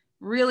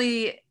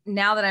really,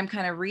 now that I'm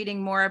kind of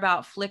reading more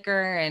about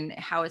flicker and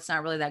how it's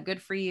not really that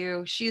good for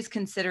you, she's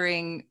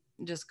considering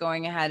just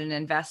going ahead and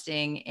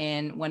investing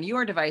in one of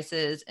your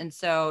devices. And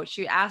so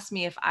she asked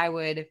me if I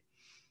would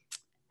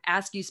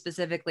ask you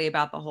specifically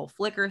about the whole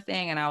flicker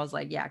thing. And I was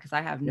like, yeah, because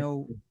I have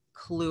no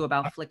clue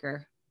about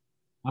flicker.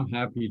 I'm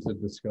happy to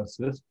discuss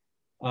this.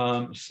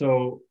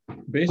 So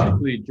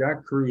basically,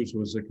 Jack Cruz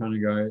was the kind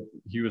of guy,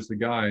 he was the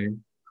guy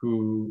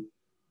who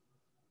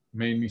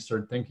made me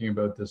start thinking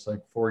about this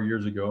like 4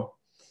 years ago.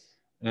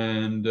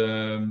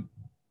 And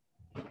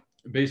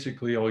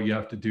basically, all you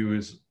have to do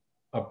is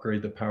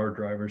upgrade the power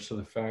driver. So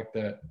the fact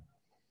that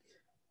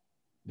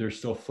there's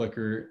still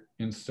flicker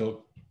in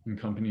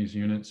companies'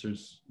 units,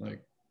 there's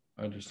like,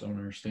 I just don't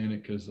understand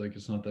it, because like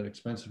it's not that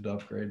expensive to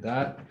upgrade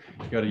that.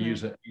 You got to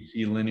use an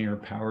AC linear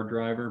power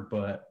driver.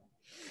 But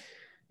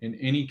in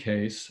any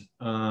case,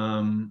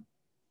 so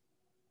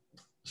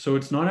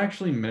it's not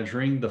actually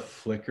measuring the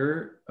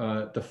flicker.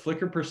 The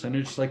flicker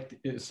percentage,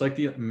 it's like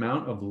the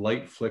amount of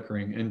light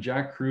flickering. And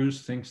Jack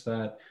Cruz thinks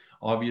that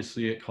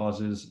obviously it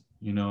causes,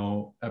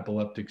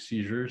 epileptic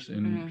seizures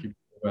in people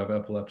who have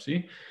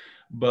epilepsy,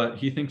 but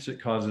he thinks it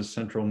causes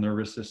central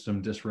nervous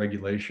system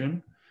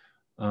dysregulation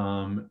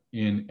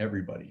in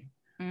everybody.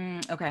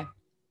 Okay.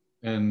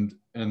 And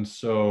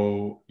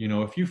so,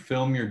 if you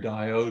film your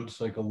diodes,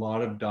 like a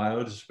lot of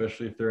diodes,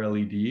 especially if they're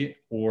LED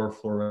or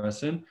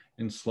fluorescent,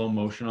 in slow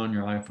motion on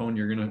your iPhone,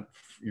 you're gonna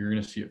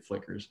see it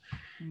flickers.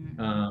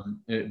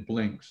 It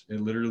blinks. It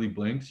literally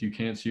blinks. You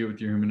can't see it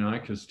with your human eye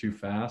because it's too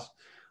fast.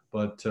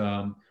 But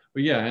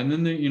yeah, and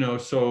then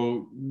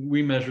so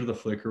we measure the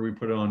flicker, we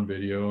put it on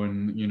video,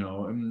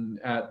 and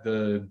at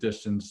the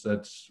distance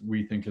that's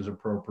we think is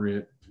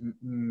appropriate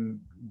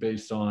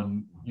based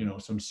on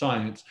some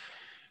science.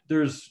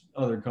 There's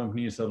other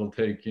companies that'll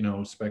take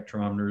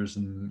spectrometers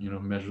and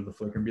measure the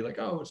flicker and be like,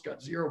 oh, it's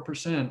got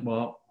 0%.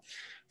 Well,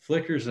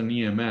 flicker's an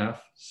EMF,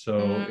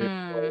 so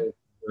it's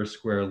a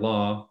square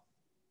law.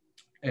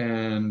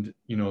 And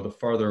the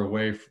farther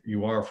away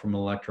you are from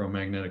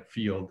electromagnetic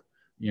field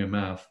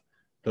EMF,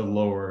 the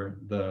lower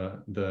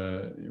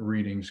the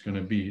reading's going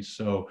to be.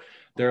 So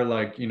they're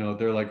like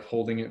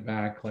holding it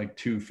back like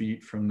 2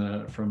 feet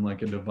from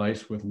like a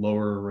device with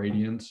lower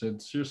radiance.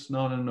 It's just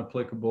not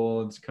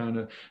applicable. It's kind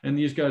of, and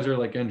these guys are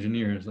like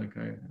engineers. Like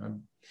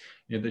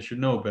yeah, they should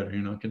know better,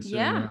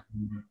 considering I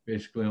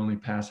basically only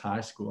pass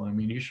high school. I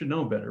mean, you should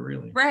know better,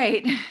 really.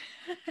 Right.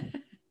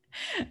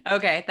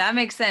 Okay, that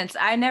makes sense.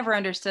 I never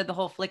understood the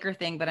whole flicker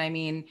thing, but I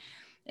mean,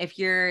 if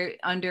you're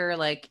under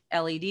like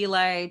LED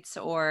lights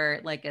or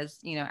like, as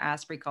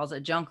Asprey calls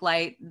it, junk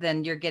light,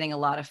 then you're getting a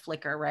lot of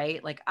flicker,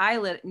 right? Like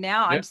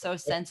I'm so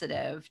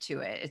sensitive to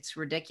it. It's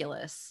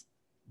ridiculous.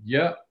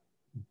 Yeah.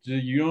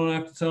 You don't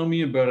have to tell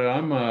me about it.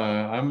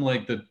 I'm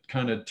like the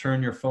kind of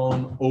turn your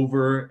phone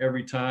over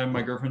every time.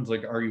 My girlfriend's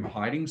like, are you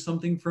hiding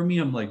something from me?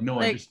 I'm like, no,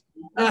 I just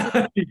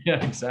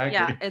yeah, exactly.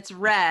 Yeah, it's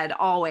red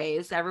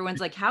always.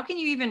 Everyone's like, how can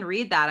you even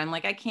read that? I'm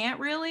like, I can't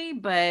really,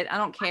 but I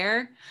don't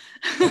care.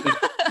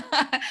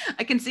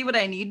 I can see what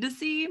I need to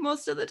see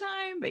most of the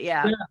time, but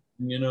yeah.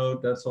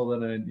 That's all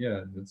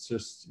that it's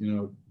just,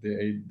 the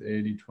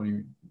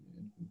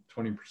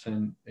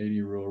 20%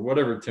 80 rule, or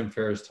whatever Tim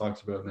Ferriss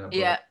talks about in that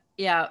book.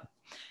 Yeah.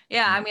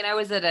 I mean,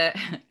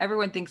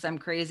 everyone thinks I'm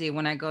crazy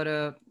when I go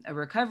to a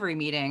recovery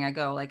meeting. I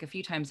go like a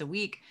few times a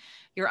week.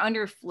 You're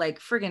under like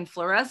friggin'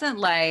 fluorescent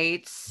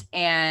lights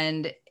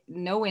and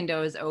no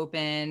windows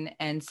open.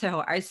 And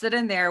so I sit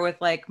in there with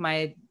like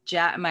my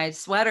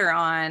sweater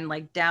on,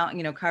 like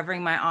down,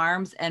 covering my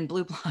arms, and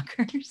blue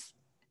blockers.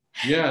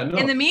 Yeah, no,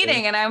 in the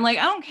meeting. And I'm like,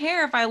 I don't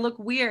care if I look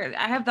weird.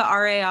 I have the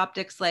RA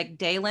Optics like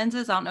day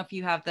lenses. I don't know if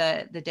you have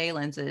the day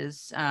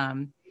lenses.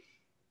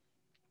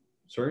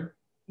 Sorry?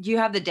 Do you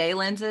have the day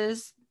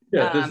lenses?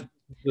 Yeah,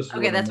 this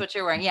okay, that's what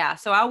you're wearing. Yeah.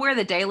 So I'll wear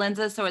the day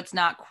lenses so it's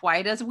not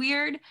quite as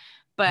weird.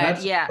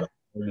 But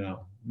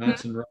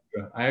Matt's in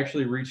Russia. I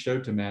actually reached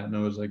out to Matt and I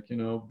was like,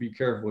 be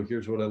careful.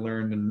 Here's what I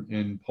learned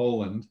in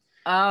Poland.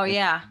 Oh,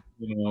 yeah.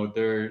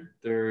 They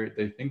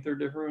think they're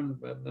different,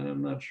 but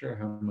I'm not sure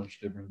how much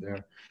different they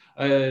are.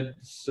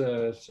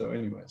 So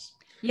anyways.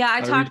 Yeah,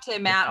 I talked to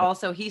Matt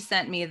also. He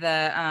sent me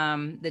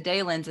the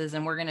day lenses,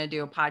 and we're going to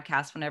do a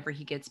podcast whenever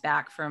he gets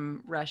back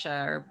from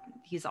Russia, or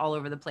he's all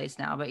over the place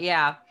now. But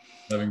yeah.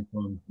 Having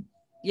fun.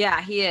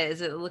 Yeah, he is.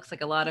 It looks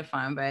like a lot of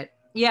fun. But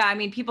yeah, I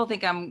mean, people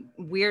think I'm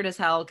weird as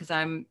hell because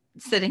I'm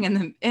sitting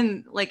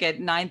in like at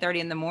 9:30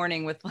 in the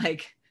morning with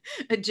like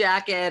a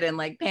jacket and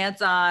like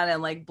pants on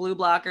and like blue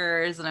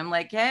blockers. And I'm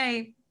like,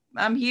 hey,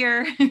 I'm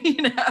here,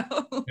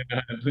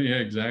 Yeah,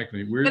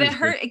 exactly. Weird, but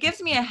it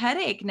gives me a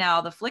headache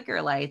now, the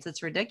flicker lights.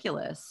 It's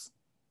ridiculous.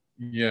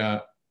 Yeah,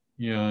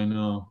 I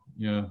know.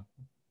 Yeah,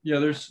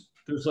 there's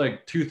there's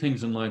like two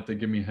things in life that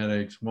give me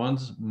headaches.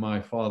 One's my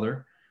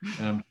father,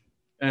 and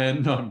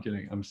no, I'm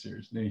kidding. I'm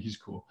serious. No, he's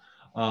cool.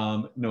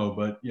 No,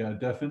 but yeah,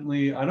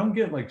 definitely. I don't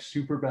get like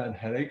super bad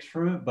headaches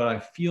from it, but I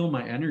feel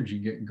my energy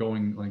get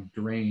going like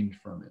drained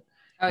from it,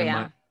 Oh and my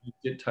yeah. eyes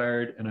get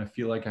tired, and I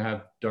feel like I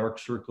have dark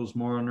circles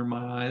more under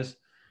my eyes.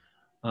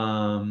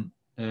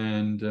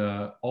 And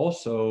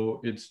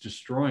also, it's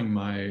destroying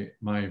my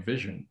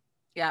vision.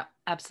 Yeah, So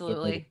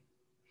absolutely.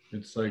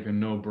 it's like a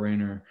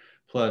no-brainer.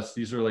 Plus,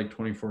 these are like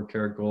 24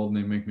 karat gold, and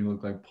they make me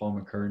look like Paul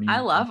I McCartney.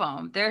 love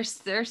them. They're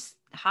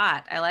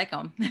hot. I like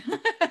them.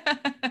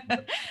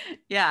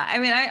 Yeah. I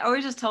mean, I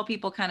always just tell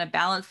people kind of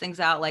balance things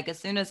out. Like as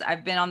soon as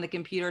I've been on the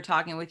computer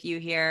talking with you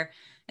here,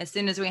 as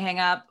soon as we hang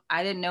up,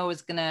 I didn't know it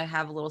was going to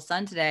have a little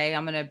sun today.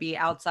 I'm going to be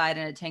outside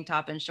in a tank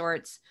top and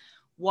shorts,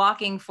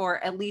 walking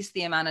for at least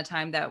the amount of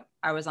time that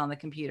I was on the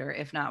computer,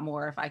 if not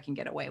more, if I can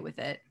get away with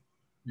it.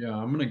 Yeah,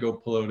 I'm gonna go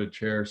pull out a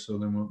chair so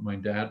then when my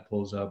dad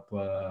pulls up,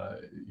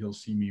 he'll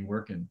see me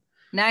working. Uh,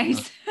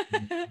 Nice.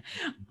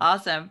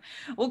 Awesome.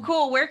 Well,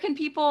 cool. Where can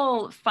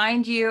people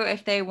find you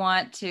if they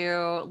want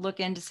to look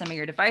into some of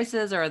your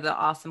devices or the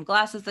awesome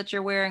glasses that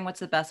you're wearing?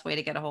 What's the best way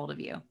to get a hold of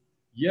you?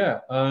 yeah.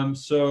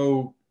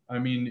 So I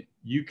mean,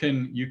 you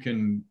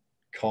can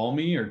call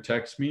me or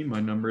text me. My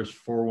number is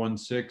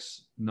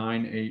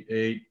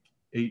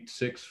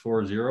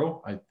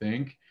 416-988-8640, I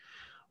think.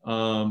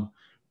 Um,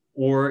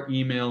 or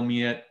email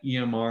me at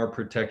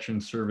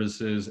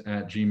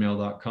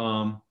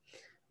emrprotectionservices@gmail.com.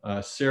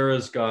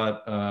 Sarah's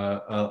got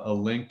a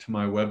link to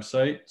my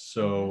website, Mhm.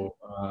 so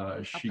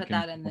I'll she put can.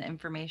 that in the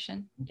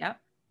information. Yep.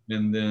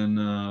 And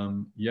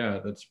then, yeah,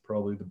 that's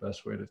probably the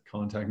best way to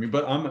contact me.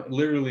 But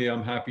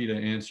I'm happy to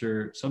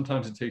answer.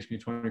 Sometimes it takes me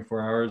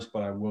 24 hours,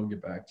 but I will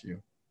get back to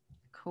you.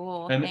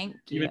 Cool. And Thank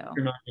even you. if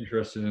you're not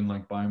interested in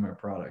like buying my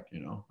product,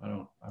 I'm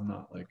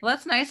not like, Well,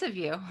 that's nice of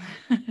you.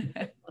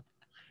 yeah,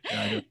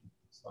 I don't,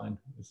 it's fine.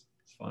 It's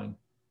fine.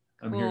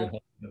 I'm here to Cool.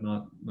 help,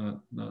 but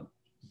not.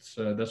 It's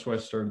that's why I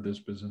started this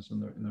business in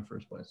the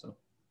first place. So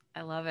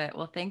I love it.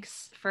 Well,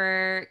 thanks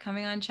for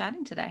coming on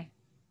chatting today.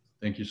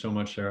 thank you so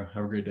much, Sarah.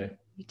 Have a great day.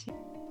 You too.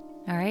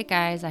 All right,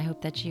 guys, I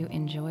hope that you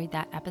enjoyed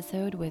that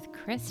episode with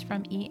Kris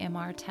from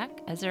EMR Tech.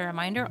 As a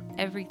reminder,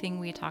 everything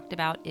we talked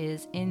about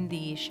is in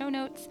the show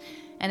notes.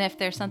 And if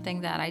there's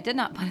something that I did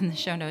not put in the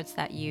show notes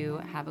that you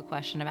have a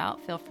question about,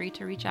 feel free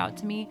to reach out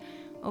to me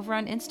over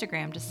on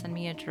Instagram. Just send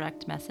me a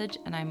direct message,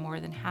 and I'm more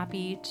than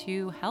happy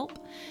to help.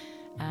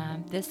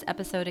 This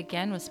episode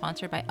again was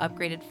sponsored by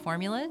Upgraded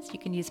Formulas. You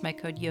can use my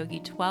code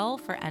YOGI12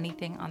 for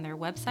anything on their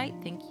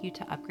website. Thank you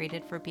to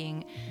Upgraded for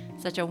being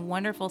such a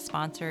wonderful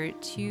sponsor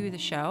to the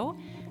show.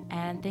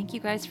 And thank you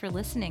guys for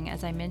listening.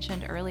 As I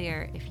mentioned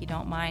earlier, if you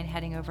don't mind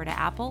heading over to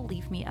Apple,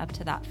 leave me up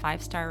to that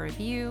 5-star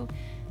review.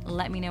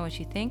 Let me know what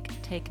you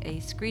think. Take a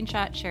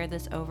screenshot, share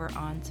this over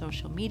on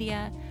social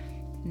media.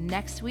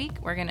 Next week,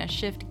 we're going to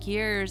shift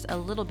gears a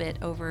little bit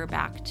over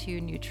back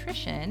to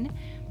nutrition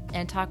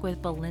and talk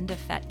with Belinda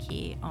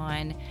Fetke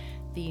on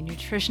the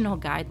nutritional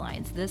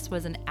guidelines. This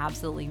was an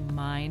absolutely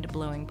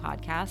mind-blowing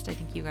podcast. I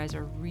think you guys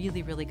are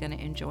really, really going to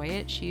enjoy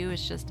it. She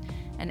was just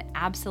an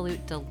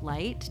absolute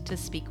delight to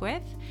speak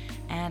with,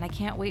 and I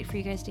can't wait for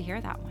you guys to hear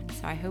that one.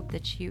 So I hope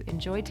that you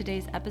enjoyed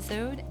today's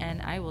episode,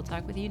 and I will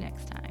talk with you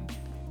next time.